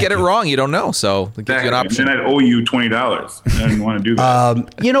 And you might get it wrong. You don't know. So it gives you an option. And I'd owe you $20. I didn't want to do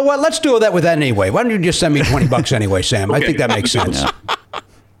that. You know what? Let's do that with that anyway. Why don't you just send me $20 anyway, Sam? Okay. I think that makes sense.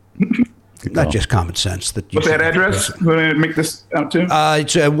 Not just common sense. What's that address? Who did I make this out to?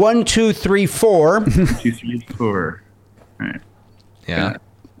 It's 1234. 234. All right. Yeah.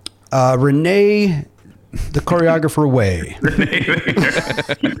 Renee the choreographer away.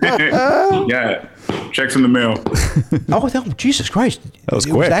 Yeah, checks in the mail. Oh, Jesus Christ! That was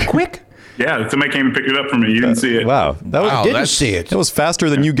It quick. that quick? Yeah, somebody came and picked it up for me. You didn't see it. Wow, that was Wow, Didn't that's- see it. that was faster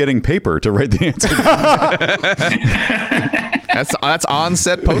than you getting paper to write the answer. That's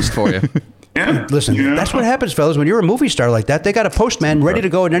on-set post for you. Yeah. Listen, Yeah. that's what happens, fellas. When you're a movie star like that, they got a postman ready to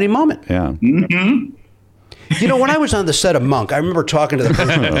go at any moment. Yeah. You know, when I was on the set of Monk, I remember talking to the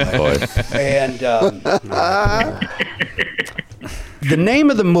postman, Oh, boy. and the name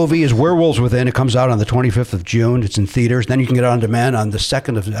of the movie is Werewolves Within. It comes out on the 25th of June. It's in theaters. Then you can get it on demand on the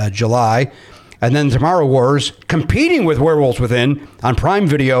 2nd of July. And then Tomorrow Wars, competing with Werewolves Within on Prime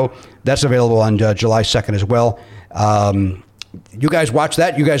Video. That's available on July 2nd as well. You guys watched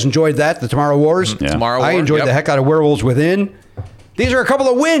that? You guys enjoyed that, the Tomorrow Wars? Yeah. Tomorrow I War, enjoyed yep. the heck out of Werewolves Within. These are a couple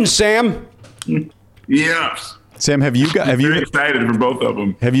of wins, Sam. Yes. Sam, have you Very excited for both of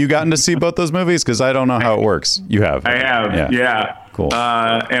them. gotten to see both those movies? Because I don't know how it works. You have. I have, yeah. Cool.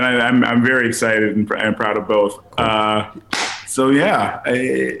 And I'm very excited and proud of both. So yeah,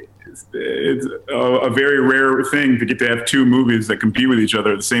 it's a very rare thing to get to have two movies that compete with each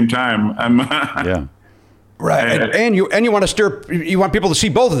other at the same time. Yeah. Right, and you want to steer. You want people to see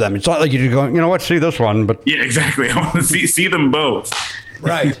both of them. It's not like you go, you know what, see this one, but Yeah, exactly. I want to see them both.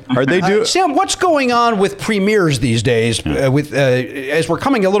 right. Are they do? Sam, what's going on with premieres these days? With as we're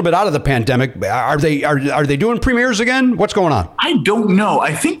coming a little bit out of the pandemic, are they doing premieres again? What's going on? I don't know.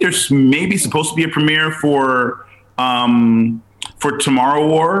 I think there's maybe supposed to be a premiere for Tomorrow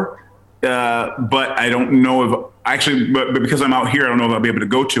War, but I don't know if actually. But because I'm out here, I don't know if I'll be able to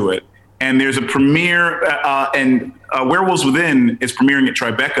go to it. And there's a premiere, and Werewolves Within is premiering at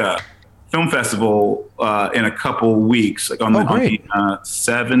Tribeca Film Festival in a couple weeks, like on the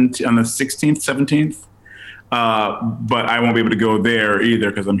 16th, 17th. But I won't be able to go there either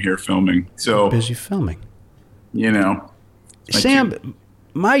because I'm here filming. So Busy filming. you know, Sam,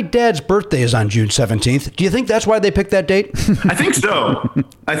 my dad's birthday is on June 17th. Do you think that's why they picked that date? I think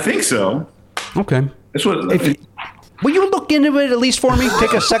so. Okay. That's what. Will you look into it at least for me?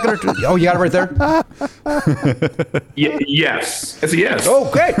 Take a second or two. Oh, you got it right there? Yes. That's a yes.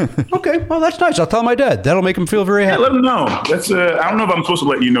 Okay. Okay. Well, that's nice. I'll tell my dad. That'll make him feel very Yeah, happy. let him know. That's. I don't know if I'm supposed to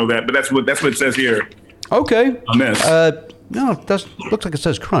let you know that, but that's what it says here Okay. on this. No, it looks like it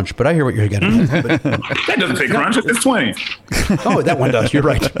says crunch, but I hear what you're getting at. But- That doesn't say crunch. It's 20. oh, that one does. You're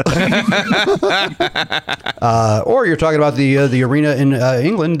right. Or you're talking about the arena in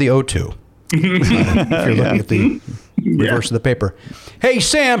England, the O2. If you're looking at the reverse of the paper. Hey,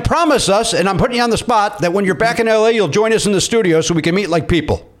 Sam, promise us, and I'm putting you on the spot, that when you're back in L.A., you'll join us in the studio so we can meet like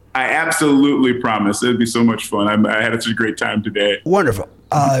people. I absolutely promise. It'd be so much fun. I had such a great time today. Wonderful.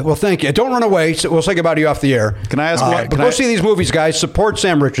 Well, thank you. Don't run away. So we'll say goodbye to you off the air. Can I ask one? But go see these movies, guys. Support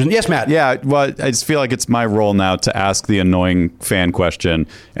Sam Richardson. Yes, Matt. Yeah, well, I just feel like it's my role now to ask the annoying fan question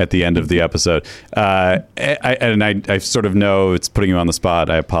at the end of the episode. I sort of know it's putting you on the spot.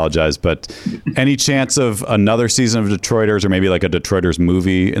 I apologize, but any chance of another season of Detroiters or maybe like a Detroiters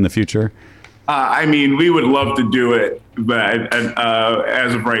movie in the future? I mean, we would love to do it, but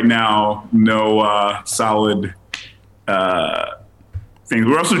as of right now, no solid things.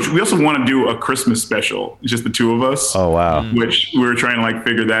 We also want to do a Christmas special, just the two of us. Oh, wow. Which we were trying to like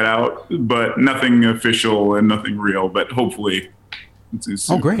figure that out, but nothing official and nothing real. But hopefully, it's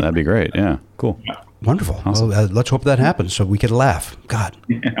Oh, great. That'd be great. Yeah, cool. Wonderful. Awesome. Well, let's hope that happens so we can laugh. God,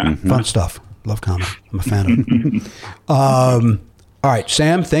 fun stuff. Love comedy. I'm a fan of it. All right,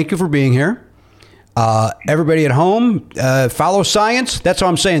 Sam, thank you for being here. Everybody at home, follow science. That's how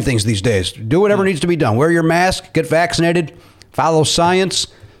I'm saying things these days. Do whatever needs to be done. Wear your mask. Get vaccinated. Follow science.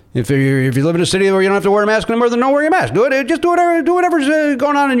 If you live in a city where you don't have to wear a mask anymore, then don't wear your mask. Do it. Just do whatever's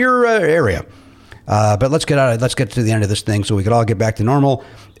going on in your area. But let's get to the end of this thing so we can all get back to normal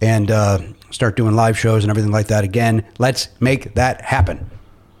and start doing live shows and everything like that again. Let's make that happen.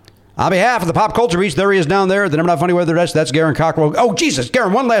 On behalf of the Pop Culture Beast, there he is down there. The Never Not Funny Weather Desk. That's Garen Cockrell. Oh, Jesus.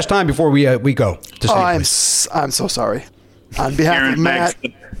 Garen, one last time before we go. I'm so sorry. On behalf Aaron, of Matt.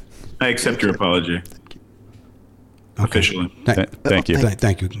 I accept your apology. Officially. Thank you.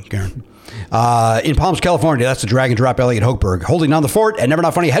 Thank you, Garen. In Palms, California, that's the Dragon Drop Elliot Hochberg. Holding down the fort at Never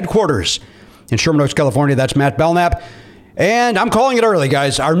Not Funny headquarters. In Sherman Oaks, California, that's Matt Belknap. And I'm calling it early,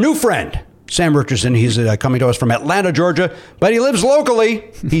 guys. Our new friend, Sam Richardson. He's coming to us from Atlanta, Georgia, but he lives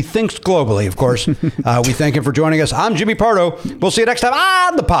locally. He thinks globally, of course. We thank him for joining us. I'm Jimmy Pardo. We'll see you next time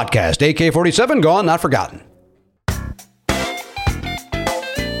on the podcast. AK-47, gone, not forgotten.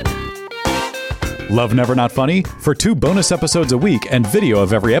 Love Never Not Funny? For 2 bonus episodes a week and video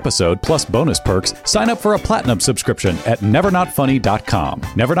of every episode, plus bonus perks, sign up for a platinum subscription at nevernotfunny.com.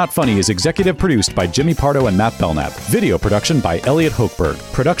 Never Not Funny is executive produced by Jimmy Pardo and Matt Belknap. Video production by Elliot Hochberg.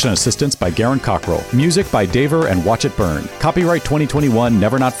 Production assistance by Garen Cockrell. Music by Daver and Watch It Burn. Copyright 2021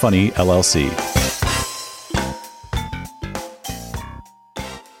 Never Not Funny, LLC.